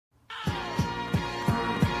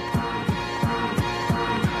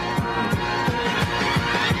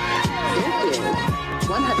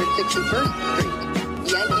161st Street,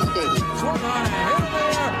 Yankee Stadium. Swung on a hit in the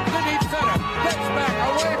air. The deep center. Gets back.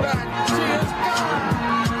 Away back. She is gone.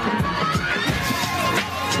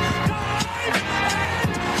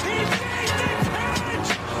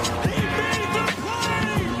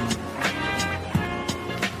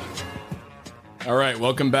 All right,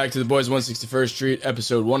 welcome back to the Boys 161st Street,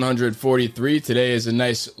 episode 143. Today is a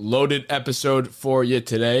nice loaded episode for you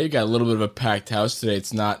today. Got a little bit of a packed house today.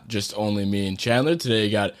 It's not just only me and Chandler. Today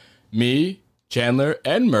you got me, Chandler,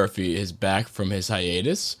 and Murphy is back from his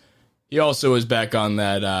hiatus. He also is back on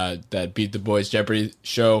that Beat the Boys Jeopardy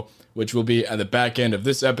show, which will be at the back end of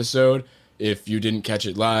this episode. If you didn't catch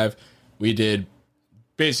it live, we did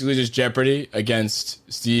basically just Jeopardy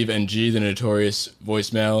against Steve and G, the notorious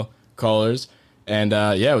voicemail callers. And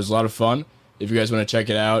yeah, it was a lot of fun. If you guys want to check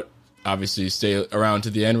it out, obviously stay around to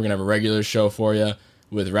the end. We're going to have a regular show for you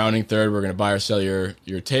with Rounding Third. We're going to buy or sell your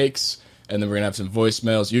takes, and then we're going to have some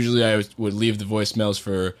voicemails. Usually I would leave the voicemails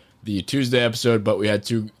for the Tuesday episode, but we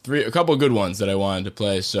had a couple of good ones that I wanted to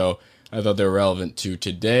play, so I thought they were relevant to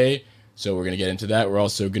today. So we're going to get into that. We're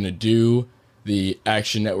also going to do the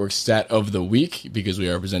Action Network Stat of the Week, because we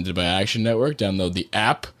are presented by Action Network. Download the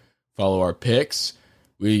app, follow our picks.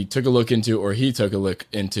 He took a look into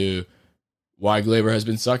why Glaber has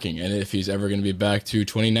been sucking and if he's ever going to be back to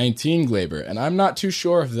 2019 Glaber. And I'm not too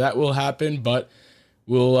sure if that will happen, but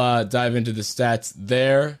we'll dive into the stats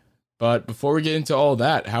there. But before we get into all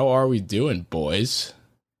that, how are we doing, boys?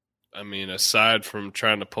 I mean, aside from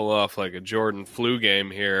trying to pull off like a Jordan flu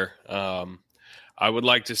game here, I would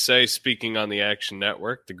like to say, speaking on the Action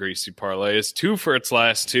Network, the Greasy Parlay is 2 for its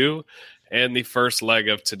last 2, and the first leg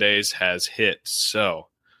of today's has hit. So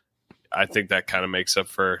I think that kind of makes up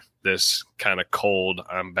for this kind of cold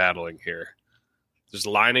I'm battling here. Just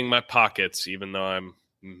lining my pockets, even though I'm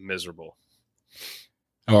miserable.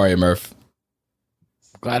 How are you, Murph?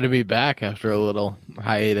 Glad to be back after a little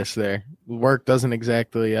hiatus there. Work doesn't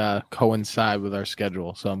exactly coincide with our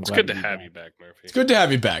schedule, so I'm glad. It's good to have you back, Murphy. It's good to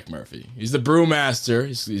have you back, Murphy. He's the brewmaster.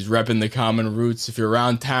 He's repping the common roots. If you're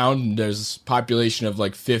around town, there's a population of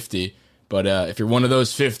like 50. But if you're one of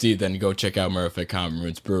those 50, then go check out Murph at Common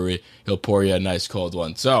Roots Brewery. He'll pour you a nice cold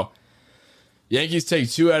one. So, Yankees take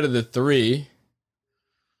 2 out of the 3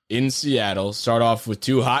 in Seattle. Start off with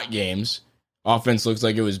 2 hot games. Offense looks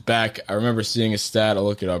like it was back. I remember seeing a stat. I'll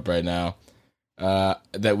look it up right now.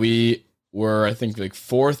 That we were, I think, like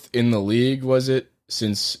 4th in the league, was it?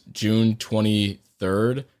 Since June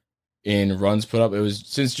 23rd in runs put up. It was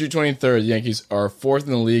since June 23rd, the Yankees are 4th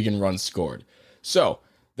in the league in runs scored. So,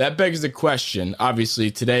 that begs the question. Obviously,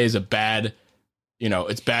 today is it's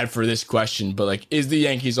bad for this question, but like, is the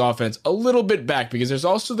Yankees offense a little bit back? Because there's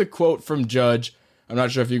also the quote from Judge. I'm not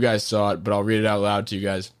sure if you guys saw it, but I'll read it out loud to you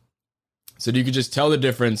guys. So you could just tell the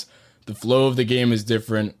difference. The flow of the game is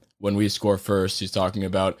different when we score first. He's talking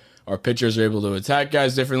about our pitchers are able to attack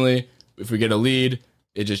guys differently. If we get a lead,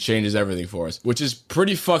 it just changes everything for us, which is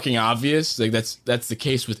pretty fucking obvious. Like that's the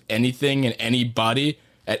case with anything and anybody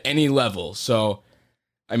at any level. So,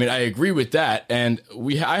 I mean, I agree with that, and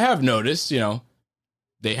I have noticed,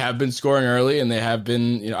 they have been scoring early, and they have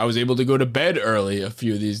been, I was able to go to bed early a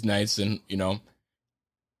few of these nights, and,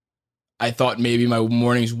 I thought maybe my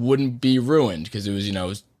mornings wouldn't be ruined, because it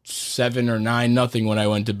was 7 or 9-0 when I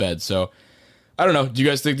went to bed, so, I don't know, do you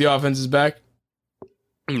guys think the offense is back?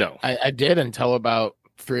 No. I did until about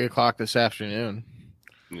 3 o'clock this afternoon.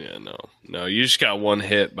 Yeah, no. You just got one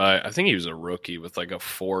hit by. I think he was a rookie with like a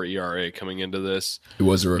 4 ERA coming into this. He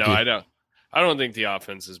was a rookie. No, I don't think the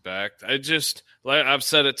offense is back. I've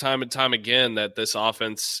said it time and time again that this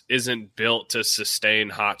offense isn't built to sustain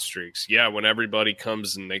hot streaks. Yeah, when everybody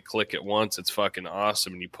comes and they click at once, it's fucking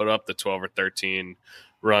awesome, and you put up the 12 or 13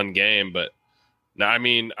 run game. But no, I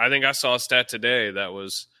mean, I think I saw a stat today that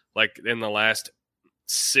was like in the last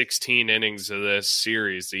 16 innings of this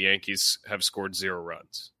series, the Yankees have scored 0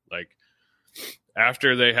 runs. Like,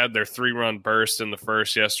 after they had their 3-run burst in the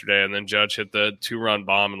first yesterday, and then Judge hit the 2-run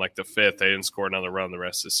bomb in like the 5th, they didn't score another run the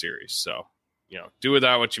rest of the series. So, do with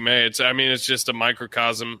that what you may. It's just a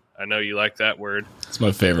microcosm. I know you like that word. It's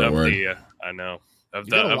my favorite word. I know of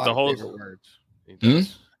the whole words.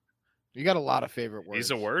 You got a lot of favorite words.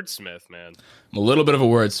 He's a wordsmith, man. I'm a little bit of a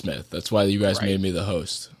wordsmith. That's why you guys made me the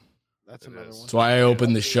host. That's another one. That's why I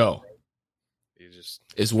opened the show.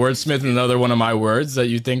 Is wordsmith another one of my words that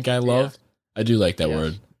you think I love? Yeah. I do like that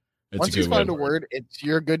word. Once you find a word,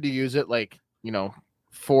 you're good to use it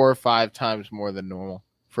 4 or 5 times more than normal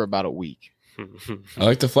for about a week. I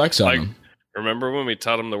like to flex on them. Remember when we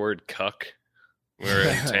taught him the word cuck? We were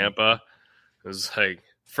in Tampa. It was like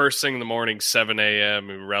First thing in the morning, 7 a.m.,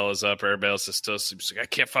 Urella's up, everybody else is still asleep. She's like, I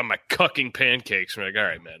can't find my cucking pancakes. We're like, all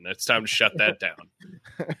right, man, it's time to shut that down.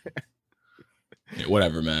 Yeah,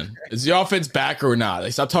 whatever, man. Is the offense back or not?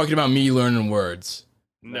 Like, stop talking about me learning words.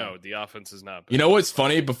 No, the offense is not back. You know what's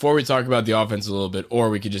funny? Before we talk about the offense a little bit, or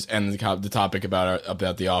we could just end the topic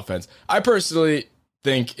about the offense. I personally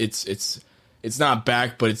think it's not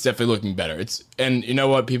back, but it's definitely looking better. And you know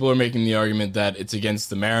what? People are making the argument that it's against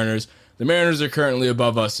the Mariners. The Mariners are currently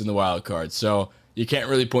above us in the wild card, so you can't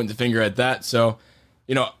really point the finger at that. So,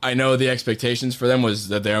 I know the expectations for them was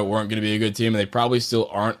that they weren't going to be a good team, and they probably still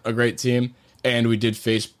aren't a great team. And we did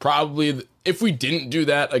face probably, if we didn't do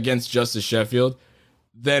that against Justice Sheffield,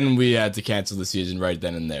 then we had to cancel the season right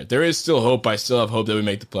then and there. There is still hope. I still have hope that we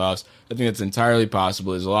make the playoffs. I think that's entirely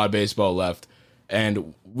possible. There's a lot of baseball left.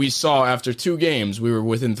 And we saw after 2 games, we were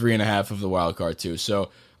within 3.5 of the wild card too.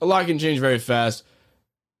 So a lot can change very fast.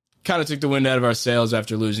 Kind of took the wind out of our sails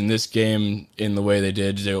after losing this game in the way they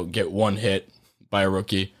did. They get 1 hit by a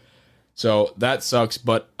rookie. So that sucks.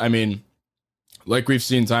 But, I mean, like we've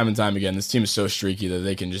seen time and time again, this team is so streaky that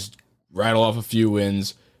they can just rattle off a few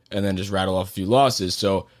wins and then just rattle off a few losses.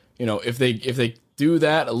 So, if they do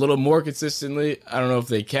that a little more consistently, I don't know if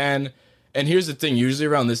they can. And here's the thing. Usually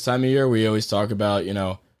around this time of year, we always talk about,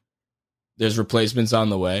 there's replacements on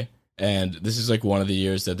the way. And this is like one of the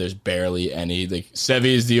years that there's barely any. Like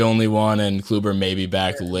Sevy is the only one, and Kluber may be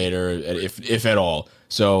back later, if at all.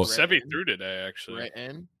 So Sevy threw today, actually.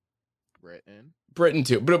 Britain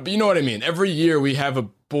too. But you know what I mean? Every year we have a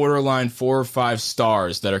borderline 4 or 5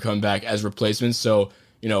 stars that are coming back as replacements. So,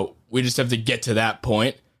 we just have to get to that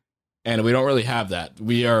point, and we don't really have that.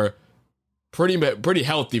 We are pretty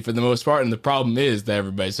healthy for the most part, and the problem is that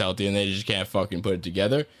everybody's healthy and they just can't fucking put it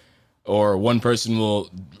together. Or one person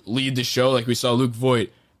will lead the show, like we saw Luke Voigt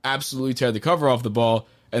absolutely tear the cover off the ball,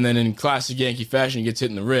 and then in classic Yankee fashion, he gets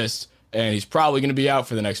hit in the wrist, and he's probably going to be out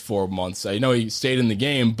for the next 4 months. I know he stayed in the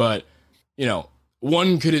game, but,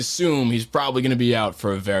 one could assume he's probably going to be out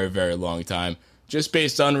for a very, very long time, just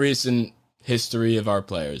based on recent history of our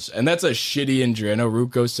players. And that's a shitty injury. I know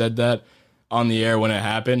Rucco said that on the air when it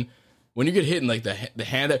happened. When you get hit in like the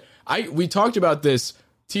hand, we talked about this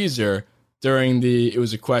teaser during it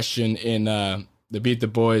was a question in the Beat the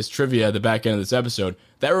Boys trivia at the back end of this episode.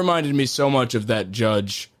 That reminded me so much of that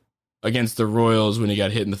Judge against the Royals when he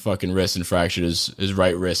got hit in the fucking wrist and fractured his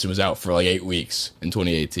right wrist and was out for like 8 weeks in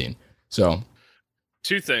 2018. So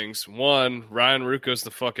 2 things. One, Ryan Rucco's the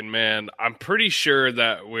fucking man. I'm pretty sure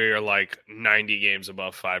that we're like 90 games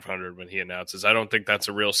above 500 when he announces. I don't think that's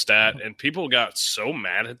a real stat. And people got so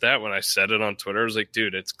mad at that when I said it on Twitter. I was like,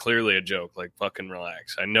 dude, it's clearly a joke. Like, fucking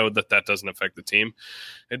relax. I know that doesn't affect the team.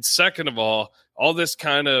 And second of all this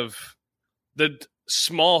kind of the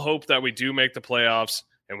small hope that we do make the playoffs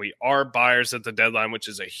and we are buyers at the deadline, which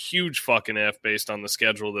is a huge fucking F based on the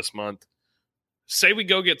schedule this month. Say we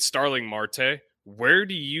go get Starling Marte. Where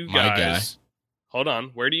do you guys hold on?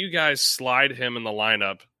 Where do you guys slide him in the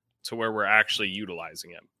lineup to where we're actually utilizing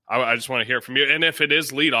him? I just want to hear from you. And if it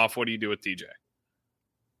is leadoff, what do you do with DJ?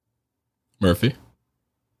 Murphy?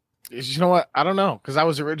 You know what? I don't know, because I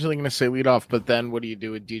was originally going to say leadoff, but then what do you do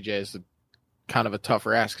with DJ is kind of a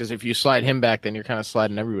tougher ask, because if you slide him back, then you're kind of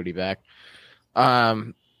sliding everybody back.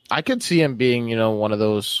 I could see him being, one of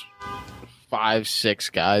those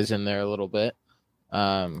 5-6 guys in there a little bit.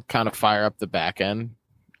 Kind of fire up the back end.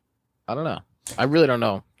 I don't know. I really don't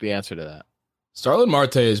know the answer to that. Starlin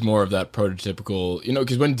Marte is more of that prototypical,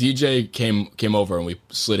 because when DJ came over and we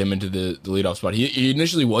slid him into the leadoff spot, he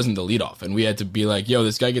initially wasn't the leadoff, and we had to be like, yo,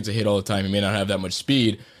 this guy gets a hit all the time. He may not have that much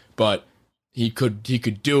speed, but he could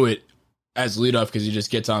do it as leadoff because he just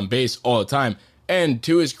gets on base all the time. And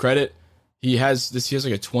to his credit, he has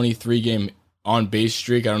like a 23 game on base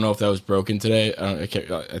streak. I don't know if that was broken today.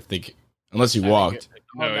 I think. Unless he walked.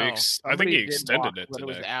 I think he extended it today. It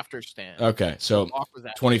was after stand. Okay, so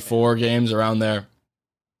 24 games around there.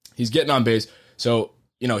 He's getting on base. So,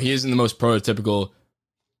 he isn't the most prototypical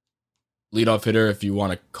leadoff hitter, if you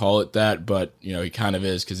want to call it that, but, he kind of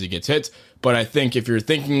is because he gets hits. But I think if you're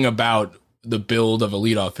thinking about the build of a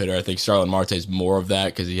leadoff hitter, I think Starlin Marte is more of that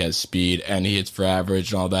because he has speed and he hits for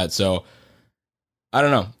average and all that. So, I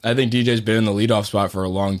don't know. I think DJ's been in the leadoff spot for a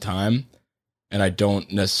long time. And I don't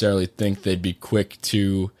necessarily think they'd be quick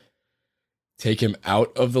to take him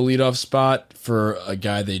out of the leadoff spot for a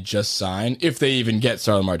guy they just signed, if they even get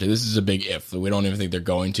Starling Marte. This is a big if. We don't even think they're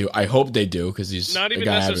going to. I hope they do, because he's not even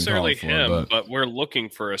necessarily him, but we're looking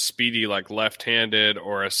for a speedy, like left-handed,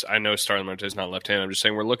 or I know Starling Marte is not left-handed. I'm just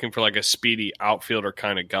saying we're looking for like a speedy outfielder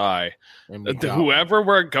kind of guy. Whoever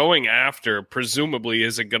we're going after, presumably,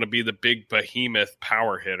 isn't going to be the big behemoth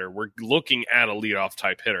power hitter. We're looking at a leadoff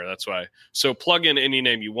type hitter. That's why. So plug in any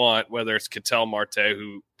name you want, whether it's Ketel Marte,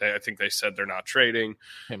 who I think they said they're not trading,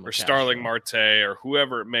 or Starling Marte, or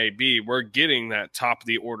whoever it may be. We're getting that top of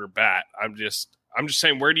the order bat. I'm just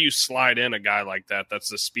saying, where do you slide in a guy like that? That's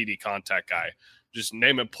the speedy contact guy. Just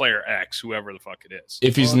name a player X, whoever the fuck it is.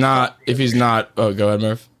 If he's not, oh, go ahead,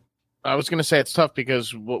 Murph. I was going to say it's tough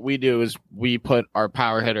because what we do is we put our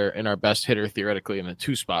power hitter and our best hitter theoretically in the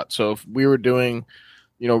 2 spot. So if we were doing,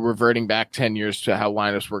 reverting back 10 years to how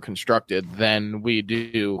lineups were constructed, then we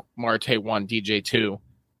do Marte 1, DJ 2,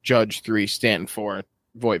 Judge 3, Stanton 4,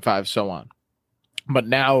 Voit 5, so on. But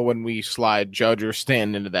now when we slide Judge or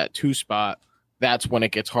Stanton into that 2 spot, that's when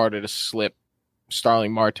it gets harder to slip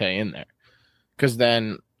Starling Marte in there. Because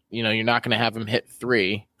then, you're not going to have him hit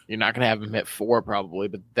 3. You're not going to have him hit 4 probably,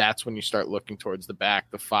 but that's when you start looking towards the back,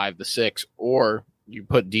 the 5, the 6, or you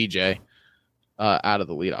put DJ out of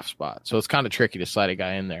the leadoff spot. So it's kind of tricky to slide a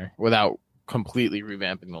guy in there without completely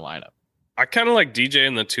revamping the lineup. I kind of like DJ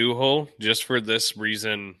in the 2 hole just for this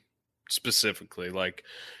reason specifically. Like,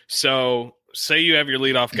 so say you have your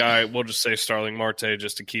leadoff guy, we'll just say Starling Marte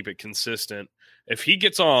just to keep it consistent. If he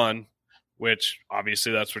gets on, which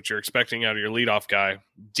obviously that's what you're expecting out of your leadoff guy,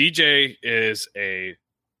 DJ is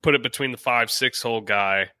put it between the 5-6 hole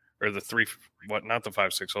guy, or the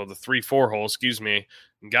 3-4 hole,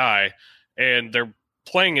 guy, and they're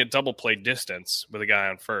playing at double play distance with a guy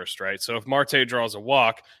on first, right? So if Marte draws a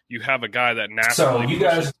walk, you have a guy that naturally. So you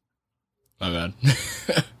guys, my bad.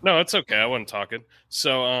 No, it's okay. I wasn't talking.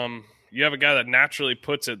 So you have a guy that naturally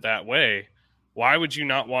puts it that way. Why would you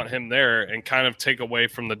not want him there and kind of take away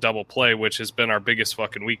from the double play, which has been our biggest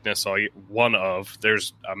fucking weakness?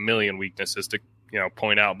 There's a million weaknesses to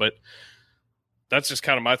point out, but that's just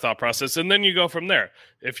kind of my thought process. And then you go from there.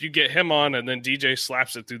 If you get him on and then DJ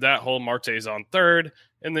slaps it through that hole, Marte's on third,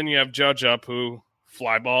 and then you have Judge up, who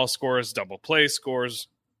fly ball scores, double play scores,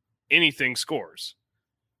 anything scores.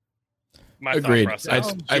 My Agreed. thought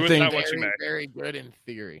process. I think very good in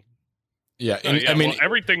theory. Yeah,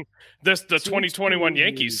 everything. The 2021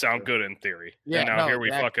 Yankees sound good in theory. Yeah, and now here we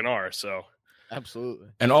fucking are. So absolutely.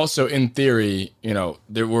 And also in theory,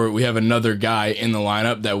 we have another guy in the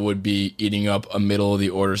lineup that would be eating up a middle of the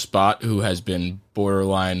order spot, who has been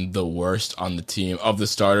borderline the worst on the team of the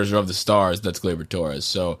starters or of the stars. That's Gleyber Torres.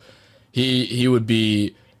 So he would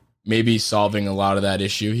be maybe solving a lot of that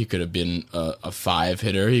issue. He could have been a 5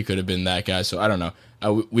 hitter. He could have been that guy. So I don't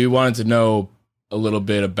know. We wanted to know a little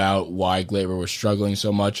bit about why Gleyber was struggling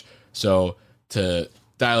so much. So to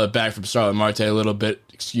dial it back from Starling Marte a little bit,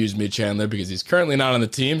 excuse me, Chandler, because he's currently not on the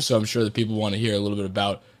team, so I'm sure that people want to hear a little bit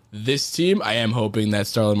about this team. I am hoping that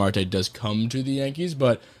Starling Marte does come to the Yankees,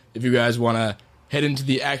 but if you guys want to head into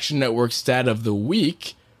the Action Network stat of the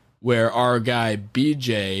week, where our guy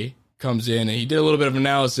BJ comes in, and he did a little bit of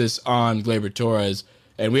analysis on Gleyber Torres,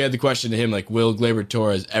 and we had the question to him, like, will Gleyber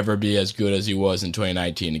Torres ever be as good as he was in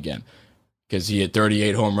 2019 again? Because he had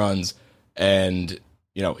 38 home runs, and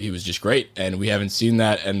he was just great, and we haven't seen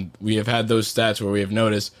that, and we have had those stats where we have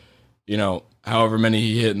noticed, however many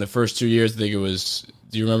he hit in the first 2 years. I think it was,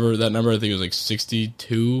 do you remember that number? I think it was like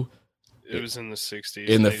 62. It was in the 60s.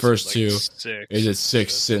 In the first 2. 6. Is it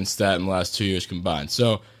 6 since that in the last 2 years combined?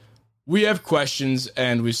 So we have questions,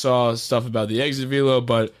 and we saw stuff about the exit velo,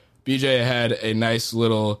 but BJ had a nice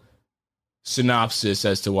little synopsis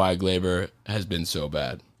as to why Gleyber has been so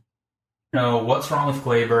bad. What's wrong with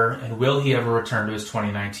Gleyber, and will he ever return to his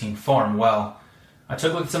 2019 form? Well, I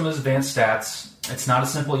took a look at some of his advanced stats. It's not a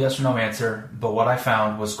simple yes or no answer, but what I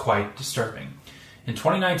found was quite disturbing. In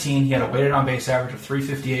 2019, he had a weighted on-base average of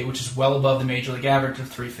 358, which is well above the Major League average of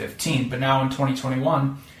 315. But now in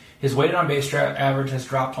 2021, his weighted on-base average has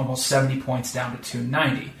dropped almost 70 points down to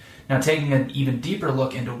 290. Now, taking an even deeper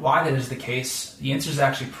look into why that is the case, the answer is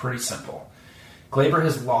actually pretty simple. Gleyber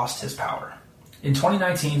has lost his power. In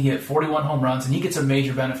 2019, he hit 41 home runs, and he gets a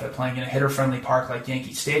major benefit playing in a hitter-friendly park like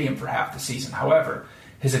Yankee Stadium for half the season. However,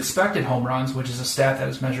 his expected home runs, which is a stat that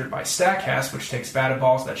is measured by StatCast, which takes batted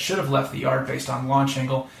balls that should have left the yard based on launch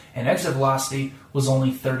angle and exit velocity, was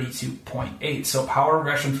only 32.8. So power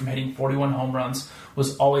regression from hitting 41 home runs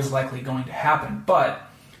was always likely going to happen. But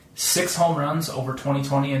 6 home runs over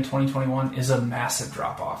 2020 and 2021 is a massive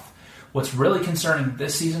drop-off. What's really concerning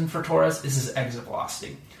this season for Torres is his exit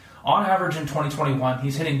velocity. On average in 2021,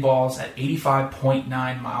 he's hitting balls at 85.9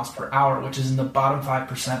 miles per hour, which is in the bottom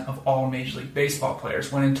 5% of all Major League Baseball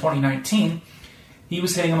players, when in 2019, he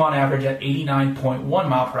was hitting them on average at 89.1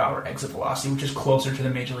 mile per hour exit velocity, which is closer to the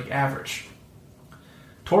Major League average.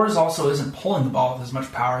 Torres also isn't pulling the ball with as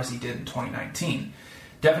much power as he did in 2019.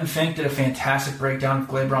 Devin Fink did a fantastic breakdown of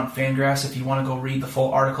Gleyber on Fangraphs if you want to go read the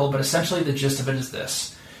full article, but essentially the gist of it is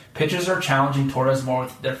this. Pitchers are challenging Torres more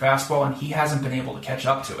with their fastball, and he hasn't been able to catch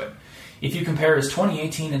up to it. If you compare his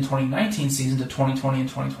 2018 and 2019 season to 2020 and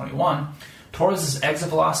 2021, Torres' exit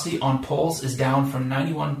velocity on pulls is down from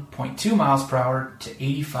 91.2 miles per hour to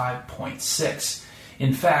 85.6.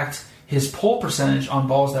 In fact, his pull percentage on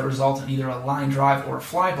balls that result in either a line drive or a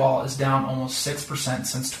fly ball is down almost 6%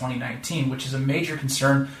 since 2019, which is a major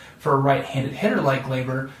concern for a right-handed hitter like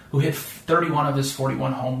Gleyber, who hit 31 of his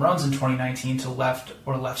 41 home runs in 2019 to left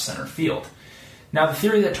or left center field. Now, the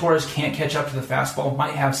theory that Torres can't catch up to the fastball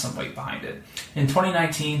might have some weight behind it. In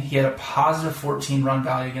 2019, he had a positive 14 run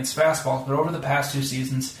value against fastballs, but over the past 2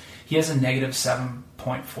 seasons, he has a negative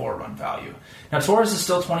 7.4 run value. Now, Torres is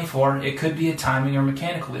still 24. It could be a timing or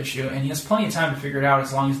mechanical issue, and he has plenty of time to figure it out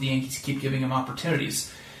as long as the Yankees keep giving him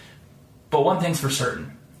opportunities. But one thing's for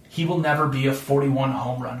certain. He will never be a 41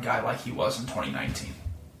 home run guy like he was in 2019.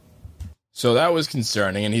 So that was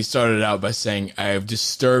concerning, and he started out by saying, I have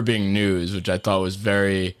disturbing news, which I thought was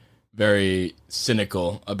very, very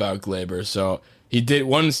cynical about Gleyber. So he did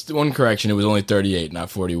one correction. It was only 38, not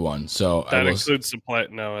 41. So that includes the play.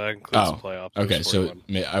 No, that includes the playoffs. Okay, so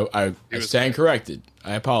I stand corrected.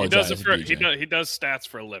 I apologize. He does stats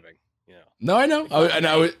for a living. Yeah. No, I know.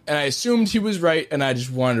 I assumed he was right, and I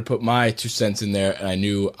just wanted to put my 2 cents in there, and I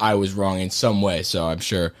knew I was wrong in some way. So I'm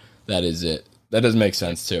sure that is it. That does make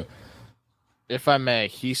sense too. If I may,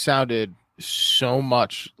 he sounded so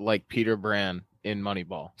much like Peter Brand in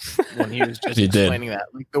Moneyball when he was just explaining that.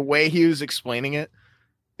 Like the way he was explaining it,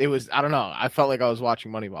 it was, I don't know. I felt like I was watching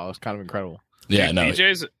Moneyball. It was kind of incredible. Yeah, Dude,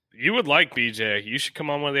 no. You would like BJ. You should come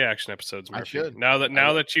on one of the action episodes, Murphy. I should. Now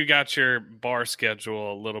that you got your bar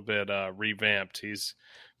schedule a little bit revamped, he's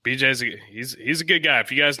a good guy. If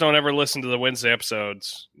you guys don't ever listen to the Wednesday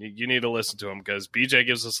episodes, you need to listen to him because BJ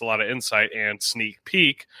gives us a lot of insight and sneak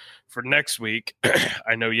peek for next week.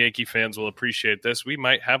 I know Yankee fans will appreciate this. We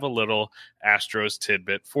might have a little Astros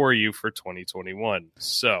tidbit for you for 2021.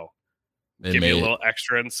 So give you a little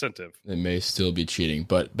extra incentive. They may still be cheating.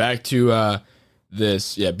 But back to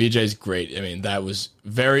this. Yeah, BJ's great. I mean, that was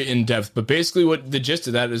very in-depth. But basically what the gist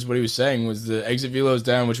of that is what he was saying was the exit velo is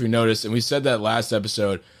down, which we noticed. And we said that last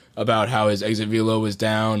episode about how his exit velo was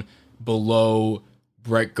down below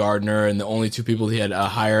Brett Gardner, and the only 2 people he had a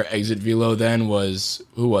higher exit velo than was,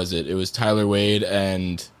 who was it? It was Tyler Wade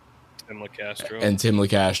and Tim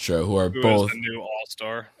LeCastro. Who are both a new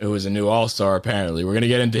all-star. It was a new all-star, apparently. We're going to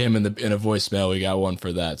get into him in a voicemail. We got one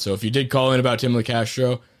for that. So if you did call in about Tim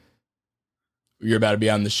LeCastro, you're about to be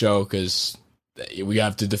on the show because we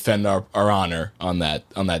have to defend our honor on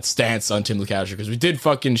that stance on Tim LeCastro because we did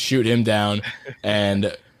fucking shoot him down,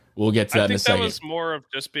 and we'll get to that in a second. That was more of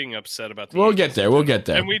just being upset about the We'll get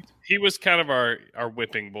there. And he was kind of our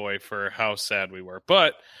whipping boy for how sad we were.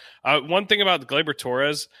 But one thing about Gleyber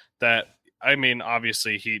Torres that, I mean,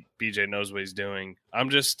 obviously BJ knows what he's doing. I'm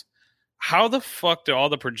just, how the fuck do all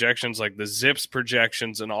the projections, like the Zips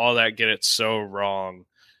projections and all that, get it so wrong?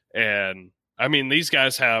 And I mean, these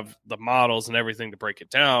guys have the models and everything to break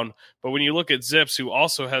it down. But when you look at Zips, who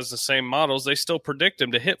also has the same models, they still predict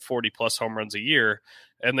him to hit 40-plus home runs a year.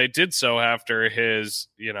 And they did so after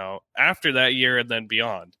after that year and then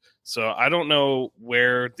beyond. So I don't know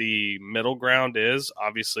where the middle ground is.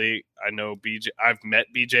 Obviously, I know BJ. I've met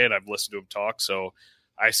BJ and I've listened to him talk, so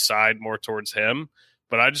I side more towards him.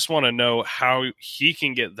 But I just want to know how he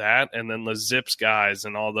can get that, and then the Zips guys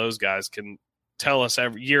and all those guys can tell us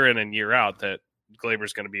every year in and year out that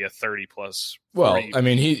Gleyber's going to be a 30-plus. Well, I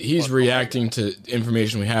mean, he's reacting to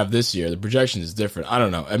information we have this year. The projection is different. I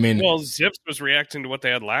don't know. I mean, Zips was reacting to what they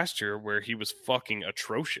had last year, where he was fucking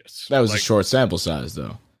atrocious. That was a short sample size,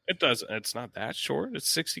 though. It's not that short. It's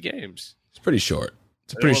 60 games. It's pretty short.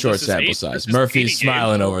 It's a pretty short sample size. Murphy's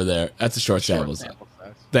smiling over there. That's a short sample size.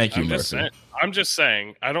 Thank you, Murphy. I'm just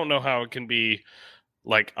saying. I don't know how it can be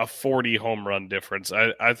like a 40 home run difference.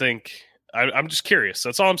 I think. I'm just curious.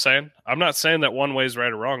 That's all I'm saying. I'm not saying that one way is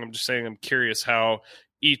right or wrong. I'm just saying I'm curious how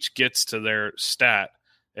each gets to their stat,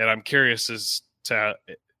 and I'm curious as to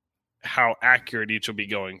how accurate each will be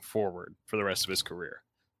going forward for the rest of his career.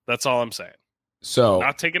 That's all I'm saying. So,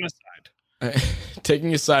 not taking a side.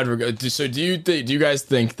 Taking a side. So, do you guys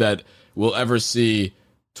think that we'll ever see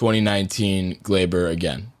 2019 Gleyber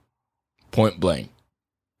again? Point blank.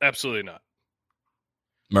 Absolutely not.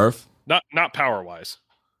 Murph? Not power wise.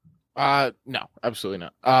 No, absolutely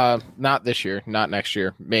not. Not this year, not next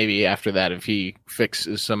year. Maybe after that, if he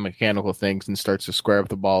fixes some mechanical things and starts to square up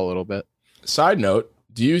the ball a little bit. Side note,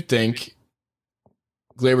 do you think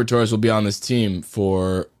Gleyber Torres will be on this team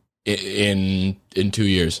for in 2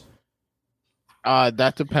 years?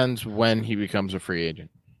 That depends when he becomes a free agent.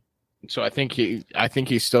 So I think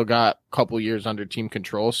he's still got a couple years under team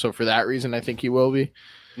control. So for that reason, I think he will be.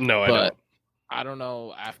 No, I But don't. I don't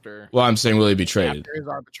know after. Well, I'm saying will he be traded? After his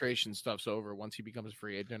arbitration stuff's over, once he becomes a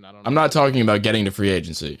free agent, I don't know. I'm not talking about getting to free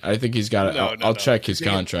agency. I think he's got. I'll check his He's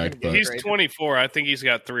getting contract, but He's 24. I think he's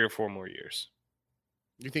got 3 or 4 more years.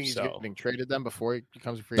 You think he's So- getting traded then before he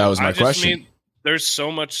becomes a free that agent? was my I just question. mean there's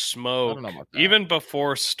so much I smoke. don't know about that. Even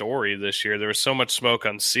before Story this year, there was so much smoke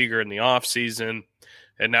on Seager in the offseason.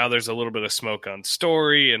 And now there's a little bit of smoke on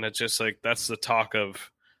Story. And it's just like that's the talk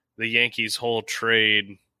of the Yankees' whole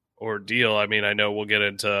trade ordeal. I mean, I know we'll get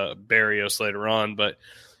into Berrios later on, but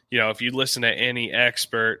if you listen to any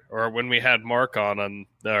expert, or when we had Mark on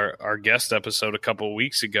our guest episode a couple of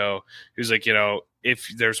weeks ago, he was like, if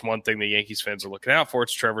there's one thing the Yankees fans are looking out for,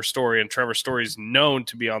 it's Trevor Story, and Trevor Story is known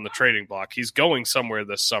to be on the trading block. He's going somewhere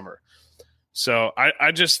this summer. So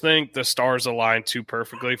I just think the stars align too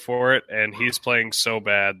perfectly for it, and he's playing so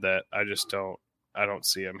bad that I don't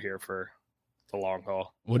see him here for the long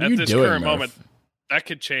haul. What are At you this doing, current Murph? moment, that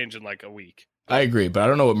could change in like a week. I agree, but I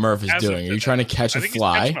don't know what Murph is Hasn't doing. Are been you trying to that. catch I a think he's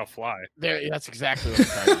fly? catching a fly. That's exactly what I'm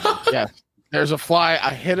trying to do. Yes. There's a fly.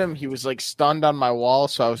 I hit him. He was like stunned on my wall,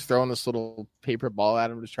 so I was throwing this little paper ball at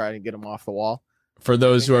him to try to get him off the wall. For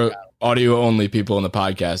those who are audio only people in the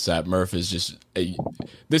podcast app, Murph is just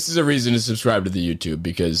this is a reason to subscribe to the YouTube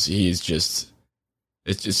because he's just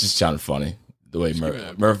it's just sounded funny the way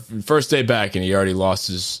Murph first day back and he already lost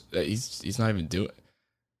his he's not even doing.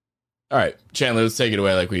 All right, Chandler, let's take it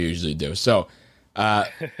away like we usually do. So,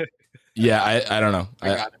 yeah, I don't know.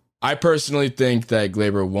 I personally think that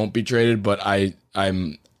Gleyber won't be traded, but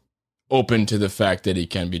I'm open to the fact that he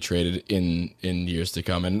can be traded in years to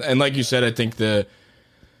come. And like you said, I think the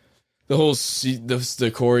whole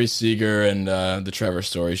the Corey Seager and the Trevor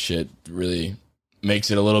Story shit really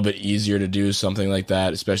makes it a little bit easier to do something like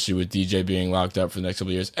that, especially with DJ being locked up for the next couple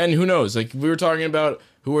of years. And who knows? Like we were talking about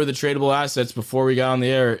who are the tradable assets before we got on the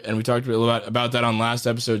air, and we talked about that on last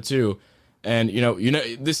episode too. And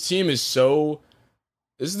this team is so.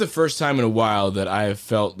 This is the first time in a while that I have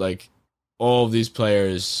felt like all of these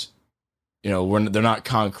players, they're not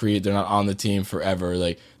concrete. They're not on the team forever.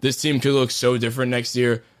 Like this team could look so different next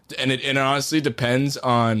year, and it honestly depends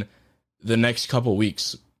on the next couple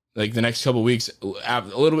weeks. Like the next couple weeks, a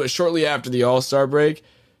little bit shortly after the All-Star break,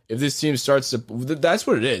 if this team starts to, that's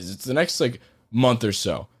what it is. It's the next month or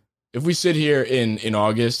so. If we sit here in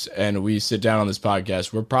August and we sit down on this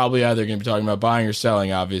podcast, we're probably either going to be talking about buying or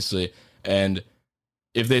selling, obviously, and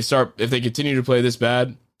if they continue to play this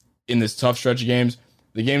bad in this tough stretch of games,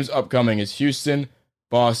 the games upcoming is Houston,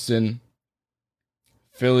 Boston,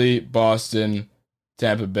 Philly, Boston,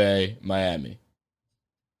 Tampa Bay, Miami.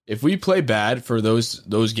 If we play bad for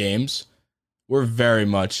those games, we're very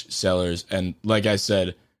much sellers. And like I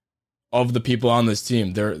said, of the people on this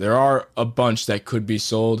team, there are a bunch that could be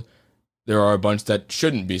sold. There are a bunch that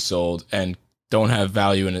shouldn't be sold and don't have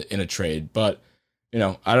value in a trade. But I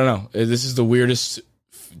don't know. This is the weirdest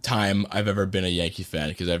time I've ever been a Yankee fan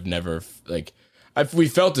because I've never we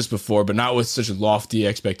felt this before, but not with such lofty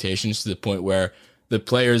expectations to the point where the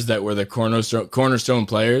players that were the cornerstone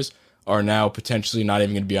players are now potentially not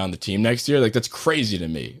even going to be on the team next year. Like that's crazy to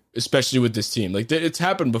me, especially with this team. Like it's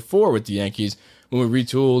happened before with the Yankees when we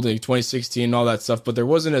retooled in 2016 and all that stuff, but there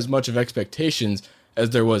wasn't as much of expectations as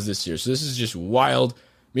there was this year. So this is just wild.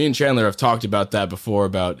 Me and Chandler have talked about that before,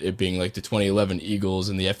 about it being like the 2011 Eagles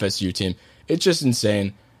and the FSU team. It's just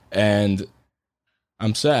insane, and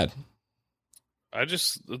I'm sad.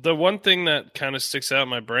 The one thing that kind of sticks out in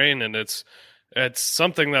my brain, and it's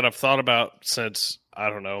something that I've thought about since, I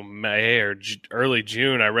don't know, May or early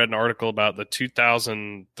June. I read an article about the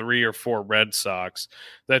 2003 or 4 Red Sox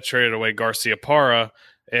that traded away Garcia Parra,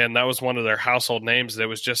 and that was one of their household names that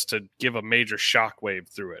was just to give a major shockwave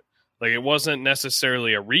through it. Like it wasn't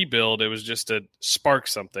necessarily a rebuild, it was just to spark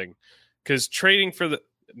something. Because trading for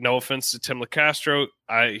no offense to Tim LeCastro,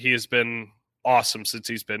 he has been awesome since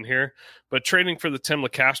he's been here. But trading for the Tim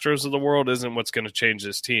LeCastros of the world isn't what's going to change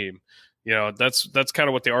this team. That's kind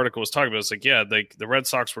of what the article was talking about. It's like, yeah, the Red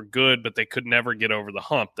Sox were good, but they could never get over the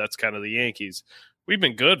hump. That's kind of the Yankees. We've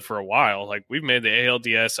been good for a while. Like we've made the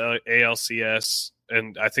ALDS, ALCS,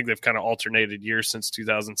 and I think they've kind of alternated years since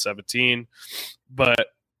 2017. But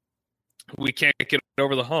we can't get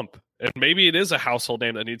over the hump. And maybe it is a household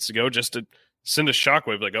name that needs to go just to send a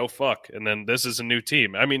shockwave like, oh, fuck. And then this is a new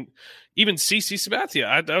team. I mean, even CC Sabathia,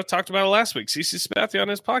 I talked about it last week. CC Sabathia on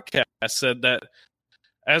his podcast said that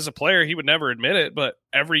as a player, he would never admit it, but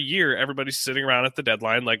every year, everybody's sitting around at the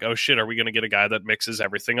deadline like, oh, shit, are we going to get a guy that mixes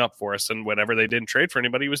everything up for us? And whenever they didn't trade for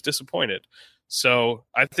anybody, he was disappointed. So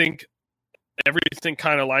I think everything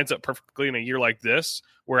kind of lines up perfectly in a year like this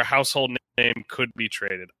where a household name could be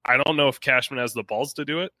traded. I don't know if Cashman has the balls to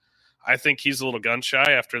do it. I think he's a little gun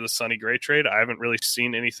shy after the Sonny Gray trade. I haven't really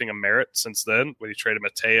seen anything of merit since then when he traded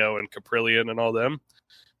Mateo and Caprillion and all them.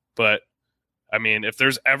 But, I mean, if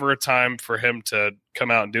there's ever a time for him to come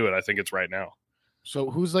out and do it, I think it's right now. So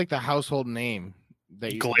who's like the household name?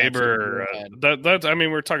 That Glaber. I mean,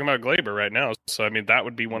 we're talking about Glaber right now. So, I mean, that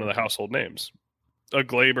would be one of the household names. A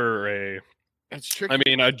Glaber, It's tricky. I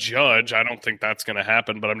mean, a Judge. I don't think that's going to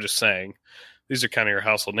happen, but I'm just saying these are kind of your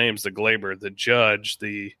household names. The Glaber, the Judge,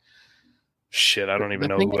 the... Shit, I don't even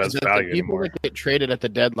know who has value the people anymore. that get traded at the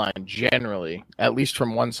deadline generally, at least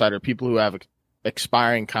from one side, are people who have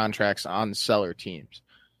expiring contracts on seller teams.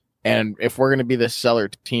 And if we're going to be the seller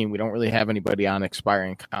team, we don't really have anybody on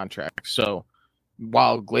expiring contracts. So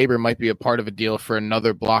while Glaber might be a part of a deal for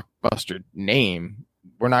another blockbuster name,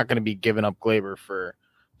 we're not going to be giving up Glaber for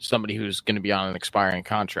somebody who's going to be on an expiring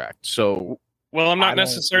contract. So Well, I'm I not don't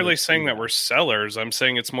necessarily really saying see that that. we're sellers. I'm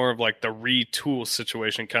saying it's more of like the retool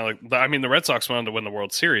situation, kind of like, I mean, the Red Sox went on to win the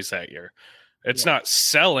World Series that year. It's not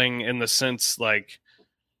selling in the sense like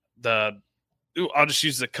I'll just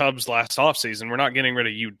use the Cubs last offseason. We're not getting rid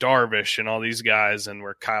of Yu Darvish and all these guys, and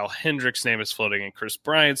where Kyle Hendricks' name is floating and Chris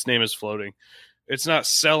Bryant's name is floating. It's not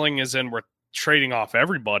selling as in we're trading off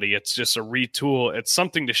everybody. It's just a retool. It's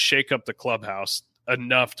something to shake up the clubhouse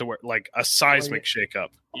enough to where, like, a seismic shakeup.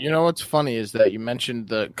 You know what's funny is that you mentioned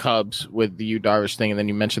the Cubs with the Yu Darvish thing, and then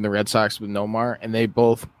you mentioned the Red Sox with Nomar, and they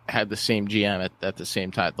both had the same GM at the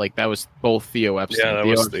same time. Like, that was both Theo Epstein. Yeah, that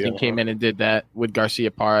Theo was Epstein Theo. came in and did that with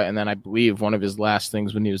Garcia Parra, and then I believe one of his last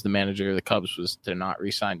things when he was the manager of the Cubs was to not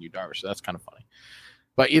re-sign Yu Darvish. So that's kind of funny.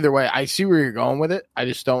 But either way, I see where you're going with it. I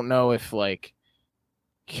just don't know if like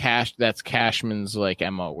that's Cashman's like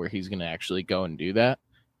MO where he's going to actually go and do that.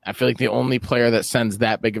 I feel like the only player that sends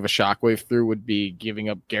that big of a shockwave through would be giving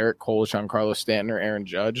up Garrett Cole, Giancarlo Stanton, or Aaron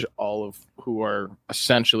Judge, all of who are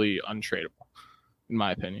essentially untradeable, in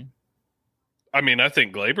my opinion. I mean, I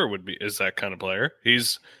think Glaber is that kind of player.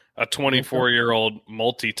 He's a 24-year-old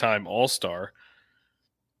multi-time All-Star.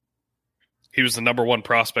 He was the number one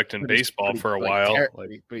prospect in baseball for a while. But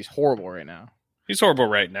he's horrible right now. He's horrible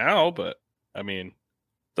right now, but I mean,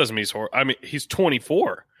 doesn't mean he's horrible. I mean, he's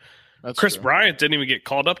 24. That's Chris true. Bryant didn't even get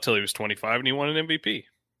called up till he was 25, and he won an MVP.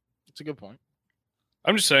 That's a good point.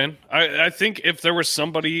 I'm just saying. I think if there was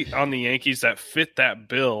somebody on the Yankees that fit that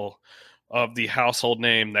bill of the household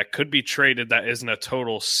name that could be traded that isn't a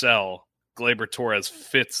total sell, Gleyber Torres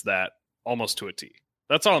fits that almost to a T.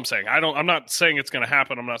 That's all I'm saying. I'm not saying it's going to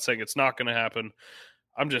happen. I'm not saying it's not going to happen.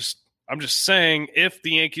 I'm just saying if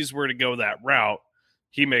the Yankees were to go that route,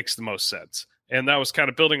 he makes the most sense. And that was kind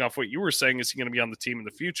of building off what you were saying. Is he going to be on the team in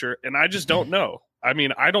the future? And I just don't know. I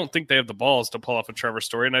mean, I don't think they have the balls to pull off a Trevor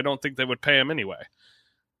Story, and I don't think they would pay him anyway.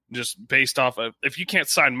 Just based off of, if you can't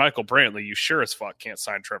sign Michael Brantley, you sure as fuck can't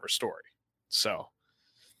sign Trevor Story. So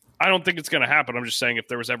I don't think it's going to happen. I'm just saying if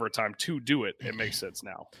there was ever a time to do it, it makes sense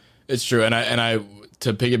now. It's true, and I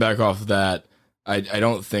to piggyback off of that, I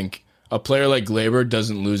don't think a player like Glaber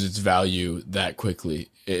doesn't lose its value that quickly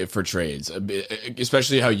for trades,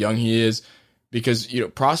 especially how young he is. Because, you know,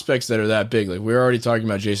 prospects that are that big, like we're already talking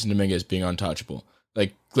about Jason Dominguez being untouchable.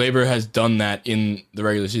 Like Glaber has done that in the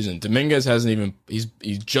regular season. Dominguez hasn't even.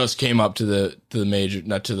 He just came up to the major,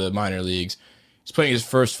 not to the minor leagues. He's playing his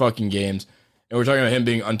first fucking games, and we're talking about him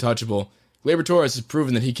being untouchable. Gleyber Torres has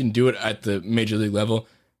proven that he can do it at the major league level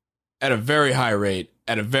at a very high rate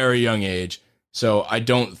at a very young age. So I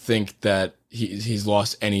don't think that he's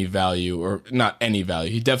lost any value, or not any value.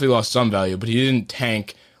 He definitely lost some value, but he didn't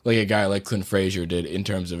tank like a guy like Clint Frazier did in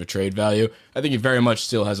terms of a trade value. I think he very much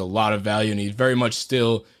still has a lot of value, and he very much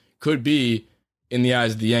still could be, in the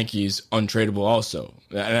eyes of the Yankees, untradeable also.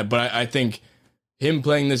 But I think him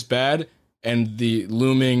playing this bad and the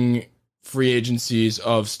looming free agencies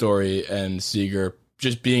of Story and Seager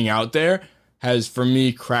just being out there has, for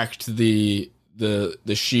me, cracked the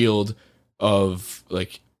shield of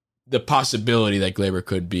like the possibility that Glaber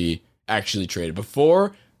could be actually traded.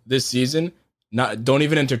 Before this season, don't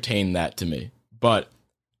even entertain that to me. But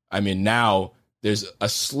I mean, now there's a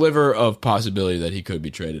sliver of possibility that he could be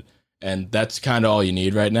traded, and that's kind of all you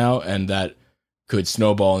need right now. And that could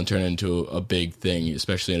snowball and turn into a big thing,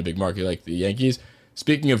 especially in a big market like the Yankees.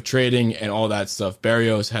 Speaking of trading and all that stuff,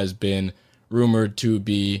 Berrios has been rumored to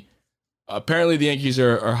be apparently the Yankees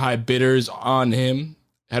are high bidders on him.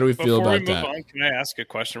 How do we feel Before about we move that? on, can I ask a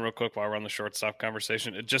question real quick while we're on the shortstop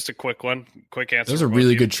conversation? Just a quick one, quick answer. That was a from both really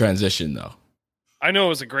of you. good transition, though. I know it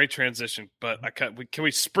was a great transition, but can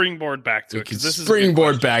we springboard back to We it? can 'Cause this is a good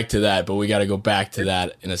springboard question. back to that, but we got to go back to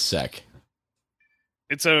that in a sec.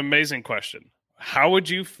 It's an amazing question. How would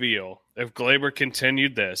you feel if Glaber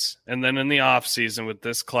continued this, and then in the offseason with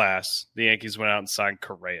this class, the Yankees went out and signed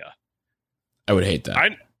Correa? I would hate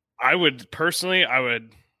that. I would personally.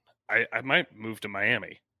 I might move to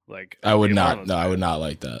Miami. Like I would be one not. of those No, I guys. would not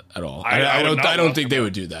like that at all. I I would don't. not I don't welcome think they that.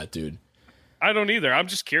 would do that, dude. I don't either. I'm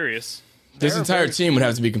just curious. This There are entire very team would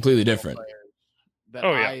have few to be completely different. players That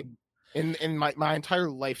Oh, yeah. in my entire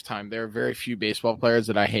lifetime, there are very few baseball players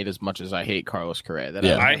that I hate as much as I hate Carlos Correa. That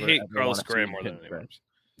Yeah. would I never, hate ever Carlos wanna see Correa in more than pinstripes. anyone.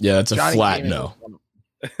 Yeah, that's a Johnny flat Damon no. was one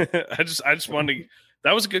of- I just wanted to,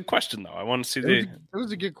 that was a good question though. I want to see It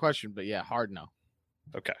was a good question, but yeah, hard no.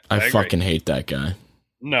 okay. I agree. fucking hate that guy.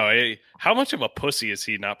 No, how much of a pussy is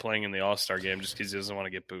he not playing in the All-Star game just because he doesn't want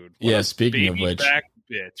to get booed? What Yeah, a speaking of baby which- back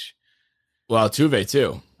bitch. Well, Altuve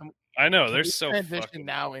too. I know Can they're we so transition fucking.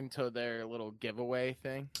 now into their little giveaway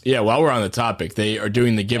thing. Yeah, while we're on the topic, they are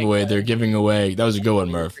doing the giveaway. They're giving away. That was a good one,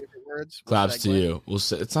 Murph. Favorite words? Claps to Segue? you. We'll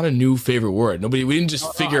say, it's not a new favorite word. We didn't just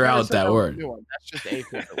No, figure I never out said that was a word. new one. That's just a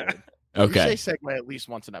favorite word. Okay. You say segue at least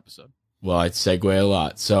once an episode. Well, I segue a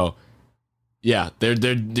lot. So, yeah, they're.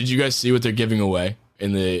 Did you guys see what they're giving away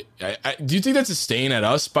in the? Do you think that's a stain at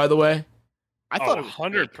us? By the way, I thought Oh, it was fake.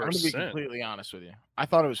 I'm going to be 100%. completely honest with you. I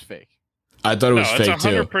thought it was fake. I thought it was No, it's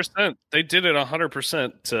fake too. 100%. They did it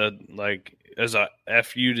 100% to like as a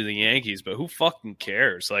fu to the Yankees, but who fucking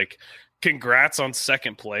cares? Like, congrats on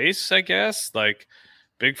second place, I guess. Like,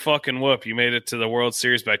 big fucking whoop! You made it to the World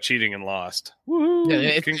Series by cheating and lost. Woo! Yeah,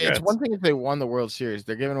 it's Congrats. one thing if they won the World Series.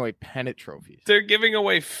 They're giving away pennant trophies. They're giving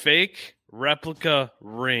away fake replica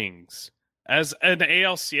rings as an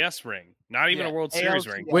ALCS ring, not even Yeah, a World Series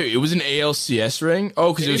ALCS. ring. Wait, it was an ALCS ring?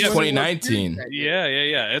 Oh, because it was Yeah, 2019. Yeah.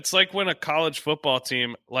 It's like when a college football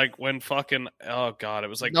team, like when fucking, oh god, it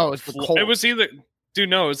was like No, it's the Colts. it was either, dude,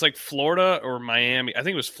 no, it was like Florida or Miami. I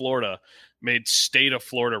think it was Florida made state of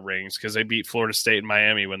Florida rings because they beat Florida State and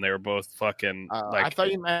Miami when they were both fucking like. I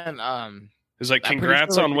thought you meant it was like I'm pretty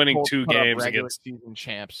congrats sure, on like, the winning Colts 2 put up games regular against. season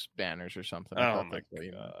champs banners or something. I Oh thought my that's what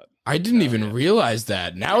you meant. god. I didn't Oh, even yeah. realize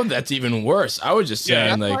that. Now that's even worse. I was just Yeah,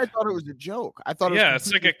 saying, That's why I like, thought it was a joke. I thought it was Yeah, it's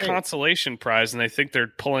like a completely fake. consolation prize, and they think they're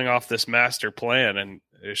pulling off this master plan, and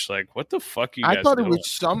it's like, what the fuck you guys I thought it doing?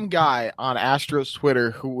 was some guy on Astros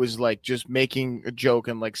Twitter who was like just making a joke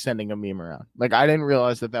and like sending a meme around. Like I didn't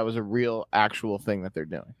realize that that was a real, actual thing that they're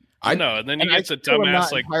doing. I know, and then you And I get the still am dumbass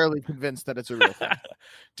not like, entirely convinced that it's a real thing.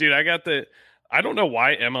 dude, I don't know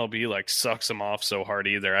why MLB like sucks them off so hard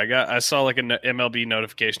either. I saw like an MLB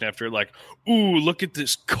notification after like, ooh, look at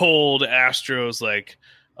this cold Astros like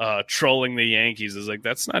trolling the Yankees. Is like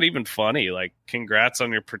that's not even funny. Like, congrats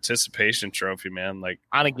on your participation trophy, man. Like,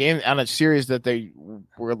 On a series that they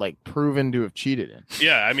were like proven to have cheated in.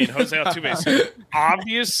 yeah, I mean Jose Altuve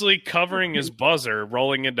obviously covering his buzzer,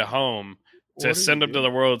 rolling into home to What are send you him to the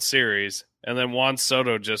World Series, and then Juan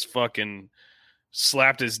Soto just fucking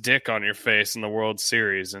slapped his dick on your face in the World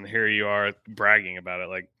Series, and here you are bragging about it.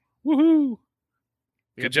 Like, woohoo!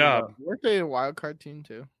 Good job. Weren't they a wild card team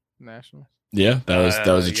too? National. yeah, that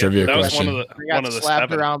was a Yeah, trivia that was question. one of They the got one of the slapped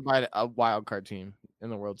 7. around by a wild card team in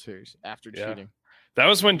the World Series after Yeah. cheating. That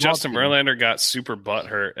was when Justin Multiple. Verlander got super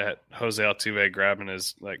butthurt at Jose Altuve grabbing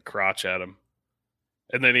his like crotch at him,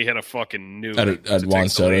 and then he hit a fucking nuke. At to Juan take the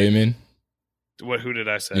Soto, lead. you mean? Who did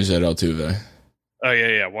I say? You said Altuve. Oh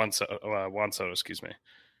yeah, Juan Soto, excuse me.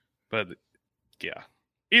 But yeah,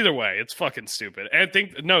 either way, it's fucking stupid. And I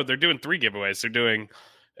think no, they're doing 3 giveaways. They're doing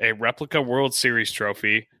a replica World Series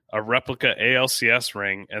trophy, a replica ALCS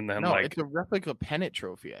ring, and then No, like it's a replica pennant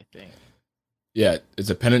trophy, I think. Yeah, it's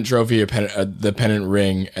a pennant trophy, the pennant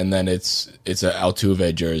ring, and then it's a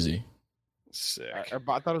Altuve jersey. sick. I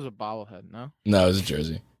thought it was a bobblehead. No, No, it's a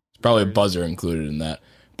jersey. It's probably a buzzer included in that.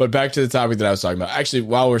 But back to the topic that I was talking about. Actually,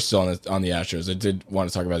 while we're still on the Astros, I did want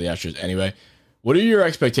to talk about the Astros anyway. What are your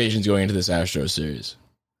expectations going into this Astros series?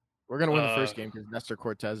 we're gonna win the first game because Nestor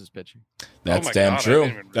Cortez is pitching. That's my damn God, I true.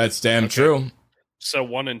 didn't even- That's damn Okay. true. So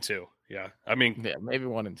 1 and 2. Yeah, I mean, Yeah, maybe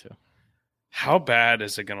 1 and 2. how bad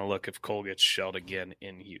is it going to look if Cole gets shelled again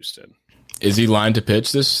in Houston? Is he lined to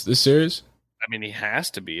pitch this series? I mean, he has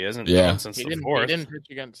to be, isn't Yeah. he? Since He the didn't 4th. pitch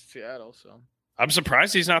against Seattle, so I'm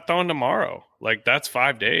surprised he's not throwing tomorrow. Like, that's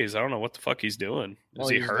 5 days. I don't know what the fuck he's doing. Is Well,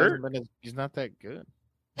 he he's hurt? he's not that good.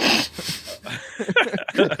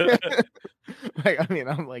 Like, I mean,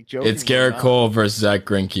 I'm like joking. It's but Garrett not. Cole versus Zach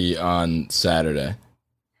Greinke on Saturday.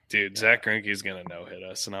 Dude, Zach Greinke's gonna no hit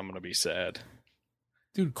us, and I'm gonna be sad.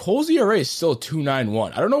 Dude, Cole's ERA is still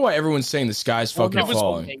 2.91. I don't know why everyone's saying the sky's fucking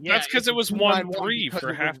falling. That's because it was 1-3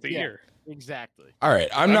 for half the year. Exactly. All right,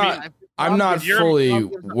 I'm not fully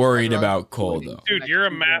worried about Cole though. Dude, you're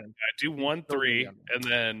a math guy. Do 1-3, and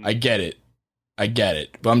then I get it,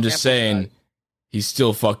 but I'm just saying he's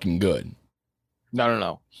still fucking good.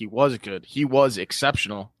 No. He was good. He was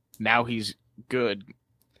exceptional. Now he's good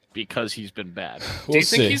because he's been bad. Do you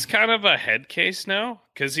think he's kind of a head case now?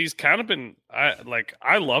 Because he's kind of been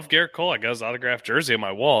I love Garrett Cole. I got his autographed jersey on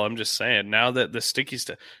my wall. I'm just saying now that the sticky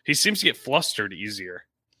stuff, he seems to get flustered easier.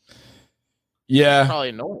 Yeah, probably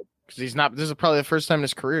annoyed because he's not. This is probably the first time in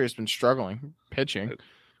his career he's been struggling pitching.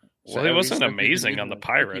 Well, it wasn't amazing on the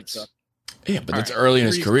Pirates. Yeah, but that's early in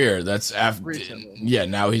his career. That's after. Yeah,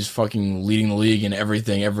 now he's fucking leading the league in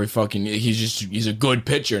everything. He's a good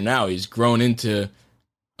pitcher now. He's grown into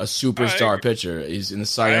a superstar pitcher. He's in the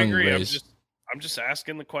Cy Young race. I'm just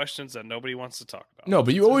asking the questions that nobody wants to talk about. No,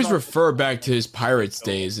 but you always refer back to his Pirates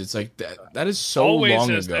days. It's like that is so always long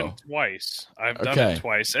has ago. Been twice. I've done it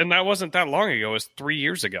twice, and that wasn't that long ago. It was 3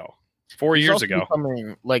 years ago. 4 years ago.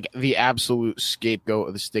 Becoming like the absolute scapegoat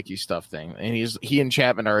of the sticky stuff thing, and he and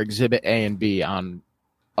Chapman are exhibit A and B on.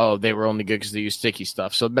 Oh, they were only good because they use sticky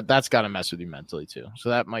stuff. So, but that's got to mess with you mentally too. So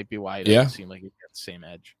that might be why it doesn't seem like he's got the same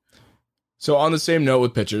edge. So on the same note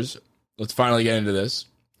with pitchers, let's finally get into this.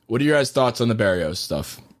 What are your guys' thoughts on the Berrios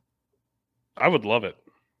stuff? I would love it.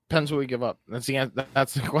 Depends what we give up. That's the answer.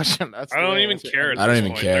 That's the question. I don't even care. I don't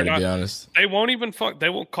even care, to be honest. They won't even They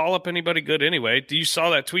won't call up anybody good anyway. You saw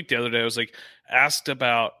that tweet the other day. I was like, asked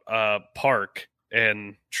about Park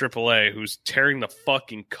and AAA, who's tearing the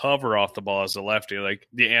fucking cover off the ball as a lefty. Like,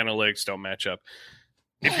 the analytics don't match up.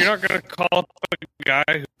 If you're not going to call up a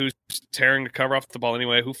guy who's tearing the cover off the ball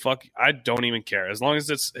anyway, I don't even care. As long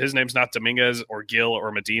as his name's not Dominguez or Gill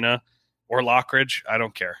or Medina or Lockridge, I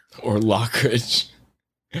don't care. Or Lockridge.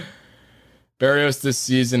 Berrios this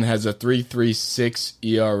season has a 3.36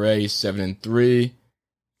 ERA, 7-3,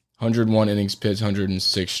 101 innings pitched,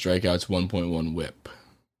 106 strikeouts, 1.1 WHIP.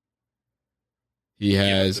 He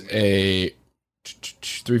has a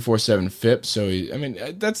 3.47 FIP, so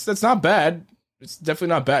that's not bad. It's definitely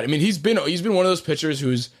not bad. I mean, he's been one of those pitchers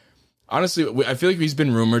who's honestly, I feel like he's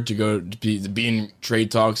been rumored to be in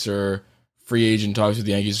trade talks or free agent talks with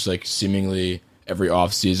the Yankees, like seemingly every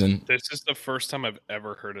offseason. This is the first time I've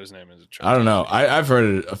ever heard his name as a trade. I don't know. I've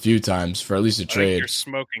heard it a few times for at least a trade. You're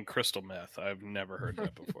smoking crystal meth. I've never heard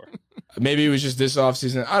that before. Maybe it was just this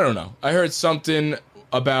offseason. I don't know. I heard something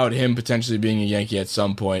about him potentially being a Yankee at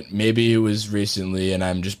some point. Maybe it was recently, and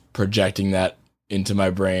I'm just projecting that into my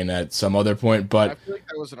brain at some other point. But I feel like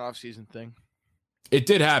that was an off-season thing. It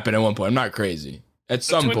did happen at one point. I'm not crazy. At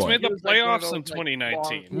some Twins point. made the playoffs in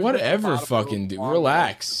 2019. Whatever, fucking dude.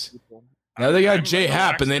 Relax. Now they got Jay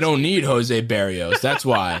Happ, and they don't need Jose Berrios. That's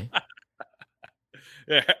why.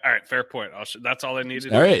 Yeah, all right, fair point. That's all I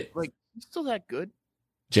needed. All right. Like, he's still that good?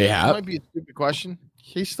 Jay That Happ? might be a stupid question.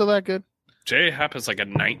 He's still that good? Jay Happ is like a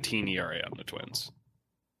 19 ERA on the Twins.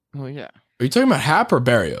 Well, yeah. Are you talking about Happ or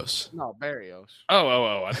Berrios? No, Berrios.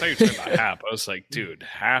 Oh! I thought you were talking about Happ. I was like, dude,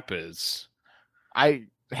 Happ is. Didn't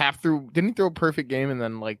he throw a perfect game and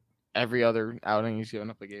then like every other outing he's given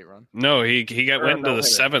up a gate run? No, he went to the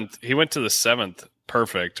seventh. He went to the seventh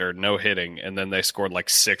perfect or no hitting, and then they scored like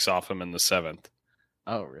 6 off him in the 7th.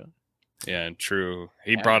 Oh, really? Yeah, and true.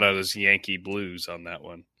 He brought out his Yankee blues on that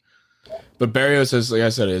one. But Berrios has, like I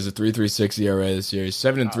said, is a 3.36 ERA this year. He's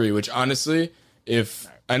 7-3, which honestly, if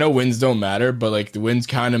I know wins don't matter, but like the wins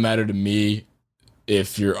kind of matter to me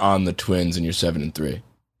if you're on the Twins and you're 7-3.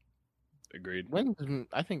 Agreed.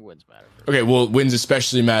 I think wins matter. Okay, well, wins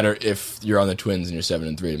especially matter if you're on the Twins and you're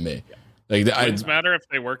 7-3 to me. Yeah. Like wins matter if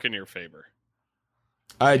they work in your favor.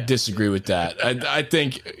 I disagree with that. I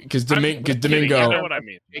think because Domingo. You know what I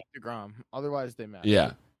mean. DeGrom. Otherwise, they matter.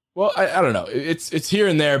 Yeah. Well, I don't know. It's here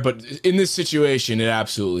and there, but in this situation, it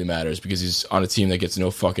absolutely matters because he's on a team that gets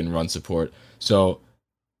no fucking run support. So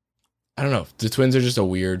I don't know. The Twins are just a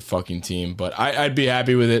weird fucking team, but I'd be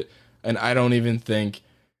happy with it. And I don't even think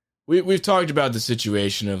we've talked about the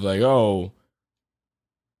situation of like, oh,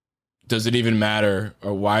 does it even matter,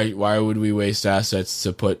 or why would we waste assets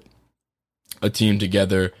to put a team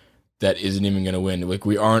together that isn't even going to win? Like,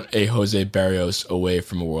 we aren't a Jose Berrios away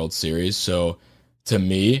from a World Series, so. To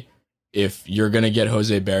me, if you're going to get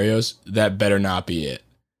Jose Berrios, that better not be it.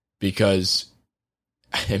 Because,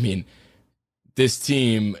 I mean, this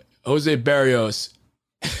team, Jose Berrios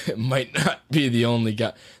might not be the only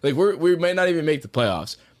guy. Like, we might not even make the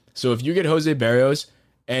playoffs. So if you get Jose Berrios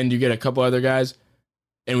and you get a couple other guys,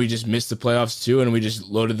 and we just missed the playoffs too, and we just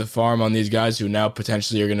loaded the farm on these guys who now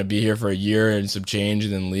potentially are going to be here for a year and some change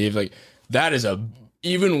and then leave. Like, that is a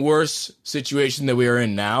even worse situation that we are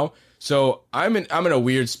in now. So I'm in a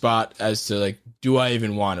weird spot as to, like, do I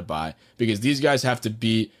even want to buy? Because these guys have to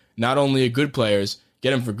be not only good players, get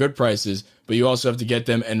them for good prices, but you also have to get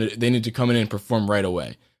them, and they need to come in and perform right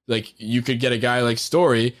away. Like, you could get a guy like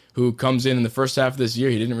Story who comes in the first half of this year.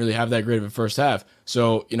 He didn't really have that great of a first half.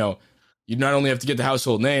 So, you know, you not only have to get the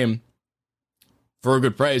household name for a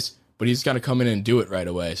good price, but he's got to come in and do it right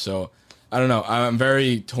away. So, I don't know. I'm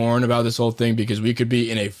very torn about this whole thing because we could be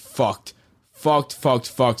in a fucked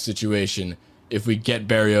situation if we get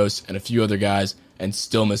Berrios and a few other guys and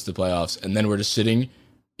still miss the playoffs. And then we're just sitting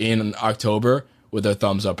in October with our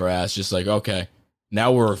thumbs up our ass, just like, okay,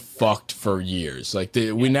 now we're fucked for years. Like,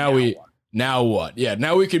 now what? Yeah,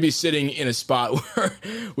 now we could be sitting in a spot where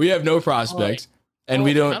we have no prospects and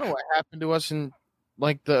we don't. I don't know what happened to us in,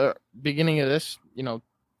 like, the beginning of this, you know,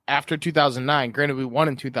 after 2009. Granted, we won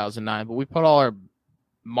in 2009, but we put all our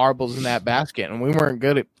marbles in that basket, and we weren't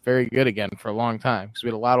very good again for a long time because we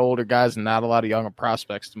had a lot of older guys and not a lot of younger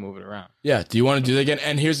prospects to move it around. Yeah, do you want to do that again?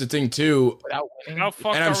 And here's the thing too. Without winning, How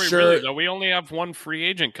fucked And I'm are we sure- really, though? We only have one free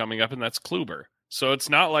agent coming up, and that's Kluber. So it's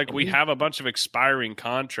not like we have a bunch of expiring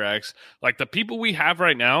contracts. Like, the people we have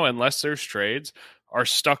right now, unless there's trades, are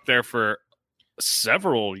stuck there for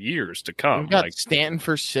several years to come. we've got Like, Stanton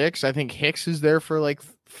for 6. I think Hicks is there for like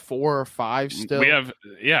 4 or 5 still. we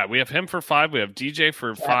have him for 5. We have DJ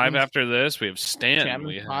for 5 Chapman's- after this. We have Stanton. Chapman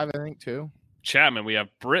We have 5, I think, too. Chapman. We have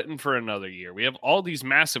Britton for another year. We have all these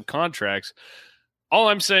massive contracts. All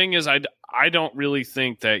I'm saying is I don't really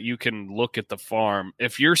think that you can look at the farm.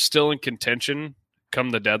 If you're still in contention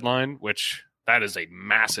come the deadline, which that is a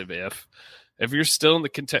massive if you're still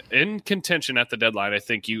in contention at the deadline,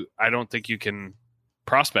 I don't think you can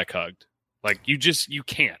prospect hugged. Like, you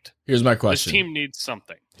can't. Here's my This question. team needs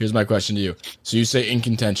something. Here's my question to you. So you say in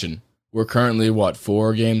contention. We're currently,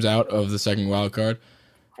 4 games out of the second wild card?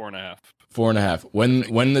 4.5. 4.5.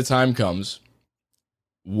 When the time comes,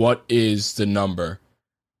 what is the number?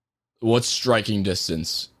 What's striking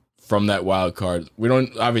distance from that wild card? We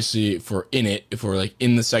don't, obviously, if we're like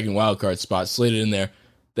in the second wild card spot, slated in there,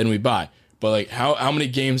 then we buy. But, like, how many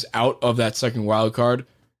games out of that second wild card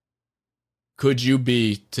could you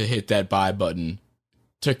be to hit that buy button,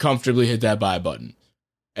 to comfortably hit that buy button?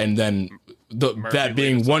 And then that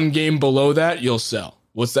being 1 game below that, you'll sell.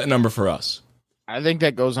 What's that number for us? I think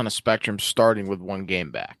that goes on a spectrum starting with 1 game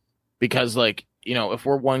back. Because, like, you know, if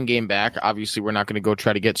we're 1 game back, obviously we're not going to go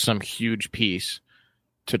try to get some huge piece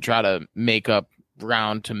to try to make up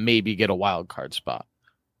ground to maybe get a wild card spot.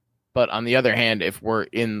 But on the other hand, if we're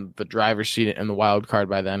in the driver's seat in the wild card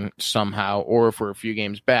by then somehow, or if we're a few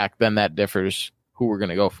games back, then that differs who we're going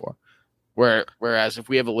to go for. Whereas if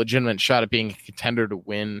we have a legitimate shot at being a contender to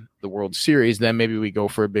win the World Series, then maybe we go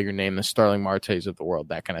for a bigger name, the Starling Martes of the world,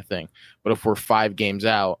 that kind of thing. But if we're 5 games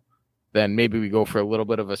out, then maybe we go for a little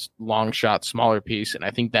bit of a long shot, smaller piece. And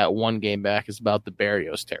I think that 1 game back is about the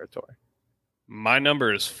Berrios territory. My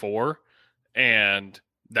number is 4, and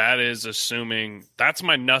that is assuming that's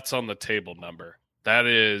my nuts on the table number. That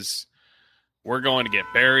is, we're going to get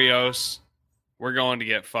Berrios. We're going to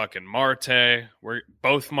get fucking Marte. We're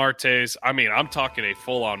both Martes. I mean, I'm talking a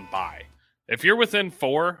full-on buy. If you're within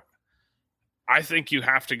 4, I think you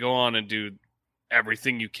have to go on and do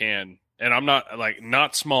everything you can. And I'm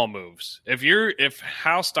not small moves. If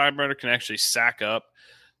Hal Steinbrenner can actually sack up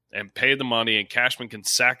and pay the money, and Cashman can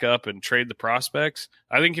sack up and trade the prospects,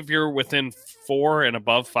 I think if you're within 4 and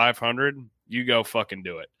above 500, you go fucking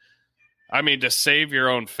do it. I mean, to save your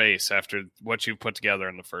own face after what you put together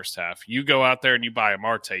in the first half, you go out there and you buy a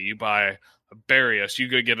Marte, you buy a Berrios, you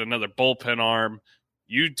go get another bullpen arm.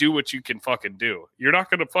 You do what you can fucking do. You're not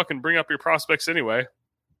going to fucking bring up your prospects anyway.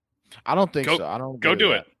 I don't think so. I don't go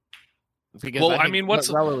do it. Because Well, I I think mean, what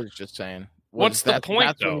Rella was just saying. what's the point,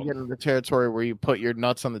 That's when though? you get into the territory where you put your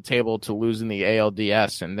nuts on the table to losing the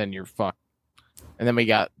ALDS, and then you're fucked. And then we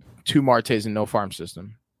got 2 Martes and no farm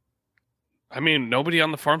system. I mean, nobody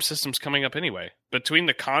on the farm system's coming up anyway. Between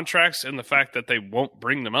the contracts and the fact that they won't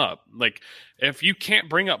bring them up. Like, if you can't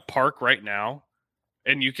bring up Park right now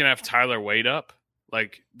and you can have Tyler Wade up,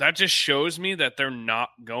 like, that just shows me that they're not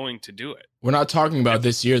going to do it. We're not talking about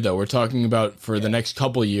this year, though. We're talking about for the next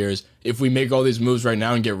couple years. If we make all these moves right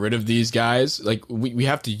now and get rid of these guys, like, we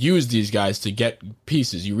have to use these guys to get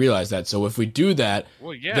pieces. You realize that. So if we do that,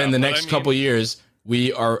 Well, yeah, then the but next couple years,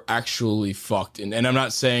 we are actually fucked. And I'm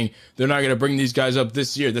not saying they're not going to bring these guys up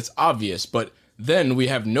this year. That's obvious. But then we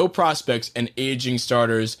have no prospects and aging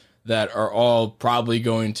starters that are all probably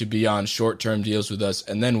going to be on short-term deals with us.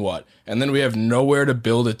 And then what? And then we have nowhere to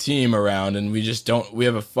build a team around, and we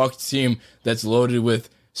have a fucked team that's loaded with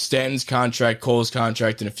Stanton's contract, Cole's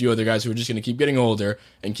contract, and a few other guys who are just going to keep getting older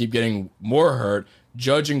and keep getting more hurt,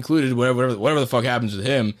 Judge included, whatever the fuck happens with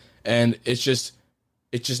him. And it's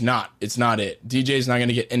not it. DJ's not going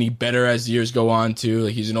to get any better as years go on too.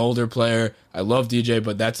 Like, he's an older player. I love DJ,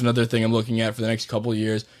 but that's another thing I'm looking at for the next couple of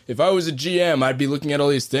years. If I was a GM, I'd be looking at all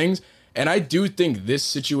these things. And I do think this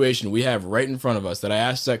situation we have right in front of us, that I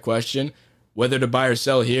asked that question, whether to buy or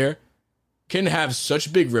sell here, can have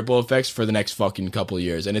such big ripple effects for the next fucking couple of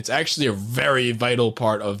years. And it's actually a very vital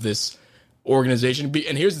part of this organization.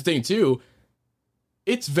 And here's the thing too,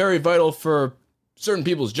 it's very vital for certain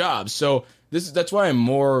people's jobs. So that's why I'm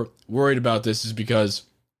more worried about this, is because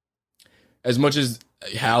as much as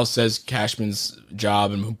Hal says Cashman's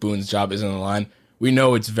job and Boone's job isn't on the line, we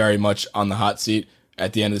know it's very much on the hot seat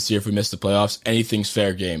at the end of this year. If we miss the playoffs, anything's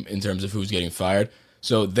fair game in terms of who's getting fired.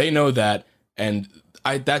 So they know that, and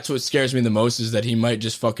that's what scares me the most, is that he might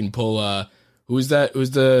just fucking pull who's the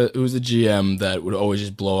GM that would always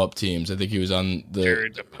just blow up teams? I think he was on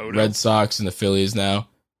the Red Sox and the Phillies now.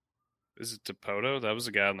 Is it Dipoto? That was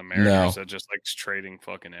a guy on the Mariners that just likes trading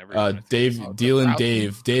fucking everything. Dave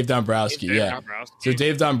Dombrowski. So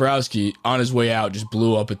Dave Dombrowski, on his way out, just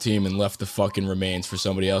blew up a team and left the fucking remains for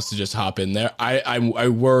somebody else to just hop in there. I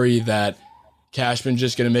worry that Cashman's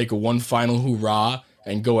just going to make a one final hoorah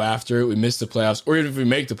and go after it. We miss the playoffs, or even if we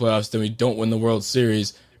make the playoffs, then we don't win the World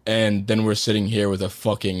Series, and then we're sitting here with a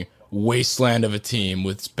fucking wasteland of a team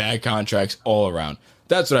with bad contracts all around.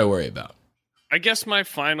 That's what I worry about. I guess my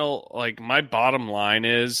bottom line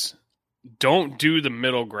is, don't do the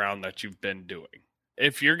middle ground that you've been doing.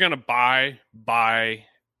 If you're going to buy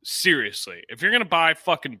seriously. If you're going to buy,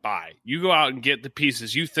 fucking buy. You go out and get the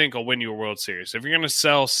pieces you think will win you a World Series. If you're going to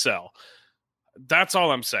sell, sell. That's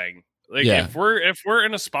all I'm saying. If we're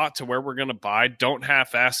in a spot to where we're going to buy, don't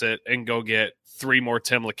half-ass it and go get 3 more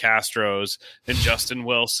Tim LeCastros and Justin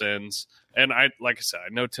Wilsons. And I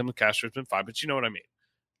know Tim LeCastro's been fine, but you know what I mean.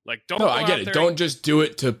 I get it. Don't just do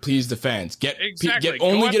it to please the fans. Get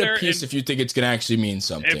a piece if you think it's going to actually mean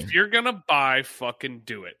something. If you're going to buy, fucking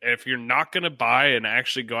do it. If you're not going to buy and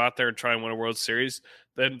actually go out there and try and win a World Series,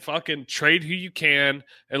 then fucking trade who you can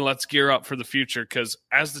and let's gear up for the future. Because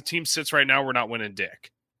as the team sits right now, we're not winning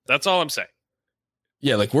dick. That's all I'm saying.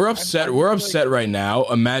 Yeah, we're upset. We're upset right now.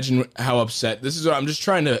 Imagine how upset. This is what I'm just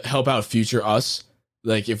trying to help out future us.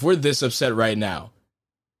 If we're this upset right now,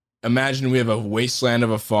 imagine we have a wasteland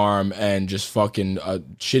of a farm and just fucking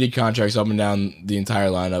shitty contracts up and down the entire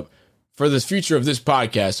lineup. For the future of this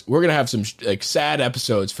podcast, we're going to have some sad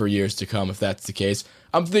episodes for years to come if that's the case.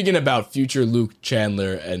 I'm thinking about future Luke,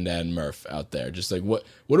 Chandler, and Murph out there. Just what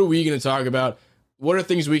are we going to talk about? What are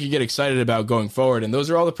things we could get excited about going forward? And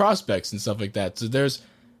those are all the prospects and stuff like that. So there's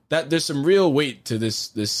some real weight to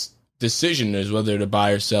this decision as whether to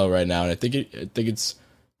buy or sell right now. And I think it's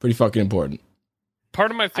pretty fucking important.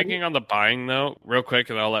 Part of my thinking on the buying, though, real quick,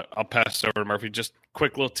 and I'll pass it over to Murphy. Just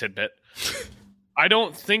quick little tidbit. I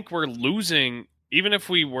don't think we're losing, even if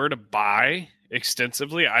we were to buy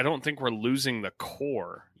extensively. I don't think we're losing the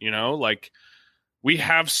core. We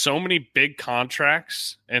have so many big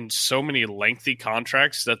contracts and so many lengthy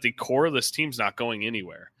contracts that the core of this team's not going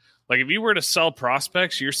anywhere. If you were to sell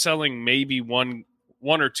prospects, you're selling maybe one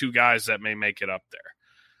or two guys that may make it up there.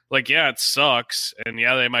 Yeah, it sucks, and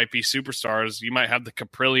yeah, they might be superstars. You might have the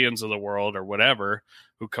Caprillions of the world or whatever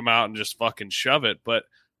who come out and just fucking shove it, but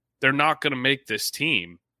they're not going to make this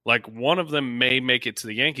team. One of them may make it to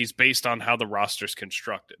the Yankees based on how the roster's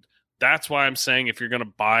constructed. That's why I'm saying if you're going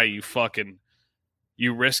to buy,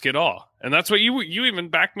 you risk it all. And that's what you even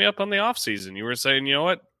backed me up on the offseason. You were saying, you know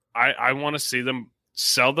what? I want to see them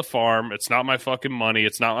sell the farm. It's not my fucking money.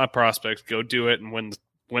 It's not my prospects. Go do it and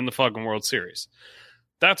win the fucking World Series.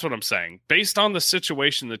 That's what I'm saying. Based on the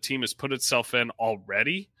situation the team has put itself in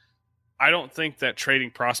already, I don't think that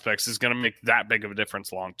trading prospects is going to make that big of a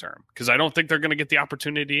difference long term, because I don't think they're going to get the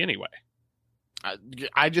opportunity anyway.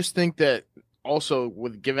 I just think that also,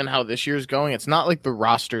 given how this year's going, it's not like the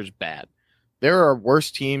roster's bad. There are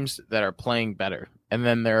worse teams that are playing better, and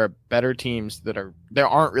then there are better teams there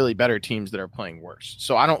aren't really better teams that are playing worse.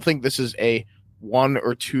 So I don't think this is a 1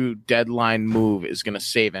 or 2 deadline move is going to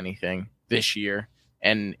save anything this year.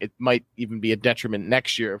 And it might even be a detriment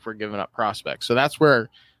next year if we're giving up prospects. So that's where,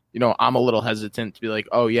 I'm a little hesitant to be like,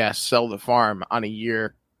 oh, yeah, sell the farm on a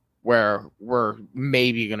year where we're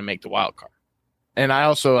maybe going to make the wild card. And I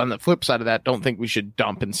also, on the flip side of that, don't think we should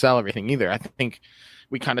dump and sell everything either. I think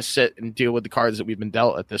we kind of sit and deal with the cards that we've been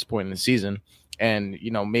dealt at this point in the season and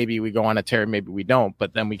maybe we go on a tear, maybe we don't,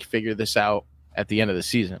 but then we figure this out at the end of the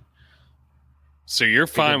season. So you're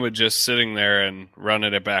fine with just sitting there and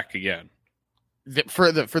running it back again?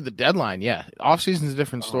 For the deadline, yeah. Offseason is a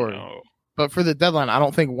different story. No. But for the deadline, I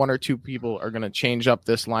don't think one or two people are going to change up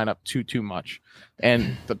this lineup too much.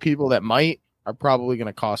 And the people that might are probably going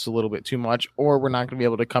to cost a little bit too much, or we're not going to be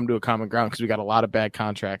able to come to a common ground because we got a lot of bad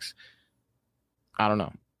contracts. I don't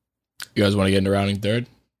know. You guys want to get into rounding third?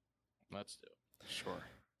 Let's do it. Sure.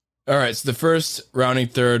 All right, so the first rounding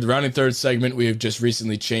third segment, we have just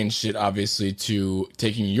recently changed it, obviously, to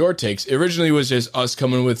taking your takes. It originally was just us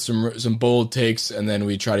coming with some bold takes, and then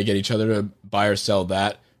we try to get each other to buy or sell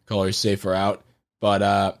that, call or safe or out. But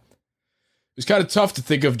it was kind of tough to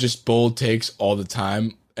think of just bold takes all the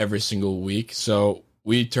time, every single week. So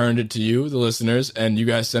we turned it to you, the listeners, and you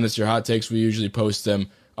guys send us your hot takes. We usually post them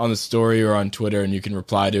on the story or on Twitter, and you can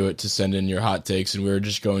reply to it to send in your hot takes, and we're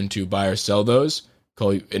just going to buy or sell those.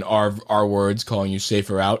 Call you, in our words, calling you safe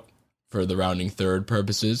or out for the rounding third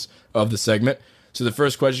purposes of the segment. So the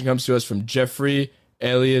first question comes to us from Jeffrey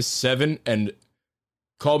Alias 7, and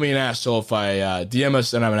call me an asshole if I DM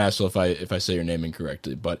us, and I'm an asshole if I say your name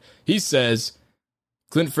incorrectly. But he says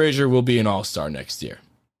Clint Frazier will be an all-star next year.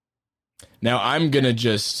 Now I'm gonna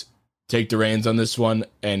just take the reins on this one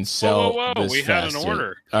and sell. Whoa. This We faster. had an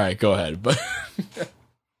order. All right, go ahead. But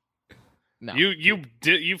No.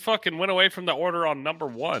 You fucking went away from the order on number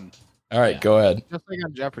one. all right, go ahead. Just like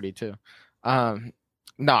on Jeopardy, too.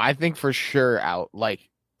 No, I think for sure out. Like,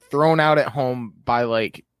 thrown out at home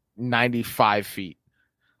by, 95 feet.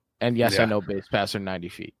 And yes, Yeah. I know base paths are 90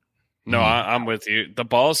 feet. No, I'm with you. The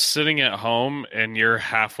ball's sitting at home, and you're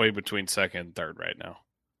halfway between second and third right now.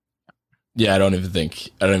 Yeah, I don't even think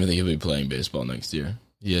he'll be playing baseball next year.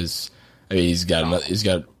 He is. I mean, he's got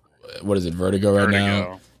what is it, vertigo right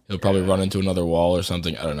now? He'll probably run into another wall or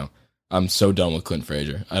something. I don't know. I'm so done with Clint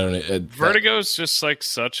Frazier. I don't. Vertigo is just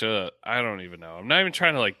such a. I don't even know. I'm not even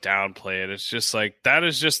trying to downplay it. It's just that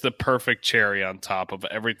is just the perfect cherry on top of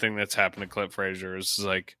everything that's happened to Clint Frazier. It's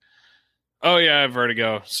oh yeah, I have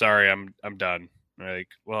vertigo. Sorry, I'm done.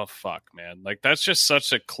 Well, fuck, man. That's just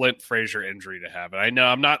such a Clint Frazier injury to have. And I know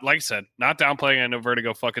I'm not, like I said, not downplaying. I know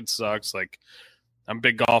vertigo fucking sucks. I'm a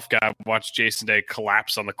big golf guy. Watch Jason Day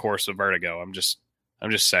collapse on the course of vertigo. I'm just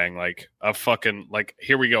saying, a fucking,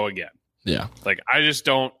 here we go again. Yeah. I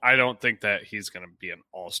don't think that he's going to be an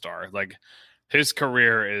all-star. His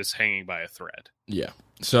career is hanging by a thread. Yeah.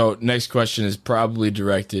 So next question is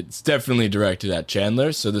it's definitely directed at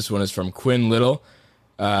Chandler. So this one is from Quinn Little.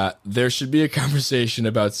 There should be a conversation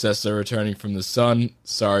about Sessa returning from the Sun.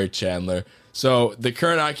 Sorry, Chandler. So the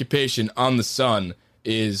current occupation on the Sun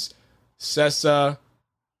is Sessa,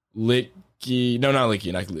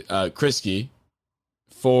 Krisky,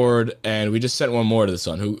 Ford, and we just sent one more to the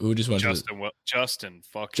Sun. Who just went Justin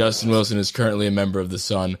Wilson is currently a member of the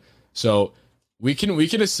Sun. So we can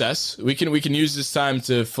assess. We can use this time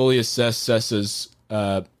to fully assess Sessa's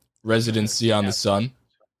residency on the Sun.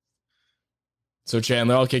 So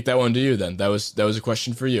Chandler, I'll kick that one to you then. That was a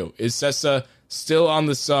question for you. Is Sessa still on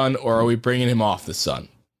the Sun, or are we bringing him off the Sun?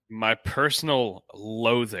 My personal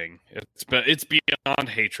loathing, it's beyond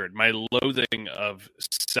hatred. My loathing of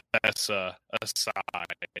Sessa aside,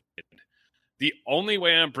 the only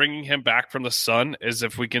way I'm bringing him back from the Sun is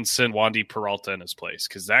if we can send Wandy Peralta in his place,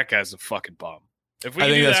 because that guy's a fucking bum. If we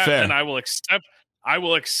do that, then I will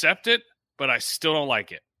accept it, but I still don't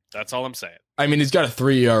like it. That's all I'm saying. I mean, he's got a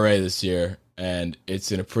 3 ERA this year, and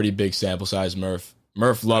it's in a pretty big sample size. Murph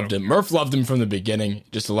loved him. Murph loved him from the beginning.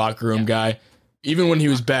 Just a locker room guy. Even when he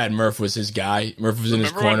was bad, Murph was his guy. Murph was in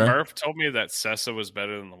his corner. Remember when Murph told me that Sessa was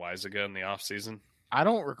better than the Loizaga in the offseason? I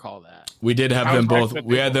don't recall that. We did have them both.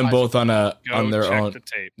 We had them both on their own. The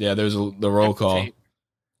tape. Yeah, there's the roll call.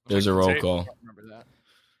 There's a roll call. Remember that.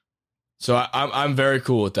 So I'm very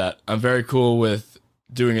cool with that. I'm very cool with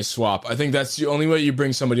doing a swap. I think that's the only way you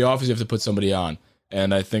bring somebody off is you have to put somebody on.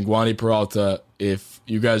 And I think Wandy Peralta, if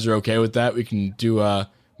you guys are okay with that, we can do a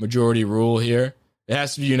majority rule here. It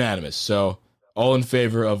has to be unanimous. So all in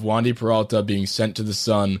favor of Wandy Peralta being sent to the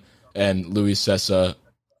Sun and Luis Sessa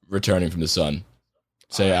returning from the Sun.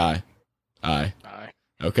 Say aye. Aye. Aye.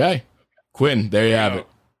 Okay. Quinn, there you have it.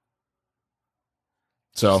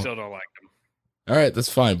 So Still don't like him. All right,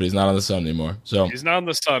 that's fine, but he's not on the Sun anymore. So he's not on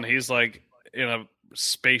the Sun. He's in a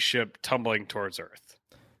spaceship tumbling towards Earth.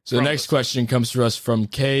 So the next question comes to us from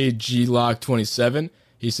KGLock27.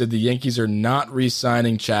 He said the Yankees are not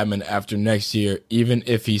re-signing Chapman after next year, even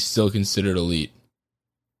if he's still considered elite.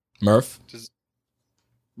 Murph?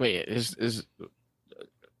 Wait, is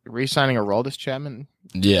re-signing Aroldis Chapman?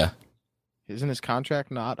 Yeah. Isn't his contract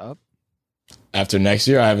not up? After next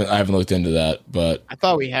year, I haven't looked into that, but I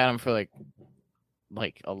thought we had him for like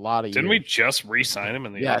a lot of Didn't years. we just re-sign him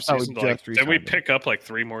in the Yeah, I thought we offseason? just Did we re-signed him. pick up like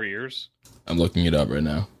 3 more years? I'm looking it up right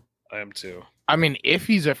now. I am too. I mean, if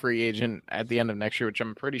he's a free agent at the end of next year, which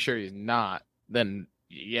I'm pretty sure he's not, then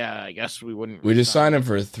yeah, I guess we wouldn't. We just re-sign signed him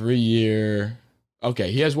for a 3-year.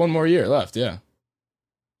 Okay, he has 1 more year left. Yeah.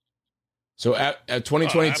 So at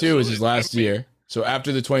 2022 is his absolutely. last year. So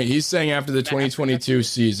after the 20, he's saying after the 2022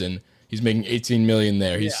 season, he's making 18 million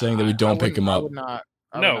there. He's saying that we don't pick him up.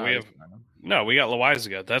 No, we have. No, we got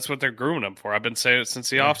Loizaga. That's what they're grooming him for. I've been saying it since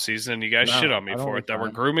the offseason, and you guys shit on me for it. That we're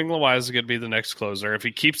grooming Loizaga to be the next closer. If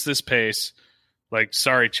he keeps this pace, like,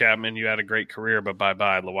 sorry, Chapman, you had a great career, but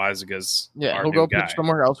bye-bye. Loizaga's our he'll new go guy. pitch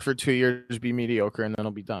somewhere else for 2 years, be mediocre, and then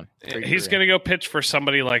he'll be done. He's going to go pitch for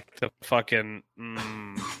somebody like the fucking,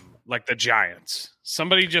 like the Giants.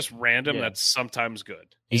 Somebody just random that's sometimes good.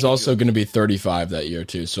 He's also going to be 35 that year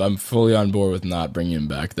too, so I'm fully on board with not bringing him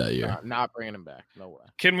back that year. Not bringing him back. No way.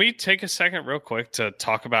 Can we take a second real quick to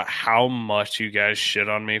talk about how much you guys shit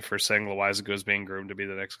on me for saying Loizaga is being groomed to be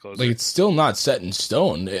the next closer? Like, it's still not set in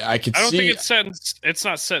stone. I don't think it's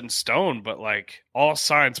not set in stone, but like all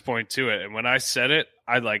signs point to it. And when I said it,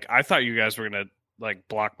 I thought you guys were going to like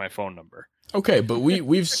block my phone number. Okay, but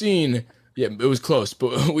we've seen, yeah, it was close,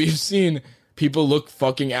 but we've seen people look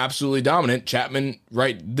fucking absolutely dominant. Chapman,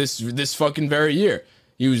 right, this fucking very year.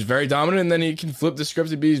 He was very dominant, and then he can flip the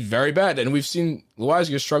script to be very bad. And we've seen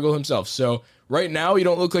Loizaga struggle himself. So right now, you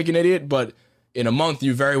don't look like an idiot, but in a month,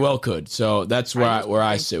 you very well could. So that's where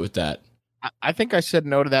I sit with that. I think I said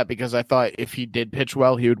no to that because I thought if he did pitch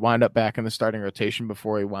well, he would wind up back in the starting rotation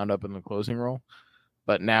before he wound up in the closing role.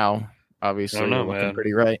 But now, obviously, you're looking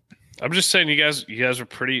pretty right. I'm just saying you guys are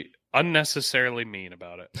pretty unnecessarily mean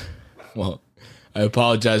about it. Well, I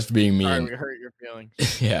apologize for being mean. Sorry, we hurt your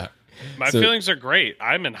feelings. Yeah. My feelings are great.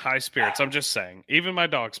 I'm in high spirits. I'm just saying. Even my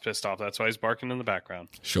dog's pissed off. That's why he's barking in the background.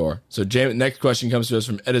 Sure. So next question comes to us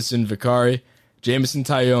from Edison Vicari. Jameson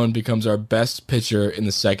Taillon becomes our best pitcher in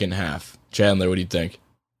the second half. Chandler, what do you think?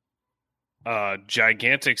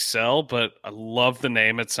 Gigantic sell, but I love the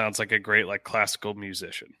name. It sounds like a great classical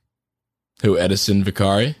musician. Who, Edison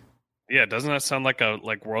Vicari? Yeah, doesn't that sound like a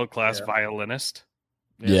world-class violinist?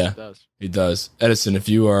 Yeah, it does. He does. Edison, if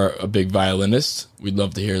you are a big violinist, we'd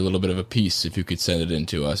love to hear a little bit of a piece if you could send it in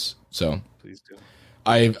to us. So please do.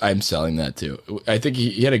 I'm selling that too. I think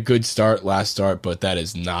he had a good last start, but that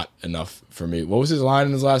is not enough for me. What was his line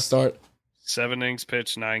in his last start? 7 innings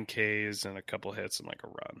pitched, 9 Ks, and a couple hits and a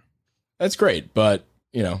run. That's great, but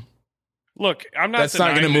look, I'm not. That's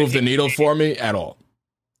not going to move the needle for me at all.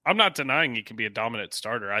 I'm not denying he can be a dominant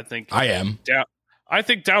starter. I think I am. I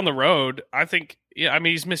think down the road,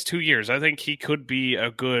 he's missed 2 years. I think he could be a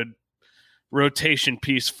good rotation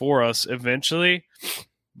piece for us eventually,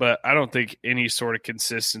 but I don't think any sort of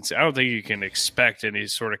consistency. I don't think you can expect any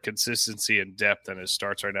sort of consistency and depth in his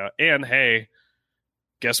starts right now. And hey,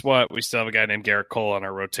 guess what? We still have a guy named Garrett Cole on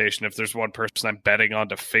our rotation. If there's one person I'm betting on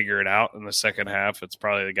to figure it out in the second half, it's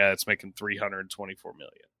probably the guy that's making $324 million.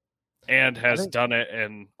 And has done it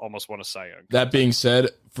and almost won a Cy Young. That being said,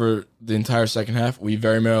 for the entire second half, we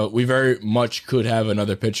very much could have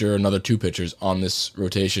another pitcher, another 2 pitchers on this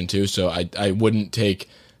rotation too. So I wouldn't take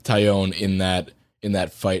Taillon in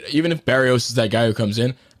that fight. Even if Berrios is that guy who comes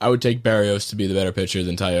in, I would take Berrios to be the better pitcher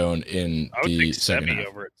than Taillon in the second half. I would take Sevy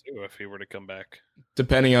over it too if he were to come back.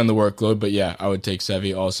 Depending on the workload, but yeah, I would take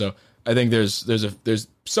Sevy also. I think there's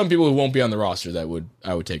some people who won't be on the roster that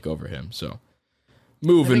I would take over him. So.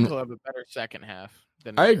 Moving. I think he'll have a better second half.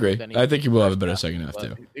 I agree. I think he will have a better second half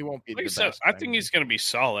too. He won't be like the I said, best. I think he's going to be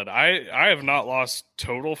solid. I have not lost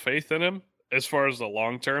total faith in him as far as the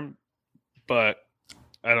long term, but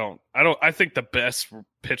I think the best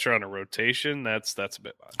pitcher on a rotation. That's a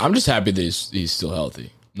bit much. I'm just happy that he's still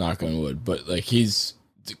healthy. Knock on wood. But he's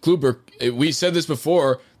Kluber. We said this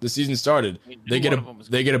before the season started. They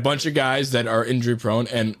get a bunch of guys that are injury prone,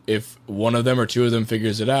 and if one of them or 2 of them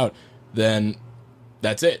figures it out, then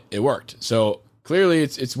that's it. It worked. So clearly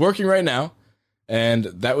it's working right now. And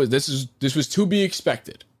this was to be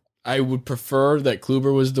expected. I would prefer that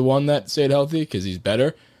Kluber was the one that stayed healthy because he's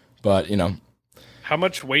better. But how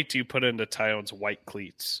much weight do you put into Taillon's white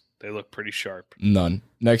cleats? They look pretty sharp. None.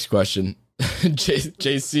 Next question.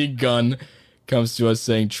 JC Gunn comes to us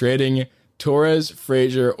saying trading Torres,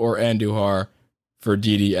 Frazier, or Andujar for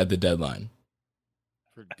Didi at the deadline.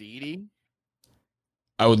 For Didi?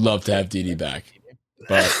 I would love to have Didi back.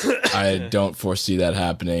 But I don't foresee that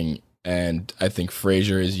happening, and I think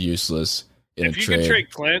Frazier is useless in a trade. If you could trade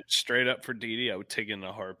Clint straight up for Didi, I would take it in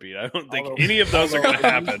a heartbeat. I don't think any of those are going to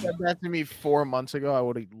happen. If you said that to me 4 months ago, I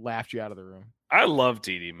would have laughed you out of the room. I love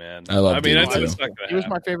Didi, man. I love Didi, it's too. not gonna He was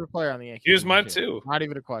happen. my favorite player on the Yankees. He was mine too. Not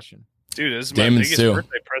even a question. Dude, this is my Damon's biggest too.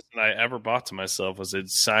 birthday present I ever bought to myself was a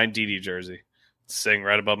signed Didi jersey, sitting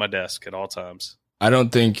right above my desk at all times. I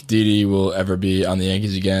don't think Didi will ever be on the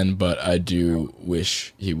Yankees again, but I do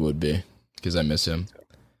wish he would be because I miss him.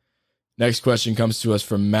 Next question comes to us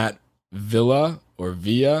from Matt Villa or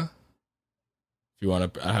Villa, if you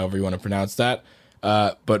want to, however you want to pronounce that.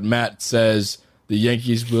 But Matt says the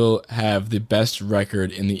Yankees will have the best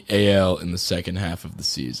record in the AL in the second half of the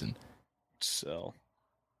season. So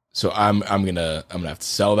I'm gonna have to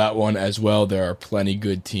sell that one as well. There are plenty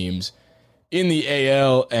good teams in the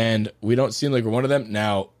AL, and we don't seem like we're one of them.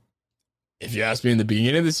 Now, if you asked me in the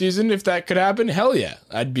beginning of the season if that could happen, hell yeah,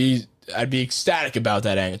 I'd be ecstatic about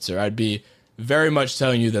that answer. I'd be very much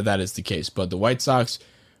telling you that is the case. But the White Sox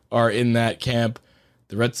are in that camp.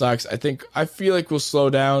 The Red Sox, I feel like will slow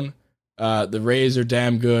down. The Rays are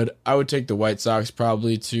damn good. I would take the White Sox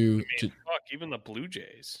probably to Fuck, even the Blue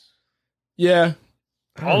Jays. Yeah.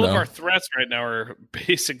 All of our threats right now are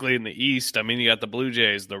basically in the East. I mean, you got the Blue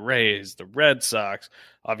Jays, the Rays, the Red Sox,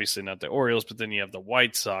 obviously not the Orioles, but then you have the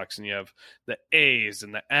White Sox and you have the A's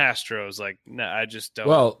and the Astros. Like, nah, I just don't.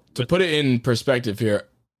 Well, to put it in perspective here,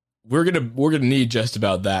 we're gonna need just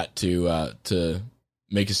about that to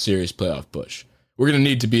make a serious playoff push. We're gonna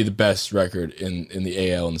need to be the best record in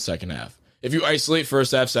the AL in the second half. If you isolate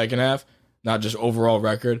first half, second half, not just overall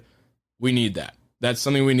record, we need that. That's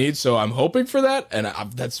something we need. So I'm hoping for that, and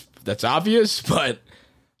that's obvious. But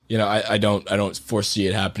I don't foresee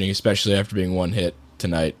it happening, especially after being one hit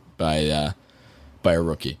tonight by a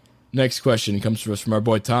rookie. Next question comes to us from our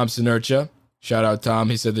boy Tom Sinercha. Shout out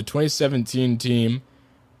Tom. He said the 2017 team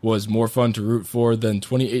was more fun to root for than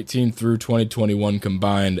 2018 through 2021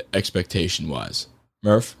 combined expectation wise.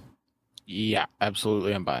 Murph? Yeah,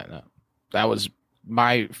 absolutely. I'm buying that. That was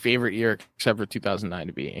my favorite year, except for 2009,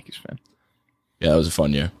 to be a Yankees fan. Yeah, that was a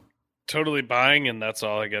fun year. Totally buying, and that's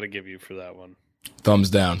all I got to give you for that one. Thumbs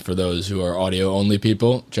down for those who are audio only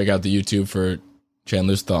people. Check out the YouTube for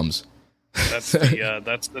Chandler's thumbs. That's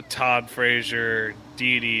the Todd Frazier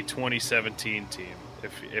Didi 2017 team.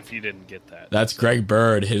 If you didn't get that, that's Greg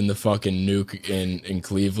Bird hitting the fucking nuke in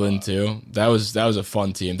Cleveland too. That was a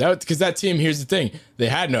fun team. Because that team, here's the thing, they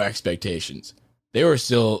had no expectations. They were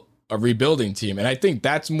still a rebuilding team, and I think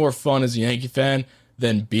that's more fun as a Yankee fan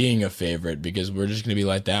than being a favorite because we're just going to be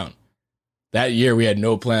let down. That year, we had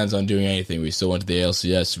no plans on doing anything. We still went to the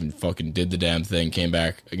ALCS and fucking did the damn thing, came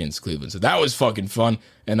back against Cleveland. So that was fucking fun,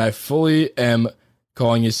 and I fully am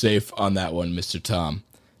calling you safe on that one, Mr. Tom.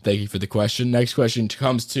 Thank you for the question. Next question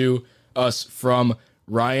comes to us from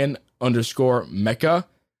Ryan_Mecca.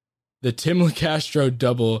 The Tim LeCastro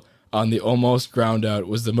double on the almost ground out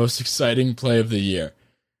was the most exciting play of the year.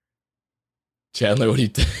 Chandler, what do you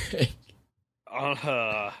think?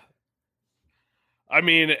 I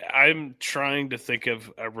mean, I'm trying to think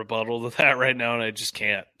of a rebuttal to that right now, and I just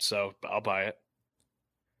can't. So I'll buy it.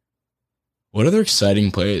 What other exciting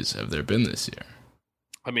plays have there been this year?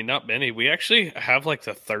 I mean, not many. We actually have like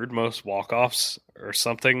the third most walk-offs or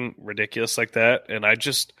something ridiculous like that. And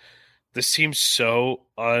this team's so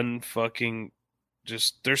unfucking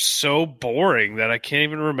just, they're so boring that I can't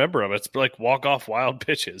even remember them. It's like walk-off wild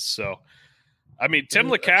pitches. So, I mean, Tim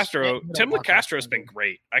LeCastro has been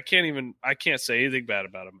great. I can't say anything bad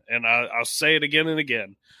about him. And I'll say it again and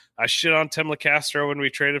again. I shit on Tim LeCastro when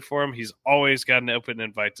we traded for him. He's always got an open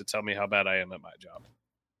invite to tell me how bad I am at my job.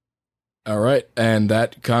 All right, and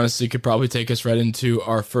that honestly could probably take us right into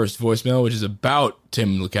our first voicemail, which is about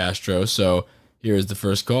Tim LeCastro. So here's the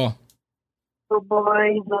first call. Oh, boys,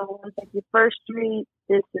 I want to thank you First Street.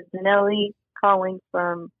 This is Nelly calling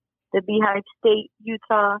from the Beehive State,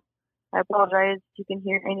 Utah. I apologize if you can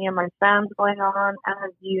hear any of my fans going on.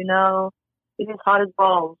 As you know, it is hot as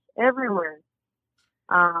balls everywhere.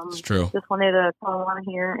 It's true. Just wanted to call on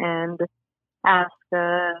here and ask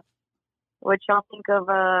what y'all think of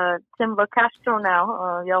Tim LeCastro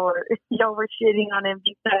now. Y'all were shitting on him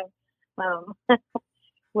big time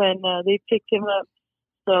when they picked him up.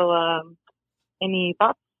 So, any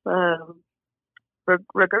thoughts?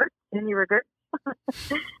 Regrets? Any regrets?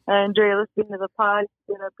 Enjoy listening to the pod.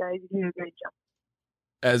 Good up, guys. You do a great job.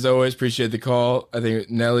 As always, appreciate the call. I think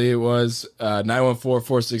Nelly was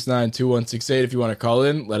 914-469-2168. If you want to call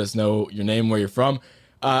in, let us know your name, where you're from.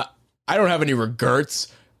 I don't have any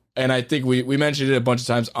regrets, and I think we mentioned it a bunch of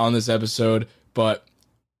times on this episode, but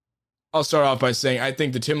I'll start off by saying I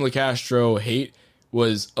think the Tim LeCastro hate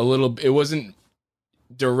was it wasn't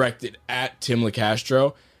directed at Tim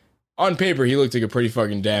LeCastro. on paper, he looked like a pretty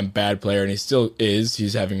fucking damn bad player, and he still is.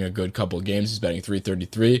 He's having a good couple of games. He's batting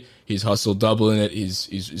 .333. He's hustle doubling it.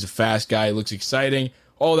 He's a fast guy. He looks exciting.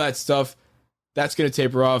 All that stuff. That's going to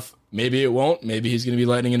taper off. Maybe it won't. Maybe he's going to be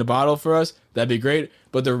lightning in a bottle for us. That'd be great.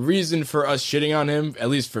 But the reason for us shitting on him, at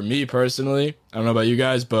least for me personally, I don't know about you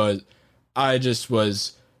guys, but it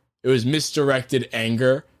was misdirected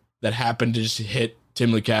anger that happened to just hit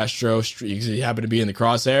Tim LeCastro because he happened to be in the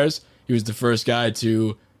crosshairs. He was the first guy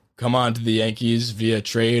to come on to the Yankees via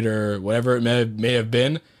trade or whatever it may have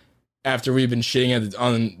been after we've been shitting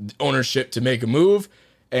on ownership to make a move.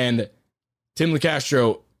 And Tim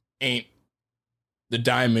LeCastro ain't the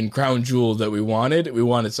diamond crown jewel that we wanted. We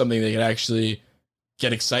wanted something they could actually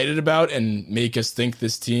get excited about and make us think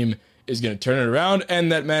this team is going to turn it around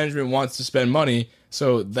and that management wants to spend money.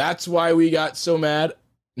 So that's why we got so mad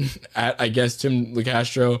at, I guess, Tim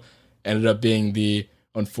LeCastro ended up being the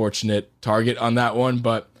unfortunate target on that one.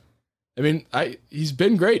 But I mean, he's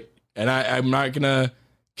been great, and I'm not gonna.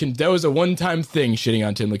 That was a one-time thing shitting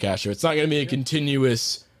on Tim LeCastro. It's not gonna be a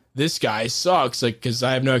continuous. This guy sucks, because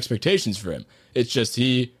I have no expectations for him. It's just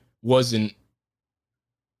he wasn't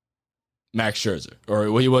Max Scherzer,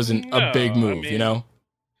 or he wasn't a big move, you know.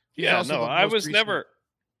 Yeah, no, I was never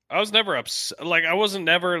upset. Like, I wasn't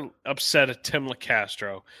never upset at Tim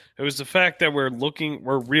LeCastro. It was the fact that we're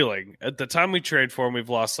reeling. At the time we trade for him, we've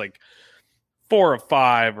lost like 4 of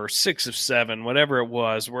 5 or 6 of 7, whatever it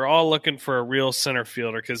was. We're all looking for a real center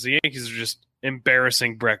fielder because the Yankees are just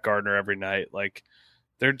embarrassing Brett Gardner every night. Like,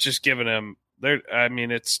 they're just giving him.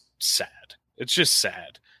 It's sad. It's just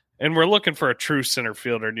sad. And we're looking for a true center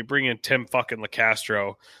fielder, and you bring in Tim fucking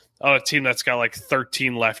LeCastro on a team that's got like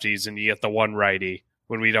 13 lefties, and you get the one righty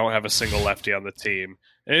when we don't have a single lefty on the team.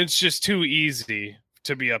 And it's just too easy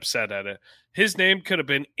to be upset at it. His name could have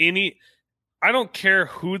been any. I don't care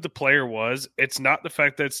who the player was. It's not the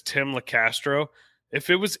fact that it's Tim LeCastro.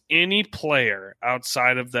 If it was any player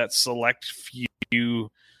outside of that select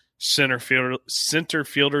few center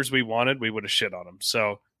fielders we wanted, we would have shit on him.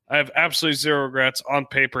 So I have absolutely zero regrets. On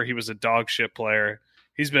paper, he was a dog shit player.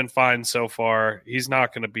 He's been fine so far. He's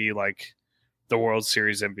not going to be like the World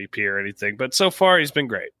Series MVP or anything, but so far he's been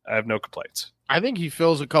great. I have no complaints. I think he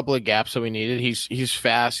fills a couple of gaps that we needed. He's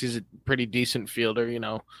fast. He's a pretty decent fielder,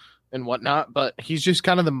 and whatnot, but he's just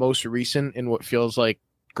kind of the most recent in what feels like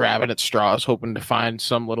grabbing at straws, hoping to find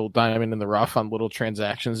some little diamond in the rough on little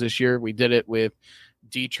transactions this year. We did it with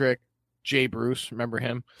Dietrich, Jay Bruce, remember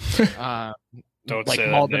him? Don't like say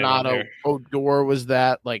Maldonado, Odor was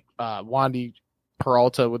that, like Wandy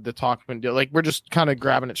Peralta with the Talkman deal. Like, we're just kind of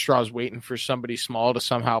grabbing at straws, waiting for somebody small to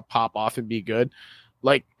somehow pop off and be good.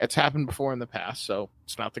 Like, it's happened before in the past, so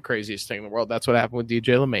it's not the craziest thing in the world. That's what happened with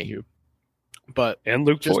DJ LeMahieu. And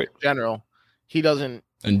Luke just Voigt. in general, he doesn't.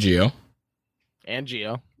 And Gio.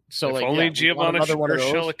 So if only Giovanni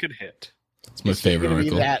Urshela could hit. It's my favorite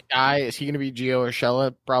article. That guy, is he going to be Gio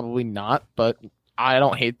Urshela? Probably not, but I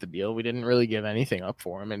don't hate the deal. We didn't really give anything up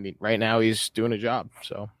for him, and right now he's doing a job.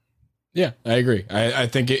 So yeah, I agree. I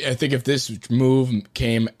think if this move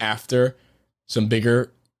came after some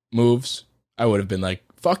bigger moves, I would have been like,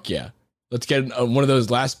 fuck yeah. Let's get one of those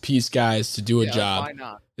last piece guys to do a job. Why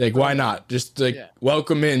not? Why not? Just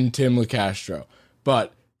welcome in Tim LeCastro.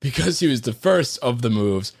 But because he was the first of the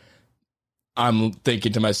moves, I'm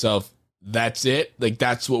thinking to myself, that's it. Like,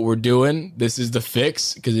 that's what we're doing. This is the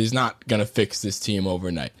fix, because he's not going to fix this team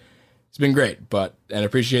overnight. It's been great, and I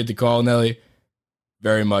appreciate the call, Nelly.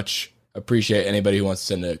 Very much appreciate anybody who wants to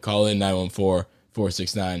send a call in,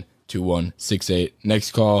 914-469-2168.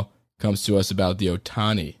 Next call comes to us about the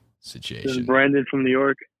Ohtani situation. This is Brandon from New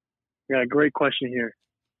York. I got a great question here.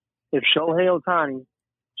 If Shohei Ohtani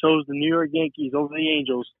chose the New York Yankees over the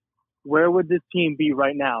Angels, where would this team be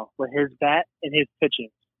right now with his bat and his pitching?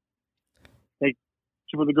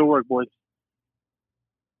 Keep up the good work, boys.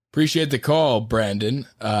 Appreciate the call, Brandon.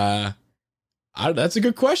 That's a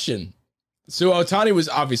good question. So Ohtani was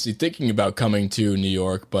obviously thinking about coming to New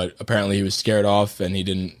York, but apparently he was scared off and he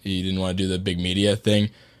didn't want to do the big media thing,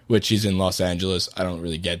 which he's in Los Angeles. I don't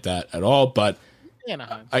really get that at all, but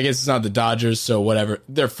I guess it's not the Dodgers, so whatever.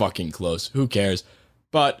 They're fucking close. Who cares?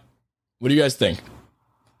 But what do you guys think?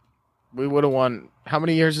 We would have won. How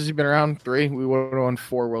many years has he been around? 3? We would have won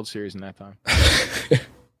 4 World Series in that time.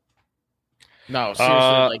 No,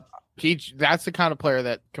 seriously, that's the kind of player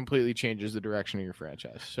that completely changes the direction of your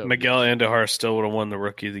franchise. So Miguel Andujar still would have won the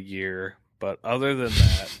Rookie of the Year, but other than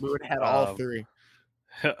that, we would have had all 3.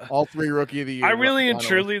 All 3 Rookie of the Year. I really and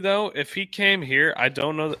truly, though, if he came here, I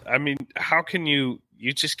don't know. I mean, how can you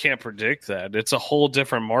just can't predict that. It's a whole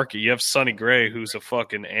different market. You have Sonny Gray, who's a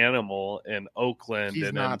fucking animal in Oakland.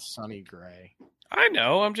 He's not Sonny Gray. I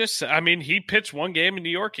know. He pitched one game in New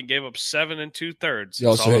York and gave up 7 2/3. He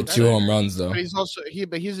also hit 2 home runs, though. But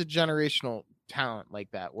he's a generational talent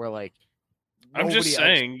like that, where like I'm just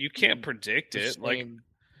nobody else saying you can't predict the it. Like same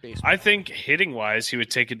baseball. I think hitting wise, he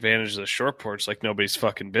would take advantage of the short porch like nobody's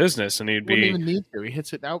fucking business, and he'd Wouldn't be. even need to. He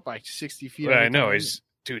hits it out by 60 feet. Well, I know every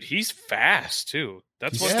time. he's fast too.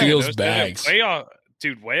 That's He what steals bags.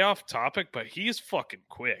 Way off topic, but he's fucking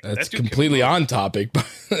quick. That's that dude completely on topic.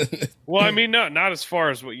 Well, I mean, no, not as far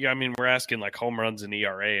as what. I mean, we're asking like home runs and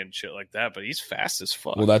ERA and shit like that, but he's fast as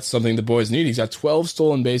fuck. Well, that's something the boys need. He's got 12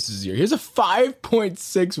 stolen bases a year. He has a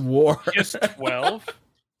 5.6 WAR. He has 12.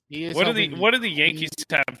 What do the Yankees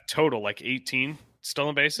have total? Like 18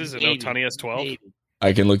 stolen bases, and Ohtani has 12.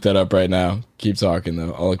 I can look that up right now. Keep talking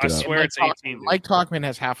though. I'll look it up. I swear it's 18. Mike Talkman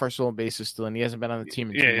has half our stolen bases still, and he hasn't been on the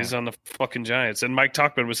team. Yeah, he's on the fucking Giants, and Mike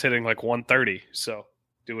Talkman was hitting like 130. So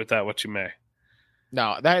do with that what you may.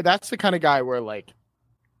 No, that's the kind of guy where like,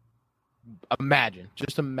 imagine he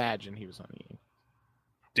was on the Yankees.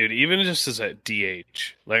 Dude, even just as a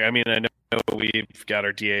DH, like I mean, I know we've got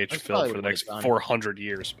our DH filled for the next 400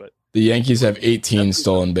 years, but the Yankees have 18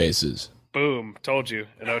 stolen bases. Boom, told you,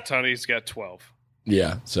 and Ohtani's got 12.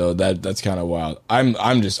 Yeah, so that's kind of wild.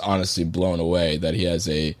 I'm just honestly blown away that he has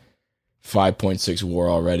a 5.6 WAR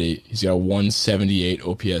already. He's got a 178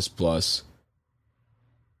 OPS plus.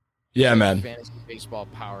 Yeah, man. Fantasy baseball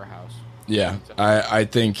powerhouse. Yeah, I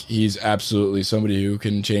think he's absolutely somebody who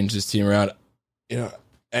can change this team around. You know,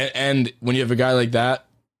 and when you have a guy like that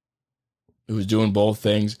who's doing both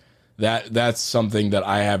things, that's something that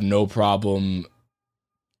I have no problem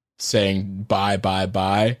saying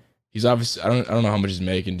bye. He's obviously I don't know how much he's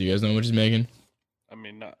making. Do you guys know how much he's making?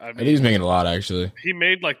 I think he's making a lot actually. He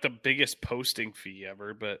made like the biggest posting fee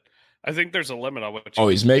ever, but I think there's a limit on what.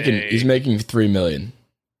 He's making $3 million.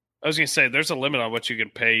 I was gonna say there's a limit on what you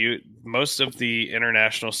can pay. Most of the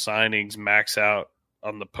international signings max out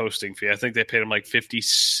on the posting fee. I think they paid him like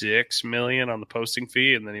 $56 million on the posting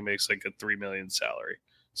fee, and then he makes like a $3 million salary.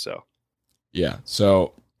 So yeah.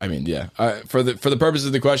 So I mean, yeah. For the purpose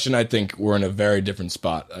of the question, I think we're in a very different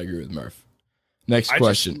spot. I agree with Murph. Next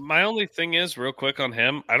question. My only thing is, real quick on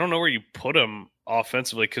him, I don't know where you put him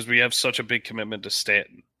offensively because we have such a big commitment to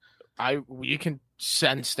Stanton. You can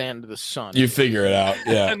send Stanton to the sun. You figure it out.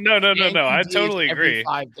 Yeah. No. I totally agree.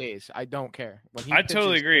 5 days. I don't care. I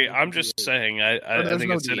totally agree. I'm just saying. I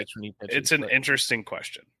think it's an interesting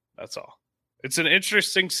question. That's all. It's an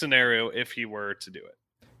interesting scenario if he were to do it.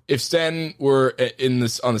 If Stanton were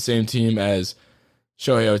on the same team as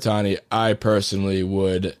Shohei Ohtani, I personally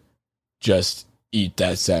would just eat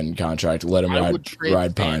that Stanton contract, let him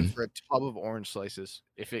ride pine for a tub of orange slices.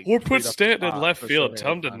 Or put Stanton in left field,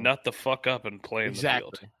 tell him to nut the fuck up and play in the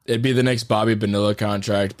field. It'd be the next Bobby Bonilla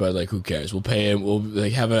contract, but like, who cares? We'll pay him. We'll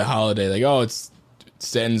like have a holiday. Like, it's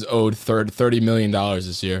Stanton's owed $30 million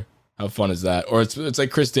this year. How fun is that? Or it's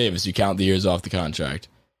like Chris Davis. You count the years off the contract.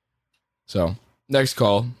 So next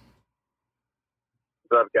call.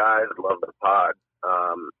 What's up, guys? Love the pod.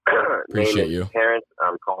 Appreciate you. Terrence.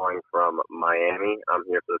 I'm calling from Miami. I'm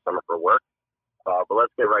here for the summer for work. But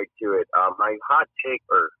let's get right to it. My hot take,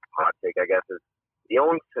 I guess, is the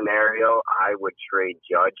only scenario I would trade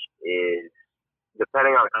Judge is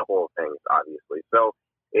depending on a couple of things, obviously. So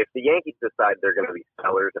if the Yankees decide they're going to be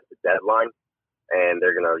sellers at the deadline and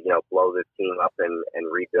they're going to, blow this team up and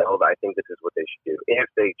rebuild, I think this is what they should do if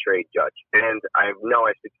they trade Judge. And I know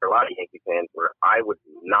I speak for a lot of Yankee fans where I would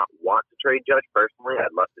not want to trade Judge personally.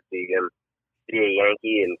 I'd love to see him be a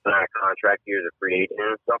Yankee and sign a contract here as a free agent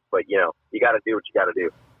and stuff. But, you got to do what you got to do.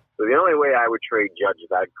 So the only way I would trade Judge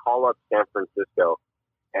is I'd call up San Francisco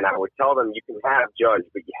and I would tell them you can have Judge,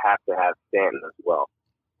 but you have to have Stanton as well.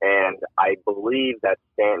 And I believe that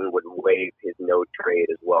Stanton would waive his no trade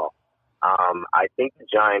as well. I think the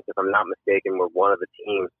Giants, if I'm not mistaken, were one of the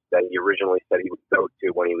teams that he originally said he would go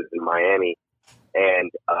to when he was in Miami. And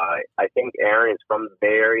I think Aaron is from the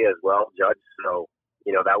Bay Area as well, Judge. So,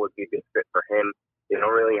 that would be a good fit for him. They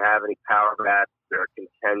don't really have any power bats. They're a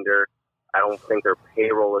contender. I don't think their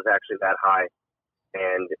payroll is actually that high.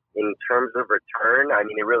 And in terms of return, I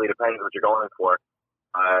mean, it really depends what you're going for.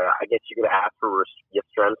 I guess you could ask for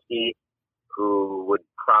Yastrzemski, who would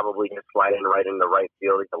probably just slide in right in the right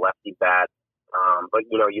field. He's a lefty bat. But,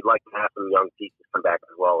 you'd like to have some young pieces come back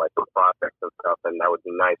as well, like some prospects and stuff, and that would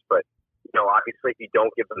be nice. But, obviously if you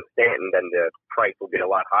don't give them Stanton, then the price will get a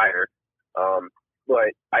lot higher.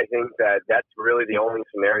 But I think that that's really the only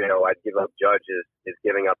scenario I'd give up Judge is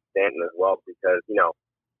giving up Stanton as well because,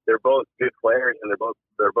 they're both good players and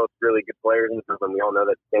they're both really good players. And we all know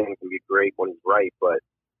that Stanton can be great when he's right, but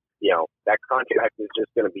that contract is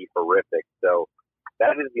just going to be horrific. So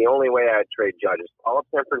that is the only way I'd trade Judge. Just call up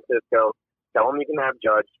San Francisco, tell them you can have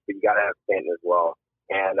Judge, but you got to have Stanton as well.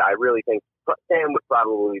 And I really think Stanton would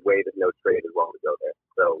probably waive his no trade as well to go there.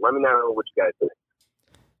 So let me know what you guys think.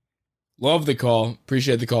 Love the call.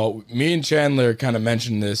 Appreciate the call. Me and Chandler kind of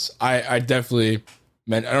mentioned this. I definitely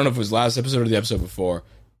meant, I don't know if it was last episode or the episode before,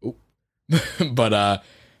 but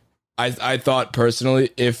I thought personally,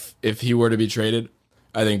 if he were to be traded,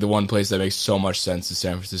 I think the one place that makes so much sense is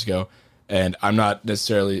San Francisco. And I'm not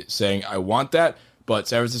necessarily saying I want that, but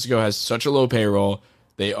San Francisco has such a low payroll.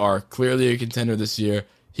 They are clearly a contender this year.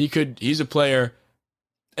 He's a player.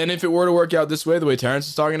 And if it were to work out this way, the way Terrence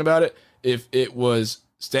is talking about it, if it was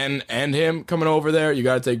Stanton and him coming over there, you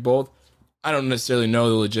got to take both. I don't necessarily know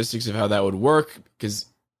the logistics of how that would work, because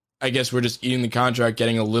I guess we're just eating the contract,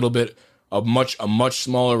 getting a little bit of a much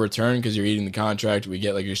smaller return because you're eating the contract. We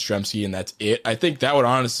get like your Yastrzemski and that's it. I think that would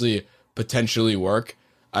honestly potentially work.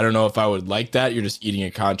 I don't know if I would like that. You're just eating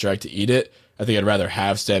a contract to eat it. I think I'd rather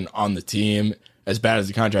have Stanton on the team. As bad as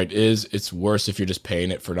the contract is, it's worse if you're just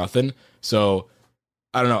paying it for nothing. So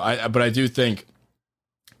I don't know. But I do think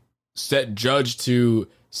set Judge to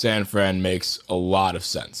San Fran makes a lot of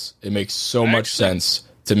sense. It makes so much sense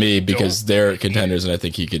to me because they're contenders, and I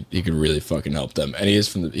think he could really fucking help them. And he is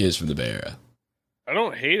from the Bay Area. I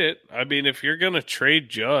don't hate it. I mean, if you're gonna trade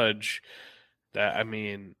Judge, I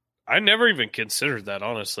never even considered that,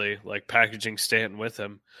 honestly. Like packaging Stanton with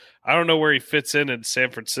him. I don't know where he fits in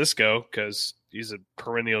San Francisco because he's a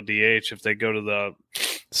perennial DH. If they go to the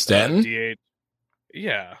Stanton DH,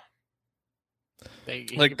 yeah,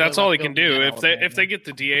 that's all he can do. If they get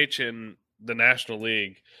the DH in the National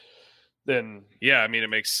League, then yeah, I mean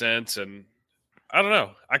it makes sense. And I don't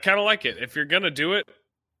know, I kind of like it. If you're gonna do it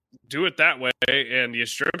that way. And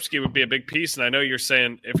Yastrzemski would be a big piece. And I know you're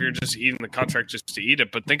saying if you're just eating the contract just to eat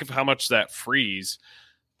it, but think of how much that frees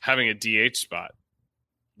having a DH spot.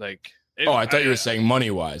 Like, I thought you were saying money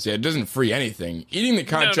wise. Yeah, it doesn't free anything. Eating the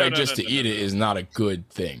contract just to eat it is not a good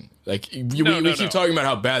thing. Like we keep talking about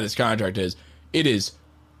how bad this contract is. It is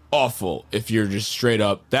awful if you're just straight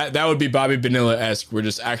up. That would be Bobby Bonilla-esque. We're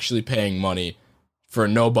just actually paying money for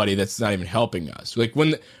nobody that's not even helping us. Like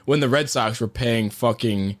when the Red Sox were paying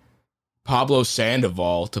fucking Pablo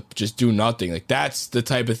Sandoval to just do nothing. Like that's the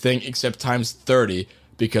type of thing, except times 30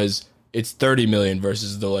 because it's 30 million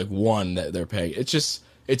versus the like one that they're paying.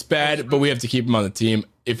 It's bad, but we have to keep him on the team.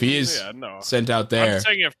 If he is sent out there, I'm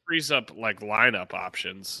saying it frees up like lineup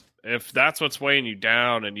options. If that's what's weighing you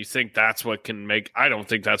down and you think that's what can make, I don't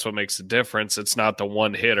think that's what makes the difference. It's not the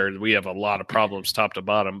one hitter. We have a lot of problems top to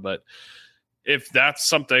bottom, but if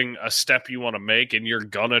that's a step you want to make and you're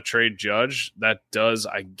going to trade Judge, that does,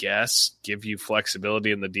 I guess, give you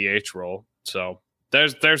flexibility in the DH role. So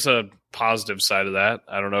there's a positive side of that.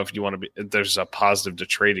 I don't know if you want to be, there's a positive to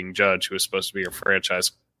trading Judge, who is supposed to be your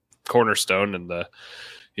franchise cornerstone and the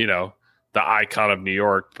icon of New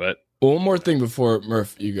York. But one more thing before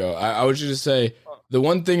Murph, you go. I would just say the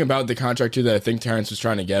one thing about the contract too that I think Terrence was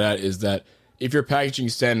trying to get at is that if you're packaging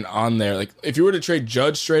Stanton on there, like if you were to trade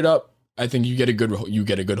Judge straight up, I think you get a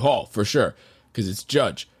good haul for sure because it's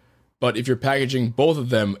Judge. But if you're packaging both of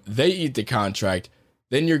them, they eat the contract.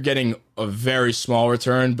 Then you're getting a very small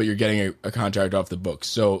return, but you're getting a contract off the books.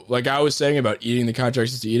 So, like I was saying about eating the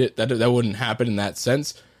contract just to eat it, that wouldn't happen in that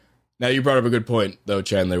sense. Now you brought up a good point though,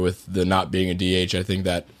 Chandler, with the not being a DH. I think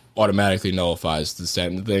that automatically nullifies the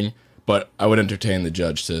Stanton thing. But I would entertain the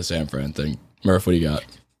Judge to the San Fran thing. Murph, what do you got?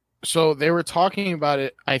 So they were talking about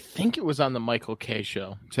it. I think it was on the Michael K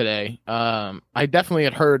show today. I definitely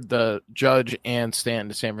had heard the Judge and Stanton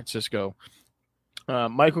to San Francisco.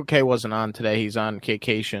 Michael K wasn't on today. He's on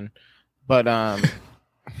vacation. But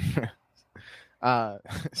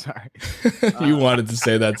sorry. You wanted to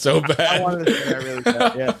say that so bad. I wanted to say that really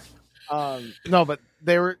bad. Yeah. No, but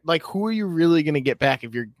they were like, who are you really going to get back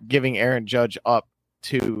if you're giving Aaron Judge up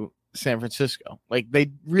to San Francisco? Like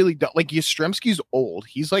they really don't. Like Yastrzemski's old.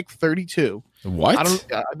 He's like 32. What?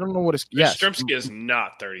 I don't know what his. Yastrzemski is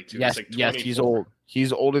not 32. Yes, like yes, he's old.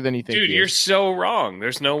 He's older than you think. Dude, you're so wrong.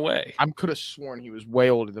 There's no way. I could have sworn he was way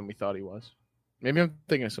older than we thought he was. Maybe I'm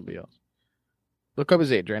thinking of somebody else. Look up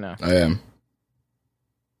his age right now. I am.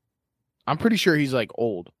 I'm pretty sure he's like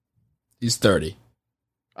old. He's 30.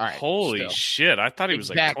 All right. Holy shit! I thought he was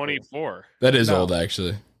like 24. That is old,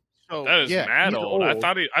 actually. So, that is mad old. old.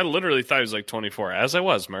 I literally thought he was like 24, as I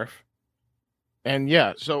was, Murph. And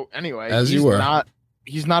yeah, so anyway, as you were.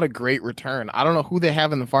 He's not a great return. I don't know who they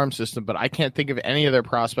have in the farm system, but I can't think of any of their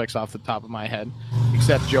prospects off the top of my head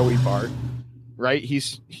except Joey Bart. Right?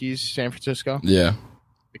 He's San Francisco. Yeah.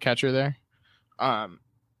 The catcher there. I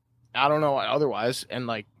don't know otherwise. And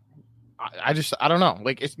like I don't know.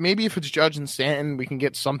 Like, it's maybe if it's Judge and Stanton, we can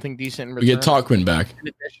get something decent in We return. get Talkman back. In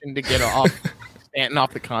addition to get off Stanton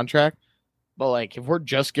off the contract. But like, if we're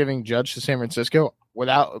just giving Judge to San Francisco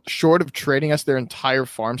without short of trading us their entire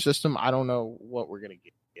farm system, I don't know what we're gonna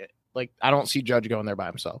get. Like, I don't see Judge going there by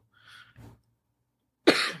himself.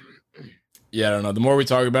 Yeah, I don't know. The more we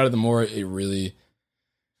talk about it, the more it really.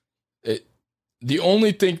 The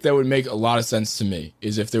only thing that would make a lot of sense to me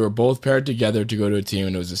is if they were both paired together to go to a team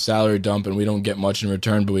and it was a salary dump and we don't get much in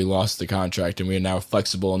return, but we lost the contract and we are now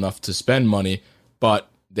flexible enough to spend money, but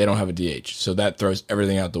they don't have a DH. So that throws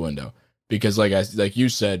everything out the window. Because like you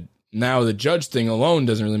said, now the Judge thing alone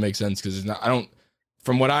doesn't really make sense because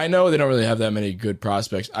from what I know, they don't really have that many good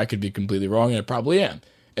prospects. I could be completely wrong, and I probably am.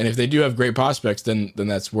 And if they do have great prospects, then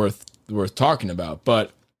that's worth talking about.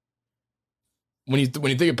 But when you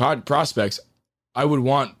think about prospects, I would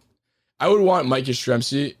want Mike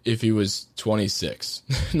Yastrzemski if he was 26,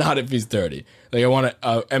 not if he's 30. Like, I want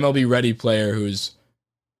a MLB ready player who's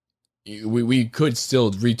we could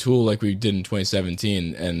still retool like we did in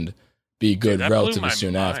 2017 and be good relatively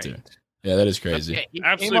soon after. Yeah, that is crazy.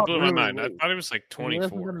 Absolutely blew my mind. I thought he was like 24. He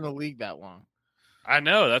hasn't been in the league that long. I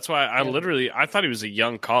know. That's why I thought he was a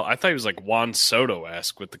young call. I thought he was like Juan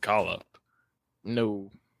Soto-esque with the call up.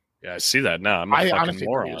 No. Yeah, I see that now. I'm a I fucking honestly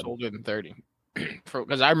moron. think he was older than 30.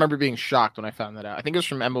 Because I remember being shocked when I found that out. I think it was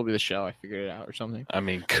from MLB The Show. I figured it out or something. I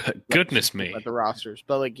mean, goodness me. At the rosters.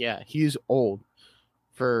 But, like, yeah, he's old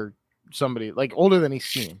for somebody. Like, older than he's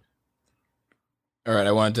seen. All right,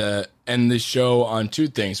 I wanted to end this show on two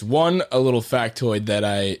things. One, a little factoid that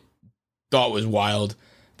I thought was wild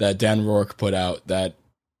that Dan Rourke put out, that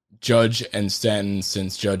Judge and Stanton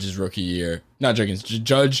since Judge's rookie year, not Judge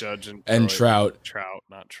and Trout,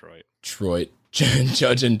 not Trout.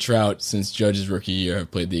 Judge and Trout since Judge's rookie year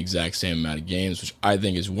have played the exact same amount of games, which I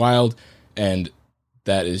think is wild, and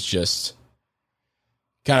that is just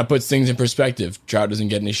kind of puts things in perspective. Trout doesn't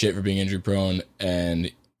get any shit for being injury prone,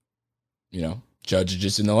 and Judge is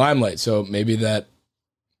just in the limelight. So maybe that,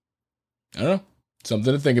 I don't know,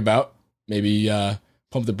 something to think about. Maybe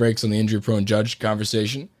pump the brakes on the injury prone Judge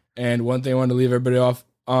conversation. And one thing I wanted to leave everybody off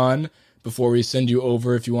on before we send you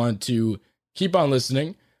over, if you want to keep on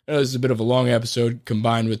listening. I know this is a bit of a long episode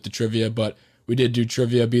combined with the trivia, but we did do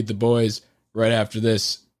trivia, Beat the Boys. Right after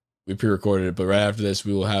this, we pre-recorded it, but right after this,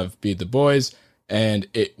 we will have Beat the Boys, and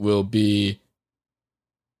it will be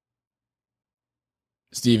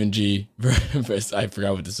Stephen G versus, I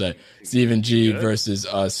forgot what to say, Stephen G versus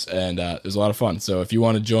us, and it was a lot of fun. So if you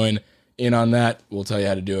want to join in on that, we'll tell you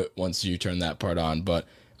how to do it once you turn that part on. But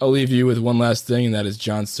I'll leave you with one last thing, and that is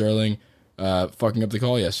John Sterling fucking up the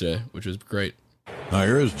call yesterday, which was great. Now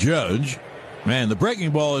here is Judge. Man, the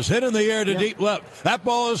breaking ball is hit in the air to deep left. That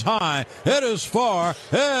ball is high. It is far.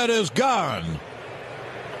 It is gone.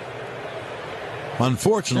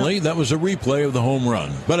 Unfortunately, that was a replay of the home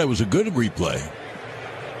run, but it was a good replay.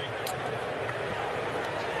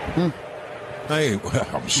 Hey,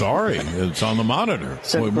 I'm sorry. It's on the monitor.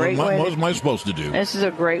 What am I supposed to do? This is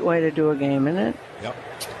a great way to do a game, isn't it?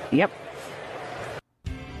 Yep.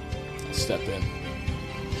 Step in.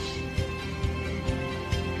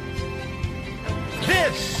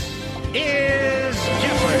 This is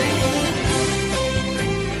Jeopardy!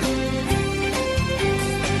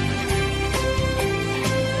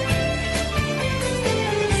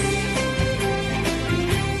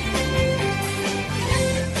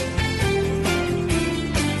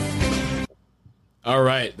 All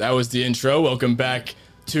right, that was the intro. Welcome back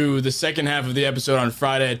to the second half of the episode on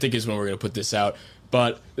Friday. I think is when we're going to put this out.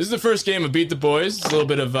 But this is the first game of Beat the Boys. It's a little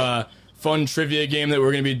bit of a fun trivia game that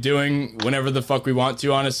we're going to be doing whenever the fuck we want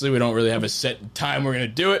to, honestly. We don't really have a set time we're going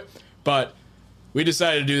to do it. But we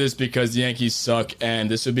decided to do this because the Yankees suck, and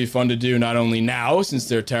this would be fun to do not only now, since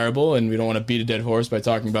they're terrible, and we don't want to beat a dead horse by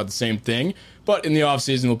talking about the same thing, but in the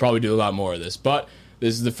offseason we'll probably do a lot more of this. But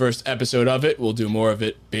this is the first episode of it. We'll do more of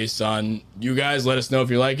it based on you guys. Let us know if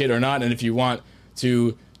you like it or not, and if you want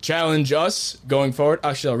to challenge us going forward.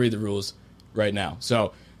 Actually, I'll read the rules right now.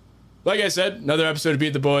 So, like I said, another episode of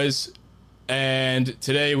Beat the Boys, and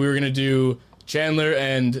today we were going to do Chandler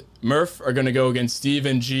and Murph are going to go against Steve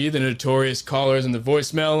and G, the notorious callers in the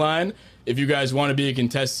voicemail line. If you guys want to be a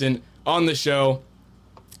contestant on the show,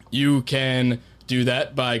 you can do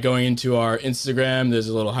that by going into our Instagram. There's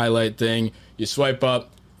a little highlight thing. You swipe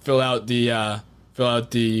up, fill out the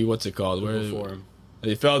what's it called? Google form.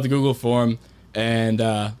 You fill out the Google form, and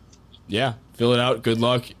fill it out. Good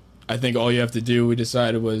luck. I think all you have to do, we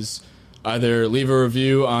decided, was either leave a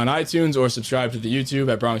review on iTunes or subscribe to the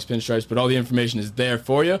YouTube at Bronx Pinstripes, but all the information is there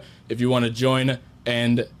for you. If you want to join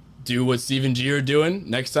and do what Steve and G are doing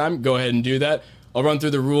next time, go ahead and do that. I'll run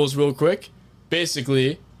through the rules real quick.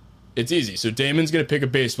 Basically, it's easy. So Damon's going to pick a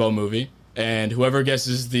baseball movie, and whoever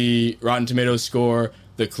guesses the Rotten Tomatoes score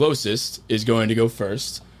the closest is going to go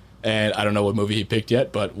first. And I don't know what movie he picked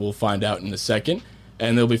yet, but we'll find out in a second.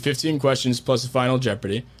 And there'll be 15 questions plus a final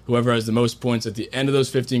Jeopardy. Whoever has the most points at the end of those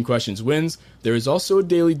 15 questions wins. There is also a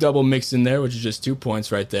daily double mixed in there, which is just 2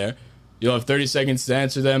 points right there. You'll have 30 seconds to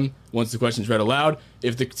answer them once the question's read aloud.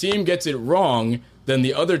 If the team gets it wrong, then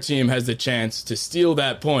the other team has the chance to steal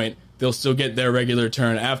that point. They'll still get their regular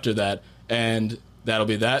turn after that, and that'll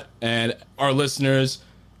be that. And our listeners,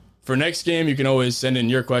 for next game, you can always send in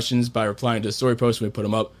your questions by replying to the story post when we put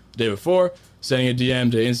them up the day before, sending a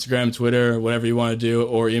DM to Instagram, Twitter, whatever you want to do,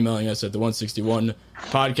 or emailing us at the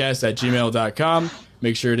 161podcast@gmail.com.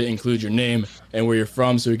 Make sure to include your name and where you're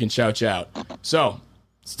from so we can shout you out. So,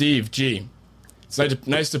 Steve G, it's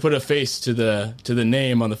nice to put a face to the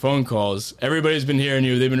name on the phone calls. Everybody's been hearing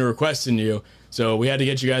you. They've been requesting you. So we had to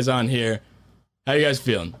get you guys on here. How you guys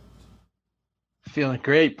feeling? Feeling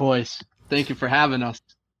great, boys. Thank you for having us.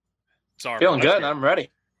 Sorry, feeling good. I'm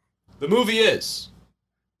ready. The movie is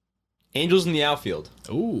Angels in the Outfield.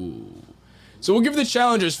 Ooh. So we'll give the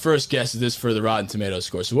challengers first guess at this for the Rotten Tomatoes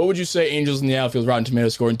score. So what would you say Angels in the Outfield Rotten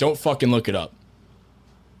Tomatoes score? And don't fucking look it up.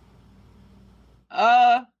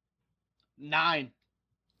 9.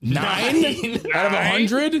 9 out of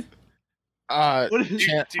 100?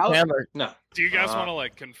 Chandler. No. Do you guys want to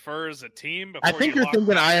confer as a team? Before I think you you're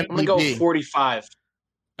thinking I'm gonna go 45.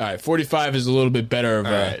 All right, 45 is a little bit better of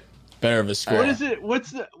a score. What is it?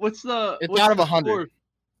 What's the? It's what's out of the 100. score?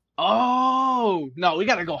 Oh no, we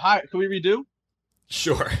gotta go higher. Can we redo?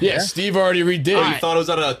 Sure. Yeah, Steve already redid. Oh, you thought it was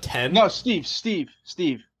out of a 10? No, Steve.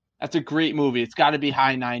 That's a great movie. It's got to be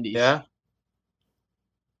high 90s. Yeah.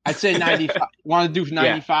 I'd say 95. Want to do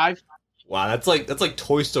 95? Wow, that's like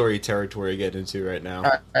Toy Story territory getting into right now.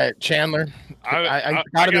 All right, Chandler. I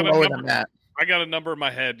gotta be lower than that. I got a number in my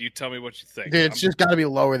head. You tell me what you think. Dude, it's just got to be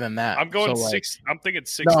lower than that. I'm going So, 6. I'm thinking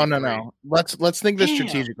 60. No. Let's think this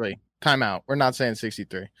strategically. Time out. We're not saying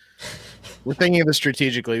 63. We're thinking of this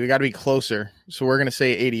strategically. We got to be closer. So we're gonna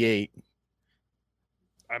say 88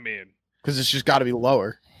 I mean, because it's just got to be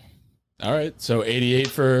lower. All right, so 88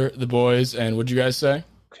 for the boys. And what'd you guys say?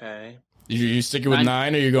 Okay. You sticking with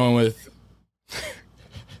 9 or you going with...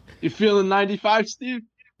 You feeling 95, Steve?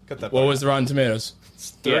 Got that. What was the Rotten Tomatoes?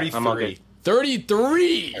 33. Yeah, I'm okay.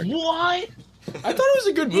 33. What? I thought it was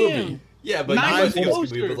a good movie. Yeah, but 9 9 was think it's a good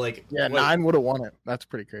closer. movie, but like, Yeah, what, 9 would have won it. That's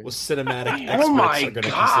pretty crazy. what cinematic Oh experts my are going to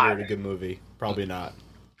God. consider it a good movie? Probably not.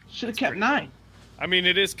 Should have kept 9. I mean,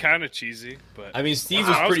 it is kind of cheesy, but I mean, Steve I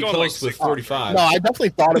was was pretty going close with 45. No, I definitely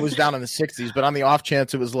thought it was down in the 60s, but on the off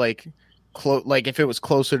chance it was if it was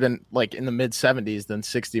closer than in the mid 70s, then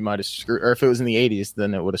 60 might have screwed. Or if it was in the 80s,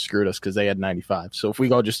 then it would have screwed us because they had 95. So if we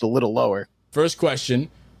go just a little lower. First question,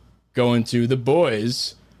 going to the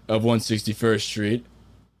boys of 161st Street.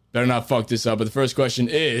 Better not fuck this up, but the first question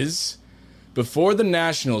is, before the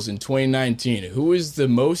Nationals in 2019, who is the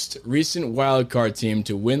most recent wildcard team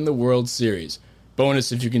to win the World Series?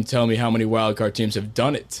 Bonus if you can tell me how many wildcard teams have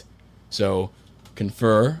done it. So,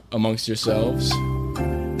 confer amongst yourselves.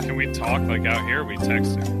 can we talk out here? Or are we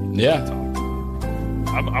texting? Yeah.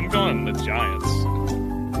 I'm going the Giants.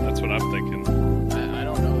 That's what I'm thinking. I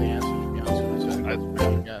don't know the answer, to be honest with you. That's a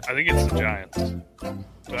pretty good guess. I think it's the Giants. Do I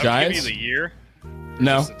have Giants? to give you the year?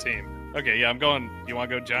 No. It's the team. Okay, yeah, I'm going. You want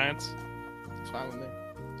to go Giants? It's fine with me.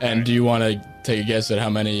 And do you want to take a guess at how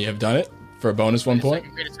many have done it for a bonus 1 point?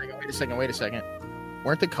 Wait a second.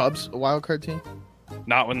 Weren't the Cubs a wild card team?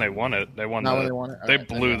 Not when they won it. They won. Not when they won it? They Alright,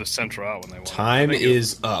 blew the Central out when they won. Time I think it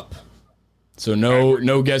is up. So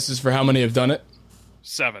no guesses for how many have done it?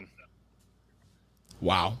 7.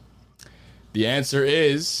 Wow. The answer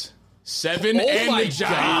is 7 and my the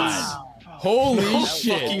Giants. Holy No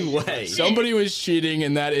shit. fucking way. Somebody was cheating,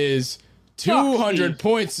 and that is 200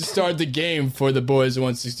 points to start the game for the boys of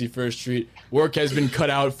 161st Street. Work has been cut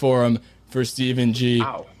out for them for Stephen G.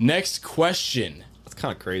 Ow. Next question. That's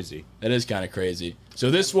kind of crazy. That is kind of crazy. So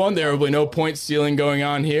this one, there will be no point stealing going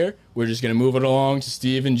on here. We're just going to move it along to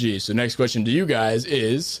Steve and G. So next question to you guys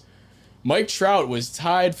is, Mike Trout was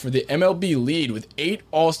tied for the MLB lead with 8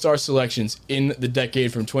 All-Star selections in the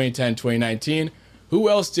decade from 2010-2019. Who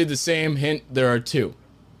else did the same? Hint, there are 2.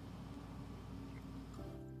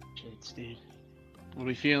 Shit, Steve. What are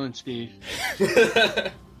we feeling, Steve?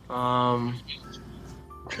 Trout's not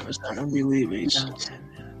going to be leaving.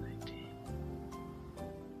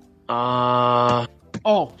 Oh.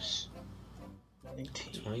 2010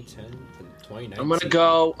 to 2019. I'm gonna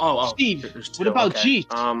go. Steve, there's what two, about okay. G?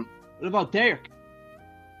 What about Derek?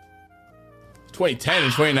 2010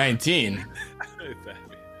 and 2019.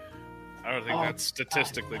 I don't think that's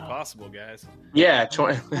statistically possible, guys. Yeah,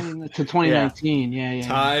 To 2019. Yeah.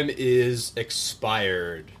 Time is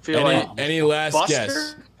expired. Any last Buster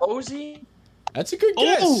guess? Posey? That's a good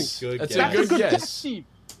guess. That's a good guess.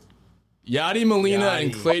 Yadi Molina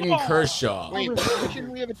and Clayton Kershaw. Wait,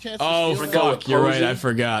 shouldn't we have a chance to Oh, steal fuck. You're right. I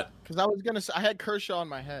forgot. Because I was going to say, I had Kershaw in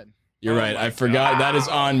my head. You're right. I forgot. That is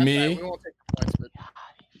on me. We won't take the points, but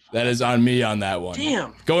That is on me on that one.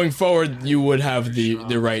 Damn. Going forward, you would have the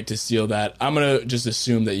right to steal that. I'm going to just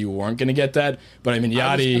assume that you weren't going to get that. But I mean,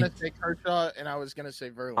 I was Yadi. going to say Kershaw, and I was going to say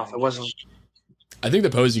Verlander. It wasn't. I think the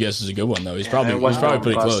Posey guess is a good one, though. He's probably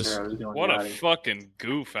pretty close. What a fucking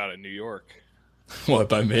goof out of New York. What,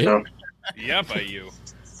 by me? Yeah, by you.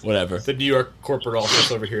 Whatever. The New York corporate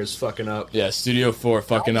office over here is fucking up. Yeah, Studio 4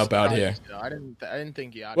 fucking up out here. I didn't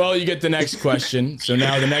think Yadi. Well, you get the next question. So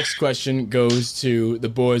now the next question goes to the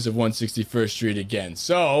boys of 161st Street again.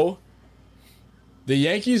 So, the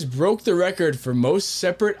Yankees broke the record for most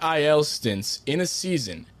separate IL stints in a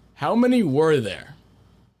season. How many were there?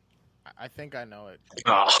 I think I know it.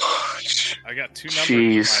 Oh, I got two numbers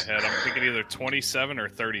in my head. I'm thinking either 27 or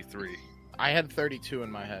 33. I had 32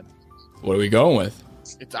 in my head. What are we going with?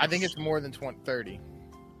 I think it's more than 30.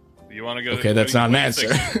 You want to go? Okay, that's not an answer.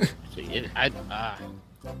 I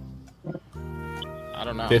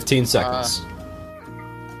don't know. 15 seconds.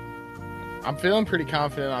 I'm feeling pretty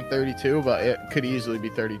confident on 32, but it could easily be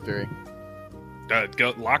 33.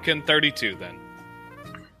 Go lock in 32 then.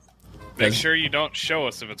 Make sure you don't show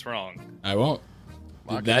us if it's wrong. I won't.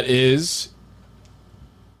 That is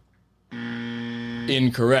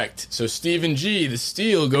incorrect. So Stephen G, the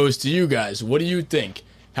steal goes to you guys. What do you think?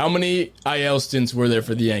 How many IL stints were there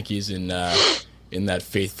for the Yankees in that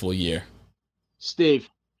faithful year? Steve,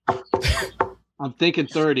 I'm thinking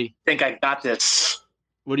 30. I think I got this.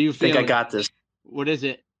 What do you feel? I think I got this. What is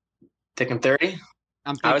it? Thinking 30?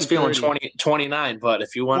 I was feeling 30. 29, but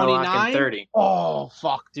if you want to lock in 30. Oh,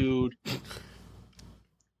 fuck, dude.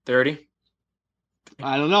 30?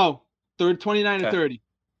 I don't know. 29 and 30.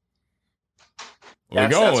 What are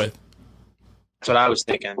we going with? That's what I was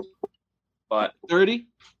thinking. But 30?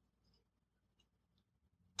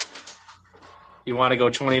 You want to go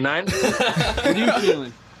 29? What are you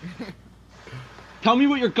feeling? Tell me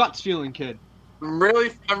what your gut's feeling, kid. I'm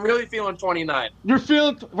really feeling 29.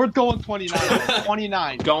 We're going 29.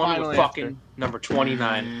 29. Going with fucking number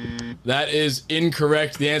 29. That is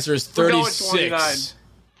incorrect. The answer is 36.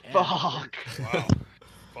 Fuck. Wow.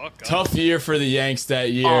 Fuck. Tough year for the Yanks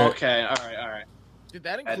that year. Oh, okay. All right. Did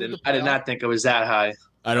that include I did not think it was that high.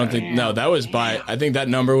 I don't think that was I think that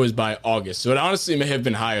number was by August. So it honestly may have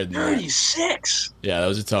been higher than 36. that. Yeah, that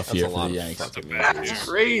was a tough year for the Yanks. That's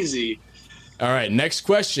crazy. All right, next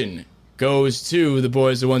question goes to the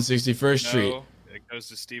boys of 161st Street. No, it goes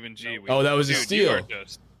to Stephen G. That was a steal.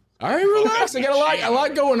 All right, relax. I got a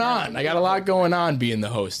lot going on. I got a lot going on being the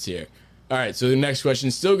host here. All right, so the next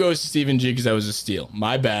question still goes to Stephen G because that was a steal.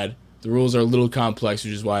 My bad. The rules are a little complex,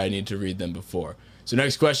 which is why I need to read them before. So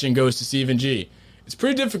next question goes to Stephen G. It's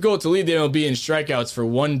pretty difficult to lead the MLB in strikeouts for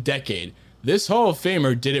 1 decade. This Hall of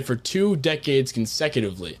Famer did it for 2 decades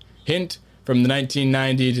consecutively. Hint, from the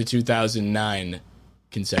 1990 to 2009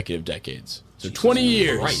 consecutive decades. So 20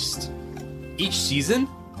 years. Christ. Each season?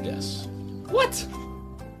 Yes. What?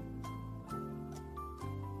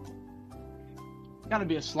 Gotta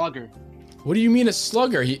be a slugger. What do you mean a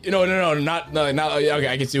slugger? No, not. Okay,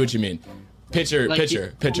 I can see what you mean. Pitcher.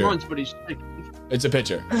 Runs, but he's like, It's a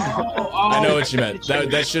pitcher. I know what you meant.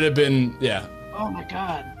 That should have been, yeah. Oh my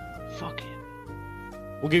god. Fuck it.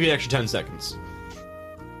 We'll give you an extra 10 seconds.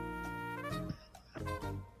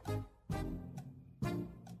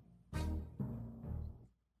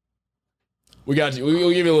 We'll give you a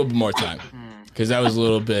little bit more time because that was a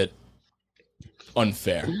little bit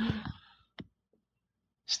unfair.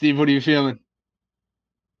 Steve, what are you feeling?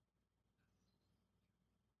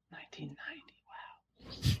 1990.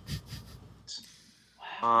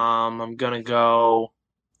 Wow. I'm gonna go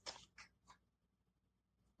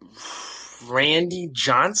Randy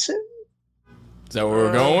Johnson. Is that what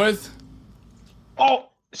we're going with? Oh,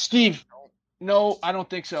 Steve. No, I don't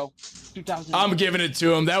think so. 2000. I'm giving it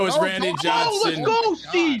to him. That was Randy Johnson. Let's go,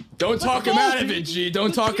 Steve. Don't talk him out of it, G.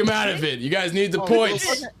 Don't talk him out of it. You guys need the It points.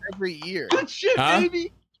 wasn't every year. Good shit,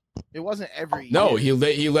 baby. It wasn't every year. No, he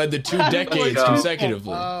led the 2 decades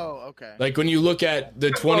consecutively. Oh, okay. Like when you look at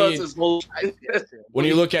the 20, when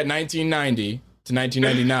you look at 1990 to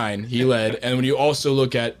 1999, he led, and when you also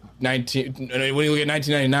look at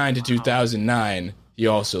 1999 to 2009, he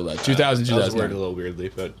also led. 2000 That was worded 2009. a little weirdly,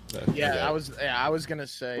 but Yeah, okay. I was gonna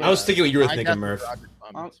say. I was thinking what you were thinking, guess Murph. Roger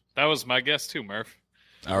Clemens. That was my guess too, Murph.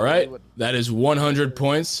 All right. That is 100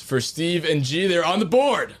 points for Steve and G. They're on the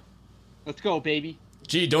board. Let's go, baby.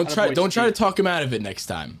 G, don't try to talk him out of it next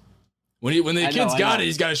time. When the kid's got it,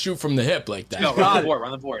 he's got to shoot from the hip like that. No, we're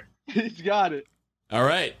on the board. He's got it. All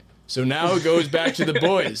right. So now it goes back to the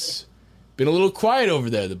boys. Been a little quiet over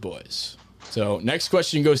there, the boys. So next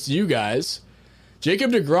question goes to you guys.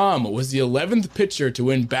 Jacob deGrom was the 11th pitcher to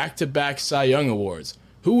win back-to-back Cy Young Awards.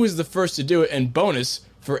 Who was the first to do it? And bonus,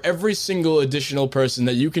 for every single additional person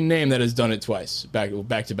that you can name that has done it twice,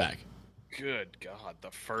 back-to-back. Good God,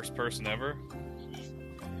 the first person ever?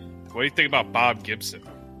 What do you think about Bob Gibson?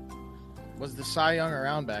 Was the Cy Young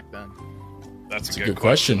around back then? That's a good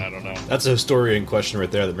question. I don't know. That's a historian question right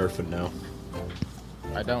there that Murph would know.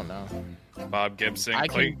 I don't know. Bob Gibson, I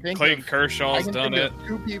can think Clayton of- Kershaw's I can done think it. of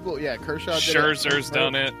 2 people. Yeah, Kershaw did Scherzer's it.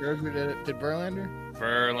 done it. Scherzer did it. Did Verlander?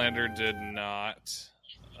 Verlander did not.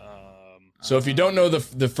 So if you don't know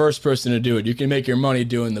the first person to do it, you can make your money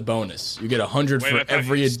doing the bonus. You get 100 Wait, for I thought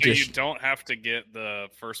every you, so addition. you don't have to get the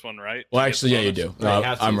first one right? Well, to get actually, the yeah, you bonus? do. No, you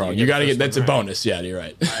have to. I'm wrong. You got to get that's a bonus. Yeah, you're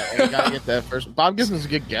right. You gotta get that first. Bob Gibson's a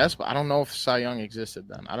good guess, but I don't know if Cy Young existed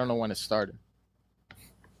then. I don't know when it started.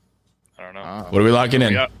 I don't know. What are we locking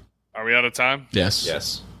in? Are we out of time? Yes.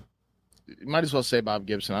 Yes. You might as well say Bob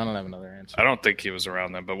Gibson. I don't have another answer. I don't think he was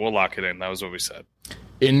around then, but we'll lock it in. That was what we said.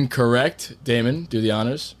 Incorrect. Damon, do the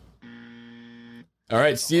honors. All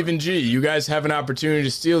right, Stephen G, you guys have an opportunity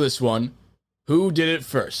to steal this one. Who did it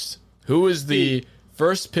first? Who was the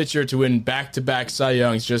first pitcher to win back-to-back Cy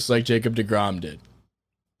Youngs just like Jacob deGrom did?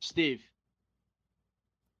 Steve.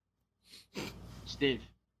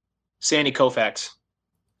 Sandy Koufax.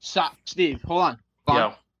 Steve, hold on.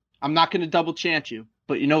 Yo. I'm not going to double chant you,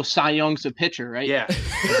 but you know Cy Young's a pitcher, right? Yeah.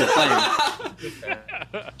 He's a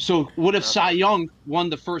player. So what if Cy Young won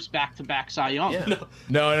the first back-to-back Cy Young? Yeah.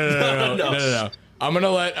 No. I'm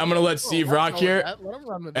gonna let Steve rock here,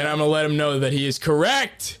 and I'm gonna let him know that he is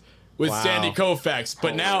correct with Sandy Koufax.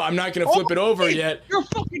 But now I'm not gonna flip it over yet. You're a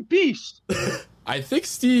fucking beast. I think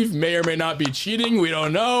Steve may or may not be cheating. We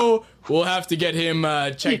don't know. We'll have to get him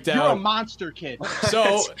checked You're out. a monster kid.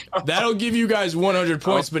 So that'll give you guys 100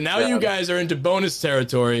 points. But now you guys are into bonus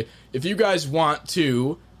territory. If you guys want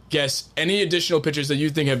to guess any additional pitchers that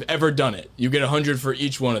you think have ever done it, you get 100 for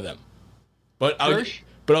each one of them. But I'll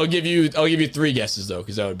give you 3 guesses though,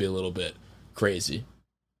 because that would be a little bit crazy.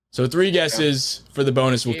 So 3 guesses for the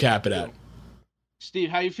bonus. We'll cap it out. Steve,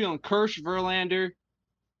 how you feeling? Kirsch, Verlander.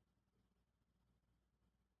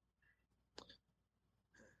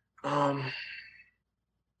 You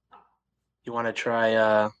want to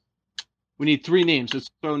try We need 3 names. Let's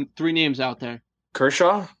throw 3 names out there.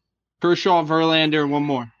 Kershaw? Verlander, and one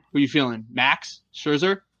more. Who you feeling? Max?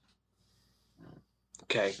 Scherzer?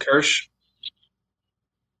 Okay, Kirsch.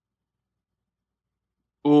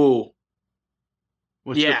 Ooh.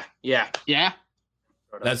 Yeah. Yeah?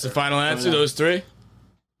 That's the final answer, those 3?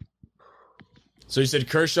 So you said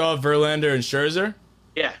Kershaw, Verlander, and Scherzer?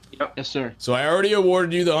 Yeah. Yep. Yes, sir. So I already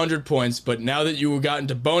awarded you the 100 points, but now that you got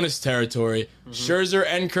into bonus territory, Scherzer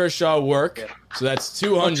and Kershaw work. Yeah. So that's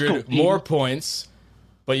 200 more points,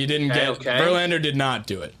 but you didn't get... Okay. Verlander did not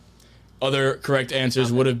do it. Other correct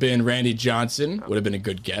answers would have been Randy Johnson, would have been a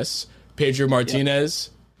good guess. Pedro Martinez,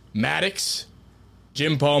 Maddox,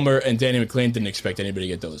 Jim Palmer, and Danny McLean. Didn't expect anybody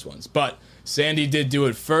to get those ones. But Sandy did do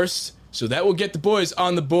it first, so that will get the boys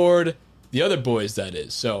on the board. The other boys, that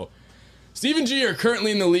is. So Steve and G are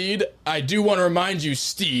currently in the lead. I do want to remind you,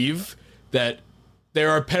 Steve, that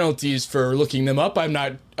there are penalties for looking them up. I'm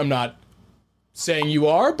not saying you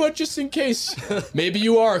are, but just in case, maybe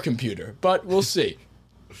you are a computer. But we'll see.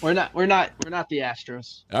 We're not the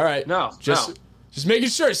Astros. All right. Just making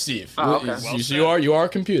sure, Steve. Oh, okay. You are a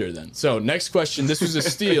computer then. So next question. This was a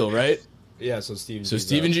steal, right? Yeah. So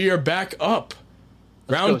Steve and G are back up.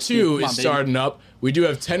 Round 2 is starting up. We do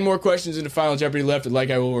have 10 more questions in the Final Jeopardy left. And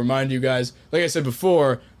like I will remind you guys, like I said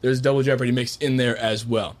before, there's Double Jeopardy mixed in there as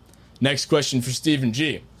well. Next question for Steve and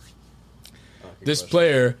G. This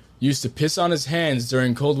player used to piss on his hands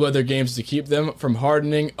during cold weather games to keep them from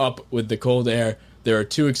hardening up with the cold air. There are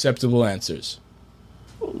 2 acceptable answers.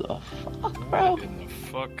 Who the fuck, bro? What the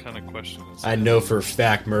fuck kind of question is that? I know for a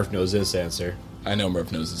fact Murph knows this answer. I know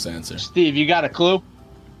Murph knows this answer. Steve, you got a clue?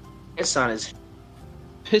 Piss on his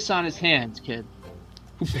hands, kid.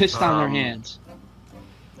 Who pissed on their hands?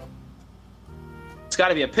 It's got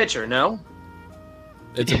to be a pitcher, no?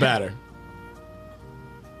 It's a batter.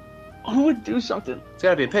 Who would do something? It's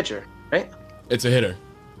got to be a pitcher, right? It's a hitter.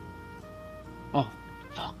 Oh,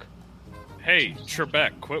 fuck. Hey,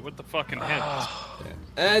 Trebek, quit with the fucking hints.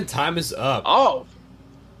 And time is up. Oh.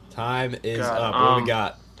 Time is God, up. What do we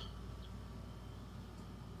got?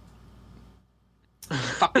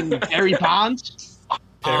 Fucking Barry Bonds.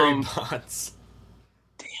 Barry Bonds.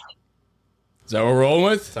 Is that what we're rolling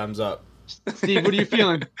with? Time's up. Steve, what are you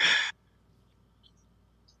feeling?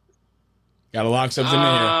 Gotta lock something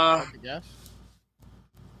in here.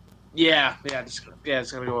 Yeah, it's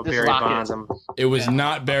gonna go with Just Barry lock it. Bonds. It was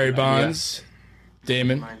not Barry Bonds.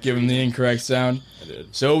 Damon, give him the incorrect sound. I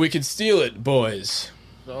did. So we could steal it, boys.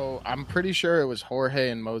 So I'm pretty sure it was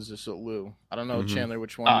Jorge and Moses Alou. I don't know, Chandler,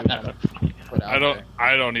 which one you no. want to put out there.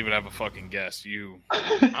 I don't even have a fucking guess.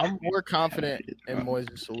 I'm more confident in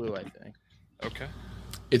Moses Alou, I think. Okay.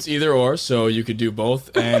 It's either or, so you could do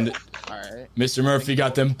both. And All right. Mr. Murphy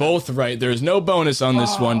got them both right. There's no bonus on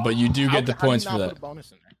this one, but you do get the points for that.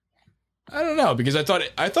 Bonus in there? I don't know, because I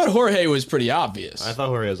thought Jorge was pretty obvious. I thought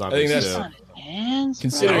Jorge was I obvious think that's too. Hands,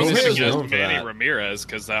 considering I was this is against known for Manny that. Ramirez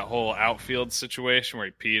because that whole outfield situation where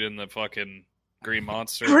he peed in the fucking Green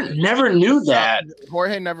Monster. Never knew that.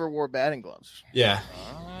 Jorge never wore batting gloves. Yeah.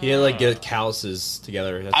 He had like get calluses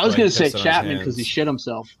together. That's I was why gonna he say pissed on his Chapman hands. because he shit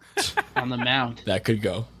himself on the mound. that could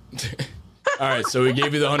go. All right, so we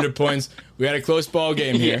gave you the 100 points. We had a close ball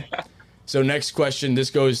game here. So next question,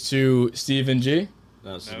 this goes to Stephen G.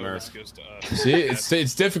 No, this is No, Murph. this goes to us. See,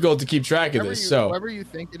 it's difficult to keep track of this. So Whoever you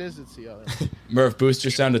think it is, it's the other. Murph, boost your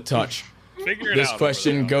sound a touch. Figure it This out.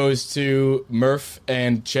 question over there. goes to Murph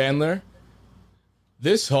and Chandler.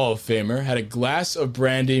 This Hall of Famer had a glass of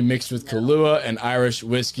brandy mixed with Kahlua and Irish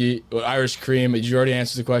whiskey, or Irish cream. Did you already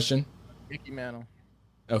answer the question? Mickey Mantle.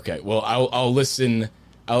 Okay, well, I'll listen.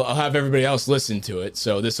 I'll have everybody else listen to it.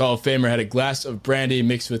 So this Hall of Famer had a glass of brandy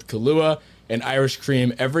mixed with Kahlua and Irish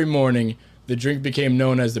cream every morning. The drink became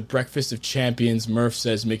known as the Breakfast of Champions. Murph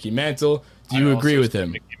says Mickey Mantle. Do you I agree also with said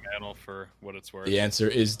him? Mickey Mantle for what it's worth. The answer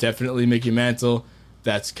is definitely Mickey Mantle.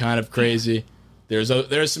 That's kind of crazy.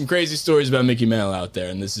 There's some crazy stories about Mickey Mantle out there,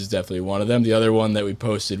 and this is definitely one of them. The other one that we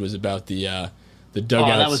posted was about the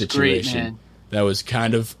dugout that was situation. great, man. That was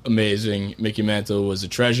kind of amazing. Mickey Mantle was a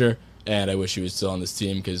treasure, and I wish he was still on this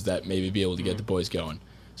team because that maybe be able to get the boys going.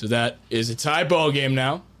 So that is a tie ball game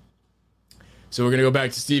now. So we're gonna go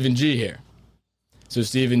back to Stephen G here. So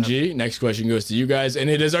Stephen G, next question goes to you guys, and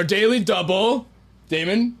it is our daily double.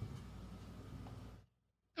 Damon.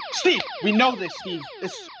 Steve, we know this, Steve.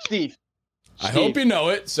 It's Steve. I hope you know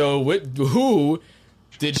it. So, who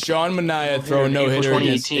did Sean Manaea throw a no-hitter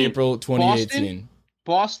against April 2018?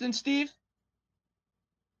 Boston, Steve?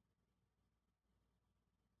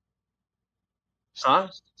 Huh?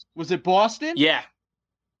 Was it Boston? Yeah.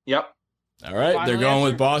 Yep. All right, they're Final going answer?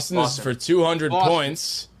 with Boston. This is for 200 Boston.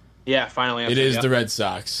 points. Yeah, finally. It is the Red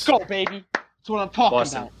Sox. Go, baby. That's what I'm talking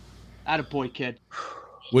Boston. about. Attaboy, kid.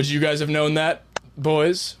 Would you guys have known that,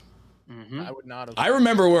 boys? Mm-hmm. I would not have. I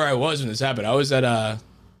remember where I was when this happened. I was at a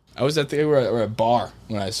bar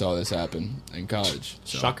when I saw this happen in college.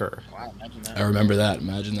 So Shocker. Wow, imagine that. I remember that.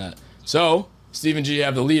 Imagine that. So, Stephen G, you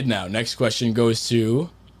have the lead now. Next question goes to...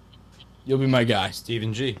 You'll be my guy.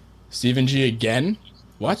 Stephen G. Stephen G again?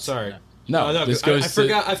 What? Sorry. No, Oh, no, this goes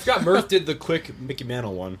I forgot Murph did the quick Mickey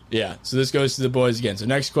Mantle one. Yeah, so this goes to the boys again. So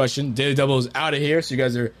next question. Daily Double is out of here, so you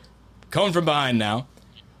guys are coming from behind now.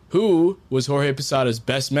 Who was Jorge Posada's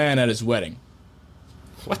best man at his wedding?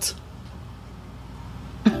 What?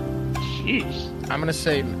 Jeez.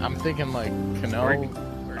 I'm thinking like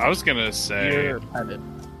Cano. I was gonna say. Or Pettit.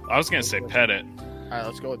 I was gonna say Pettit. All right,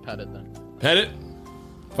 let's go with Pettit then. Pettit?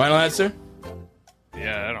 Final answer?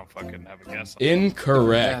 Yeah, I don't fucking have a guess.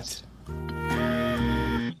 Incorrect.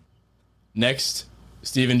 Next,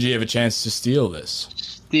 Stephen G have a chance to steal this.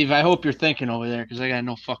 Steve, I hope you're thinking over there because I got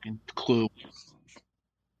no fucking clue.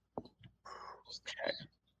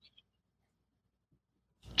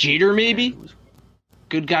 Jeter, maybe?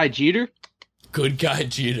 Good guy Jeter? Good guy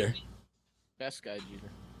Jeter. Best guy Jeter.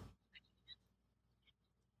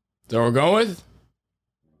 Is that what we're going with?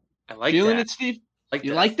 I like Feeling that. it, Steve? Like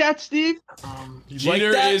You that. like that, Steve?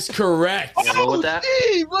 Jeter is correct. Yeah, roll with that.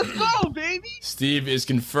 Steve, let's go, baby! Steve is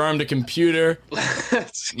confirmed a computer.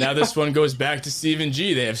 Now this one goes back to Stephen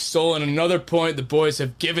G. They have stolen another point. The boys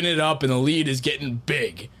have given it up, and the lead is getting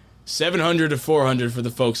big. 700 to 400 for the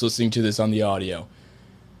folks listening to this on the audio.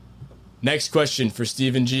 Next question for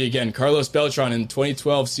Stephen G. again. Carlos Beltran in the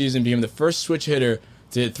 2012 season became the first switch hitter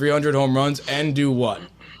to hit 300 home runs and do what?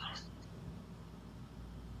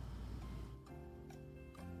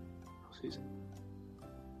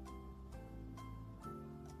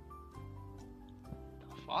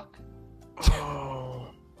 Fuck.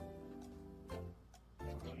 Oh.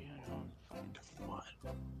 What?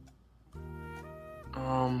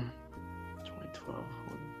 2012.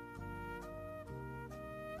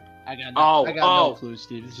 I got Oh, no clue,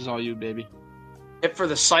 Steve. This is all you, baby. Hit for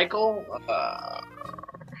the cycle.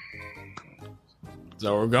 Is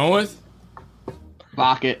that what we're going with?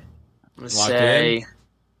 Lock it. Let's Lock say it in.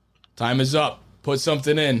 Time is up. Put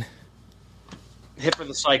something in. hit for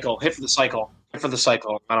the cycle. Hit for the cycle. Hit for the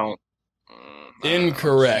cycle. I don't.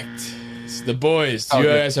 Incorrect. It's the boys. Do you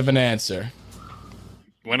guys have an answer?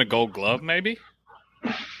 Win a Gold Glove, maybe.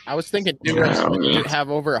 I was thinking do have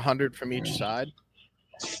over 100 from each side.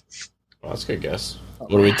 Well, that's a good guess.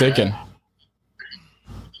 What are we thinking?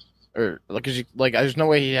 Or there's no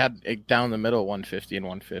way he had it down the middle 150 and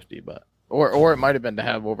 150, but or it might have been to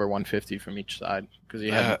have over 150 from each side because he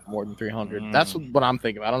had more than 300. That's what I'm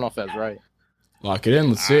thinking. I don't know if that's right. Lock it in.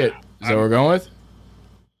 Let's see it. Is that what we're going with?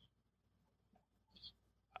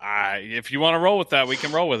 If you want to roll with that, we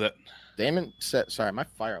can roll with it. Damon said, "Sorry, my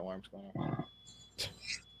fire alarm's going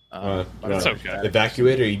off." That's okay.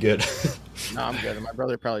 Evacuate, or are you good? No, I'm good. My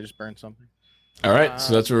brother probably just burned something. All right,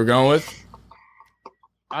 so that's what we're going with.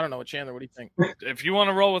 I don't know, Chandler. What do you think? If you want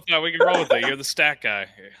to roll with that, we can roll with it. You're the stat guy.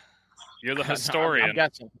 You're the historian.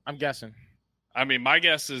 I'm guessing. I mean, my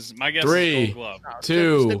guess is 3, Gold Glove.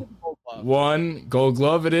 2, 1. Gold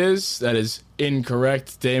Glove it is. That is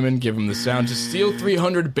incorrect. Damon, give him the sound. To steal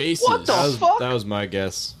 300 bases. What the fuck? That was my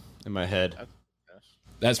guess in my head.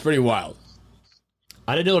 That's pretty wild.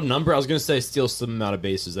 I didn't know the number. I was gonna say steal some amount of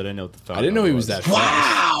bases. I didn't know what the fuck. I didn't know he was that fast.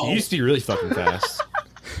 Wow! He used to be really fucking fast.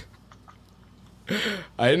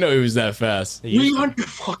 I didn't know he was that fast.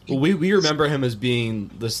 Well, we remember him as being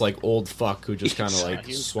this like old fuck who just kind of like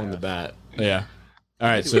swung the bat. Yeah. All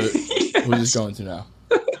right. So who's this going to now?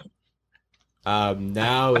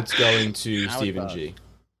 Now it's going to Stephen G.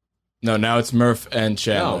 No, now it's Murph and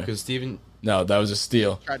Chandler. No, because Stephen. No, that was a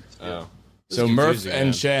steal. Oh. So Murph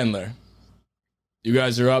and Chandler. You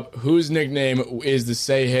guys are up. Whose nickname is the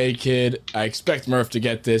Say Hey Kid? I expect Murph to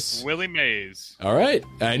get this. Willie Mays. All right.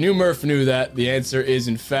 I knew Murph knew that. The answer is,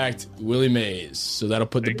 in fact, Willie Mays. So that'll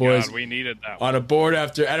put the boys God, we needed that on a board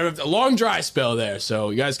after a long dry spell there.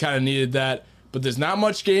 So you guys kind of needed that. But there's not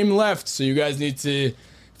much game left. So you guys need to...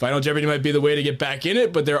 Final Jeopardy might be the way to get back in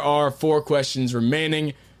it. But there are 4 questions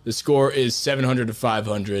remaining. The score is 700 to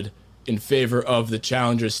 500 in favor of the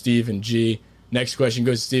challenger, Stephen G. Next question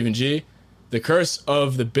goes to Stephen G. The curse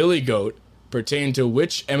of the Billy Goat pertained to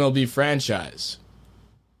which MLB franchise?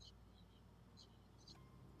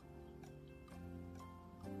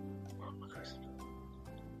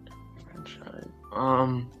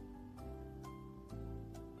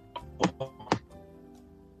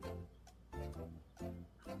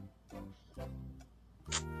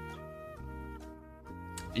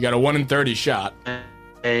 You got a 1 in 30 shot.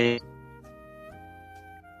 Billy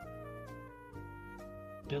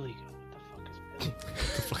Goat.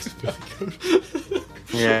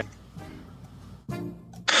 Yeah.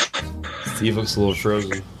 Steve looks a little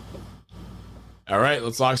frozen. All right,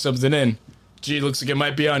 let's lock something in. Gee, looks like it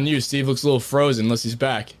might be on you. Steve looks a little frozen unless he's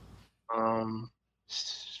back.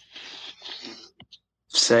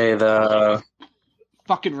 Say the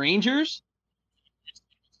fucking Rangers.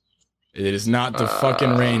 It is not the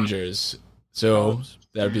fucking Rangers. So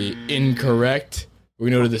that'd be incorrect.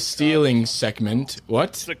 We're going to go to the stealing segment. What?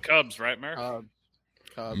 It's the Cubs, right, Murph?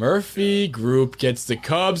 Murphy Group gets the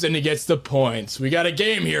Cubs and he gets the points. We got a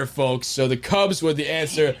game here, folks. So the Cubs were the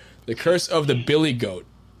answer. The curse of the Billy Goat.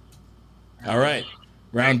 All right.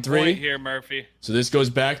 Round 3. Point here, Murphy. So this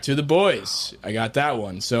goes back to the boys. I got that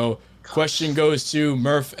one. So question goes to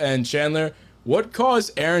Murph and Chandler. What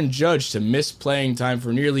caused Aaron Judge to miss playing time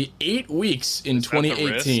for nearly 8 weeks in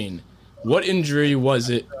 2018? What injury was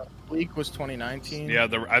it? Week was 2019. Yeah,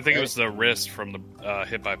 I think it was the wrist from the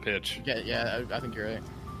hit by pitch. Yeah, I think you're right.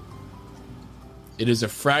 It is a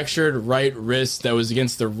fractured right wrist that was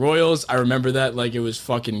against the Royals. I remember that like it was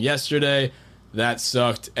fucking yesterday. That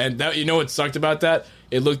sucked. And that, you know what sucked about that?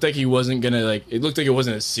 It looked like he wasn't gonna it looked like it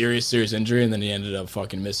wasn't a serious injury, and then he ended up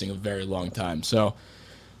fucking missing a very long time. So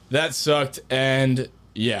that sucked. And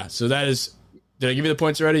yeah, so that is. Did I give you the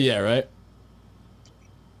points already? Yeah, right.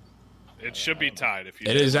 It should be tied.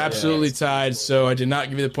 It is absolutely tied, so I did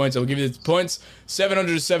not give you the points. I will give you the points.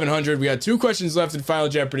 700 to 700. We got 2 questions left in Final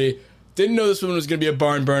Jeopardy. Didn't know this one was going to be a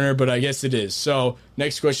barn burner, but I guess it is. So,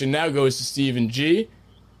 next question now goes to Stephen G.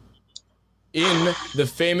 In the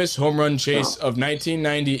famous home run chase of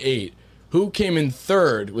 1998, who came in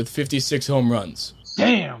third with 56 home runs?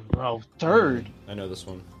 Damn, bro. Third. I know this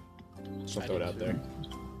one. Just throw it out there.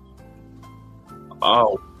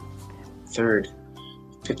 Oh, third.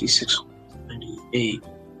 56, 98.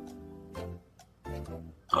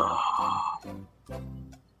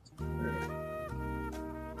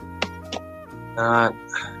 Not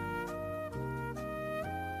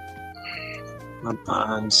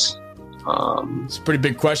Bonds. It's a pretty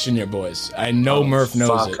big question here, boys. I know Murph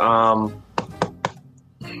knows it.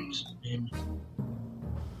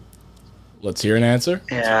 Let's hear an answer.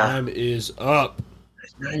 Yeah. Time is up.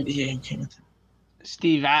 98.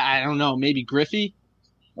 Steve, I don't know. Maybe Griffey?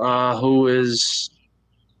 Who is?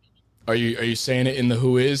 Are you saying it in the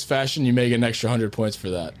who is fashion? You may get an extra 100 points for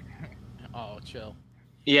that. Oh, chill.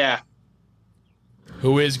 Yeah.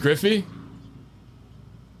 Who is Griffey?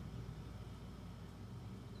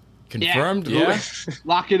 Confirmed? Yeah.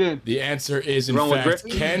 Lock it in. The answer is in Wrong with fact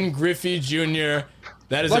Griffey? Ken Griffey Jr.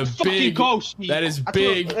 That is Let's a fucking big. go, Steve. That is That's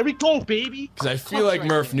big. what- There we go, baby. Because I feel like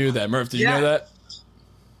Murph knew that. Murph, did you Yeah. know that?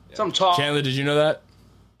 Some talk. Chandler, did you know that?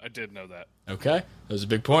 I did know that. Okay, that was a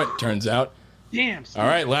big point. Turns out. Damn. Steve. All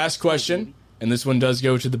right, last question, and this one does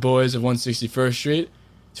go to the boys of 161st Street.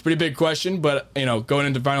 It's a pretty big question, but going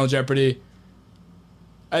into Final Jeopardy,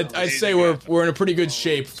 I'd say we're in a pretty good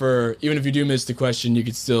shape for even if you do miss the question, you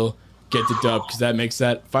could still get the dub because that makes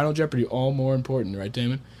that Final Jeopardy all more important, right,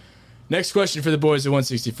 Damon? Next question for the boys of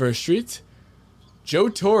 161st Street. Joe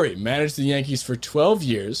Torre managed the Yankees for 12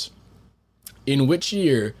 years. In which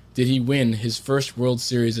year did he win his first World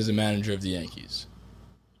Series as a manager of the Yankees?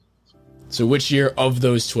 So which year of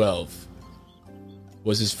those 12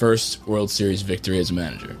 was his first World Series victory as a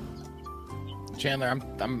manager? Chandler, I'm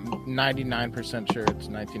 99% sure it's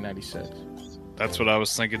 1996. That's what I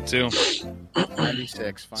was thinking too.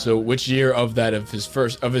 96. Fine. So which year of his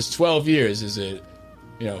 12 years is it?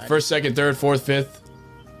 First, second, third, fourth, fifth.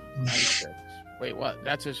 96. Wait, what?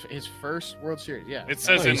 That's his first World Series. Yeah. It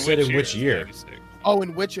says he in said which in year. which year. 96. Oh,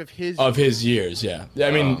 in which of his? Of his years, yeah. I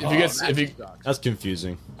mean, if you That's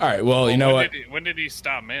confusing. all right, well, you know what? When did he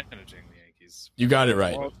stop managing the Yankees? You got it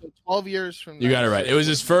right. Well, 12 years from. You got it right. It was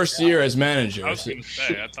his first year as manager. I was going to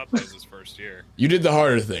say, I thought that was his first year. You did the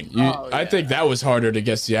harder thing. I think that was harder to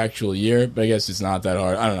guess the actual year, but I guess it's not that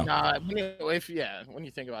hard. I don't know. Nah, when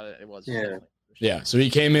you think about it, it was. Yeah, so he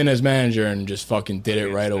came in as manager and just fucking did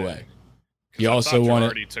it right away. He I also thought won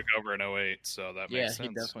it. Gerardi took over in 08, so that makes sense. Yeah,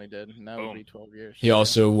 he definitely did. And that would be 12 years. He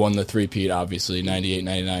also won the three-peat, obviously, 98,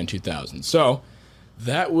 99, 2000. So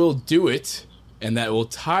that will do it, and that will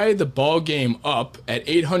tie the ball game up at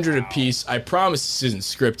 800 apiece. I promise this isn't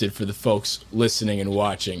scripted for the folks listening and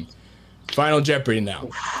watching. Final Jeopardy now.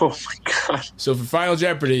 Oh my god! So for Final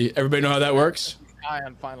Jeopardy, everybody know how that works?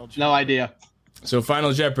 On Final Jeopardy. No idea. So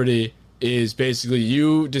Final Jeopardy is basically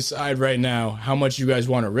you decide right now how much you guys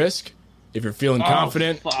want to risk. If you're feeling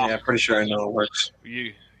confident. Yeah, pretty sure I know it works.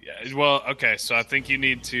 Well, okay, so I think you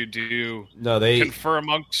need to confer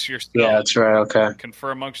amongst yourselves. Yeah, that's right. Okay.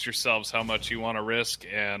 Confer amongst yourselves how much you want to risk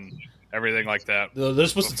and everything like that. They're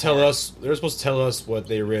supposed to tell us. They're supposed to tell us what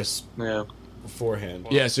they risk. Yeah. Beforehand.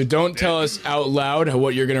 Yeah, so don't tell us out loud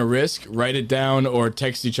what you're gonna risk. Write it down or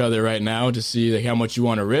text each other right now to see how much you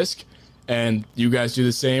want to risk, and you guys do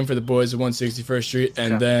the same for the boys of 161st Street,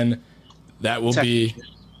 and then that will be.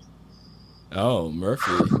 Oh,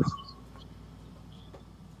 Murphy.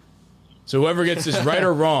 So whoever gets this right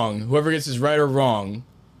or wrong,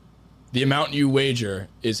 the amount you wager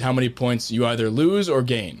is how many points you either lose or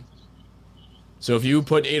gain. So if you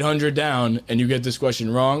put 800 down and you get this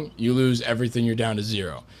question wrong, you lose everything. You're down to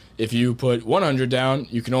 0. If you put 100 down,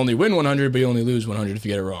 you can only win 100, but you only lose 100 if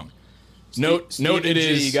you get it wrong. Note it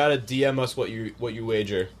is. You gotta DM us what you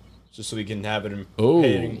wager, just so we can have it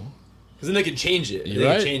in. Because then they can change it.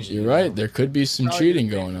 You're right. There could be some cheating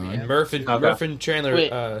going on. Murph and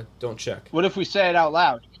Chandler don't check. What if we say it out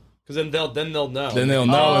loud? Because then they'll know. Then they'll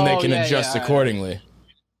know and they can adjust accordingly.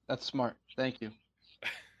 That's smart. Thank you.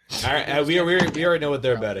 All right, we already know what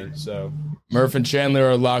they're betting. So Murph and Chandler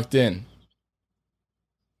are locked in.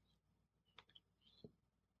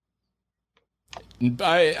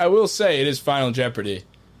 I will say it is Final Jeopardy.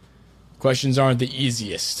 Questions aren't the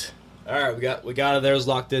easiest. All right, we got it. There's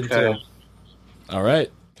locked in too. All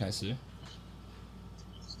right. Can I see?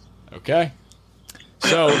 Okay.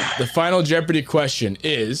 So the Final Jeopardy question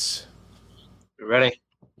is. You ready?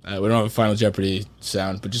 We don't have a Final Jeopardy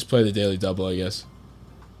sound, but just play the Daily Double, I guess.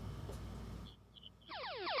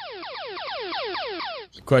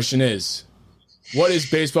 The question is, what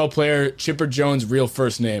is baseball player Chipper Jones' real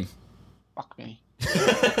first name? Fuck me.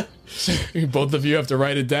 Both of you have to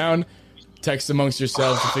write it down, text amongst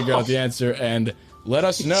yourselves to figure out the answer, and let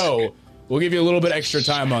us know. We'll give you a little bit extra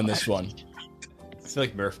time on this one. I feel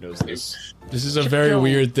like Murph knows this. This is a very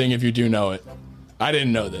weird thing if you do know it. I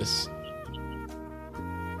didn't know this.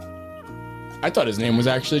 I thought his name was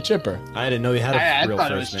actually Chipper. I didn't know he had a real first name. I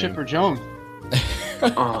thought it was Chipper Jones.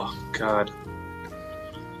 Oh, God.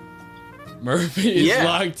 Murphy is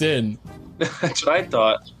locked in. That's what I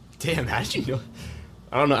thought. Damn, how did you know?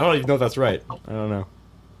 I don't know. I don't even know if that's right. I don't know.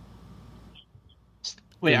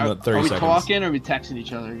 Wait, are we talking or are we texting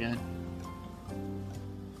each other again?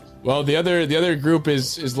 Well, the other group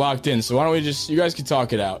is locked in, so why don't we you guys can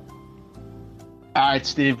talk it out. All right,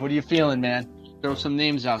 Steve, what are you feeling, man? Throw some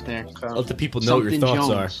names out there. Let the people know what your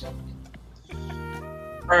thoughts are.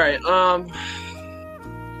 All right. I'm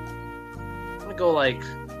gonna go like.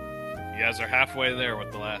 You guys are halfway there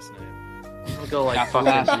with the last name. I'm gonna go like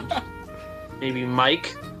fucking maybe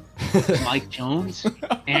Mike. Mike Jones?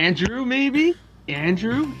 Andrew, maybe?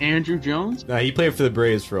 Andrew Jones? Nah, he played for the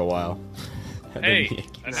Braves for a while. Hey,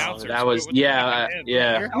 announcer. That was yeah.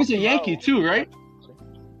 He was a Yankee too, right?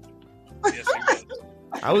 Yes, he was.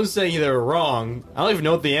 I was saying they were wrong. I don't even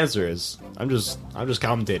know what the answer is. I'm just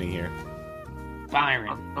commentating here.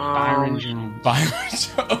 Byron Jones. Byron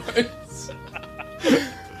Jones.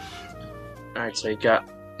 All right, so you got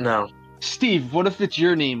no. Steve, what if it's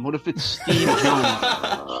your name? What if it's Steve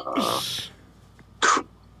Jones?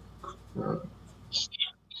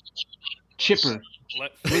 Chipper.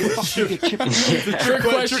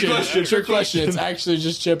 Trick question. It's actually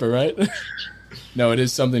just Chipper, right? No, it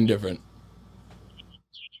is something different.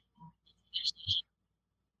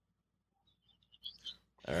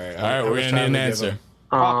 All right, we're gonna need an answer.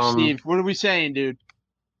 Fuck, Steve, what are we saying, dude?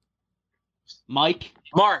 Mike?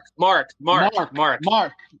 Mark.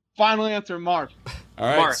 Final answer, Mark. All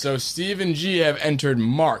right, Mark. so Steve and G have entered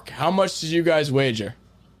Mark. How much did you guys wager?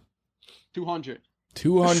 200.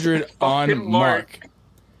 200 on Mark.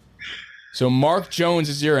 So Mark Jones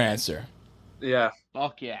is your answer. Yeah.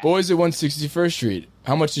 Fuck yeah. Boys at 161st Street.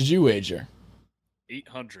 How much did you wager?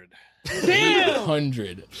 800.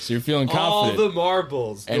 800. So you're feeling confident. All the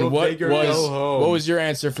marbles. And Go what big or go home. was your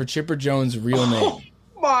answer for Chipper Jones' real name?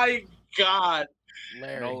 My God.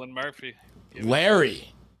 Nolan Murphy.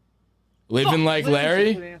 Larry. Living like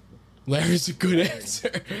Larry? Larry's a good answer.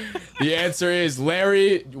 The answer is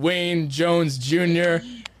Larry Wayne Jones Jr.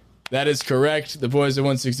 That is correct. The boys at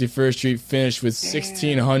 161st Street finished with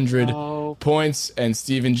 1,600 points, and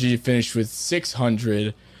Stephen G finished with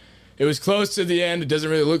 600. It was close to the end. It doesn't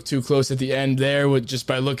really look too close at the end there just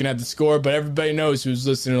by looking at the score, but everybody knows who's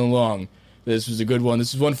listening along. This was a good one.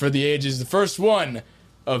 This is one for the ages. The first one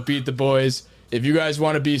of Beat the Boys. If you guys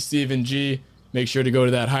want to be Stephen G, make sure to go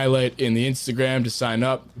to that highlight in the Instagram to sign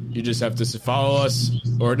up. You just have to follow us,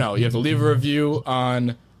 or no, you have to leave a review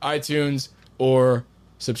on iTunes or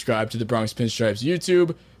subscribe to the Bronx Pinstripes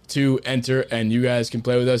YouTube to enter, and you guys can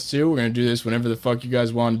play with us too. We're going to do this whenever the fuck you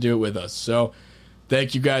guys want to do it with us. So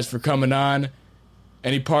thank you guys for coming on.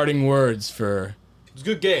 Any parting words for it was a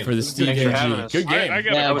good game for the Steve G? Good game.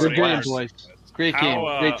 Yeah, good game, boys. Great game.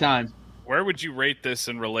 Great time. Where would you rate this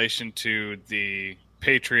in relation to the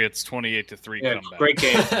Patriots 28-3 comeback? Great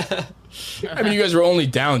game. I mean, you guys were only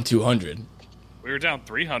down 200. We were down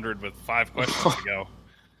 300 with 5 questions to go.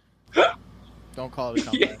 Don't call it a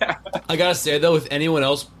comeback. Yeah. I gotta say though, if anyone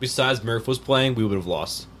else besides Murph was playing, we would have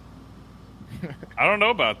lost. I don't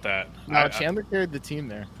know about that. No, Chandler carried the team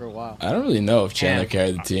there for a while. I don't really know if Chandler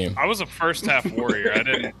carried the team. I was a first half warrior. I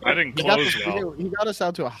didn't close well. He got us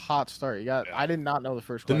out to a hot start. I did not know the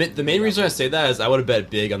first. The main reason I say that is I would have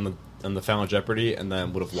bet big on the Final Jeopardy and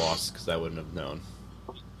then would have lost because I wouldn't have known.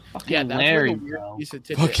 Yeah, that's Larry,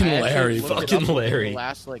 Fucking Larry. The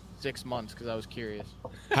last 6 months because I was curious.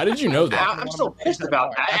 How did you know that? I'm still pissed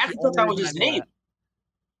about that. I actually thought that was his name.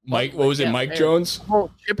 Mike, what was it? Mike Jones? Well,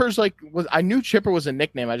 Chipper's I knew Chipper was a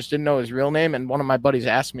nickname. I just didn't know his real name. And one of my buddies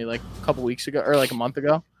asked me a couple weeks ago or a month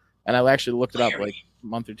ago, and I actually looked it up a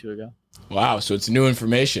month or two ago. Wow, so it's new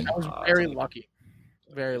information. I was very lucky.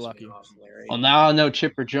 Very lucky. Well, now I know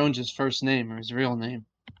Chipper Jones' first name or his real name.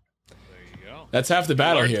 That's half the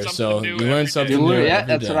battle here, so you learn something new. Yeah,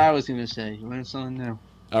 that's what I was going to say. You learn something new.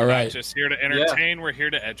 All right. We're not just here to entertain, we're here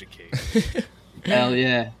to educate. Hell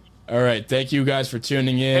yeah. All right, thank you guys for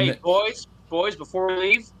tuning in. Hey, boys, before we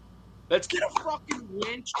leave, let's get a fucking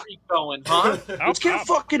win streak going, huh? Let's get a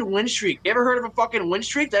fucking win streak. You ever heard of a fucking win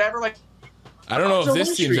streak that ever I don't know if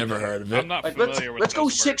this team's ever heard of it. I'm not familiar with Let's go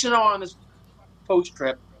 6-0 on this post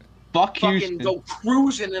trip. Fuck fucking Houston. Go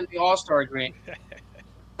cruising in the All-Star game.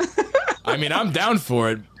 I mean, I'm down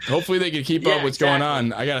for it. Hopefully they can keep up what's going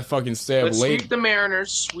on. I gotta fucking stay up Let's late. sweep the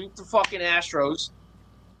Mariners, sweep the fucking Astros.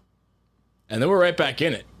 And then we're right back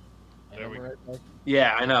in it.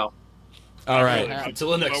 Yeah, I know. All right.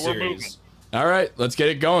 Until the next series. All right, let's get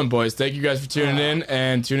it going, boys. Thank you guys for tuning in,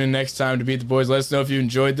 and tune in next time to Beat the Boys. Let us know if you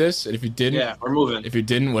enjoyed this, and if you didn't, yeah, we're moving. If you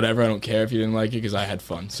didn't, whatever, I don't care if you didn't like it because I had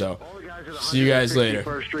fun. So, see you guys later.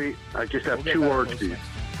 First Street, I just have 2 words to you.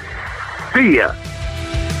 See ya.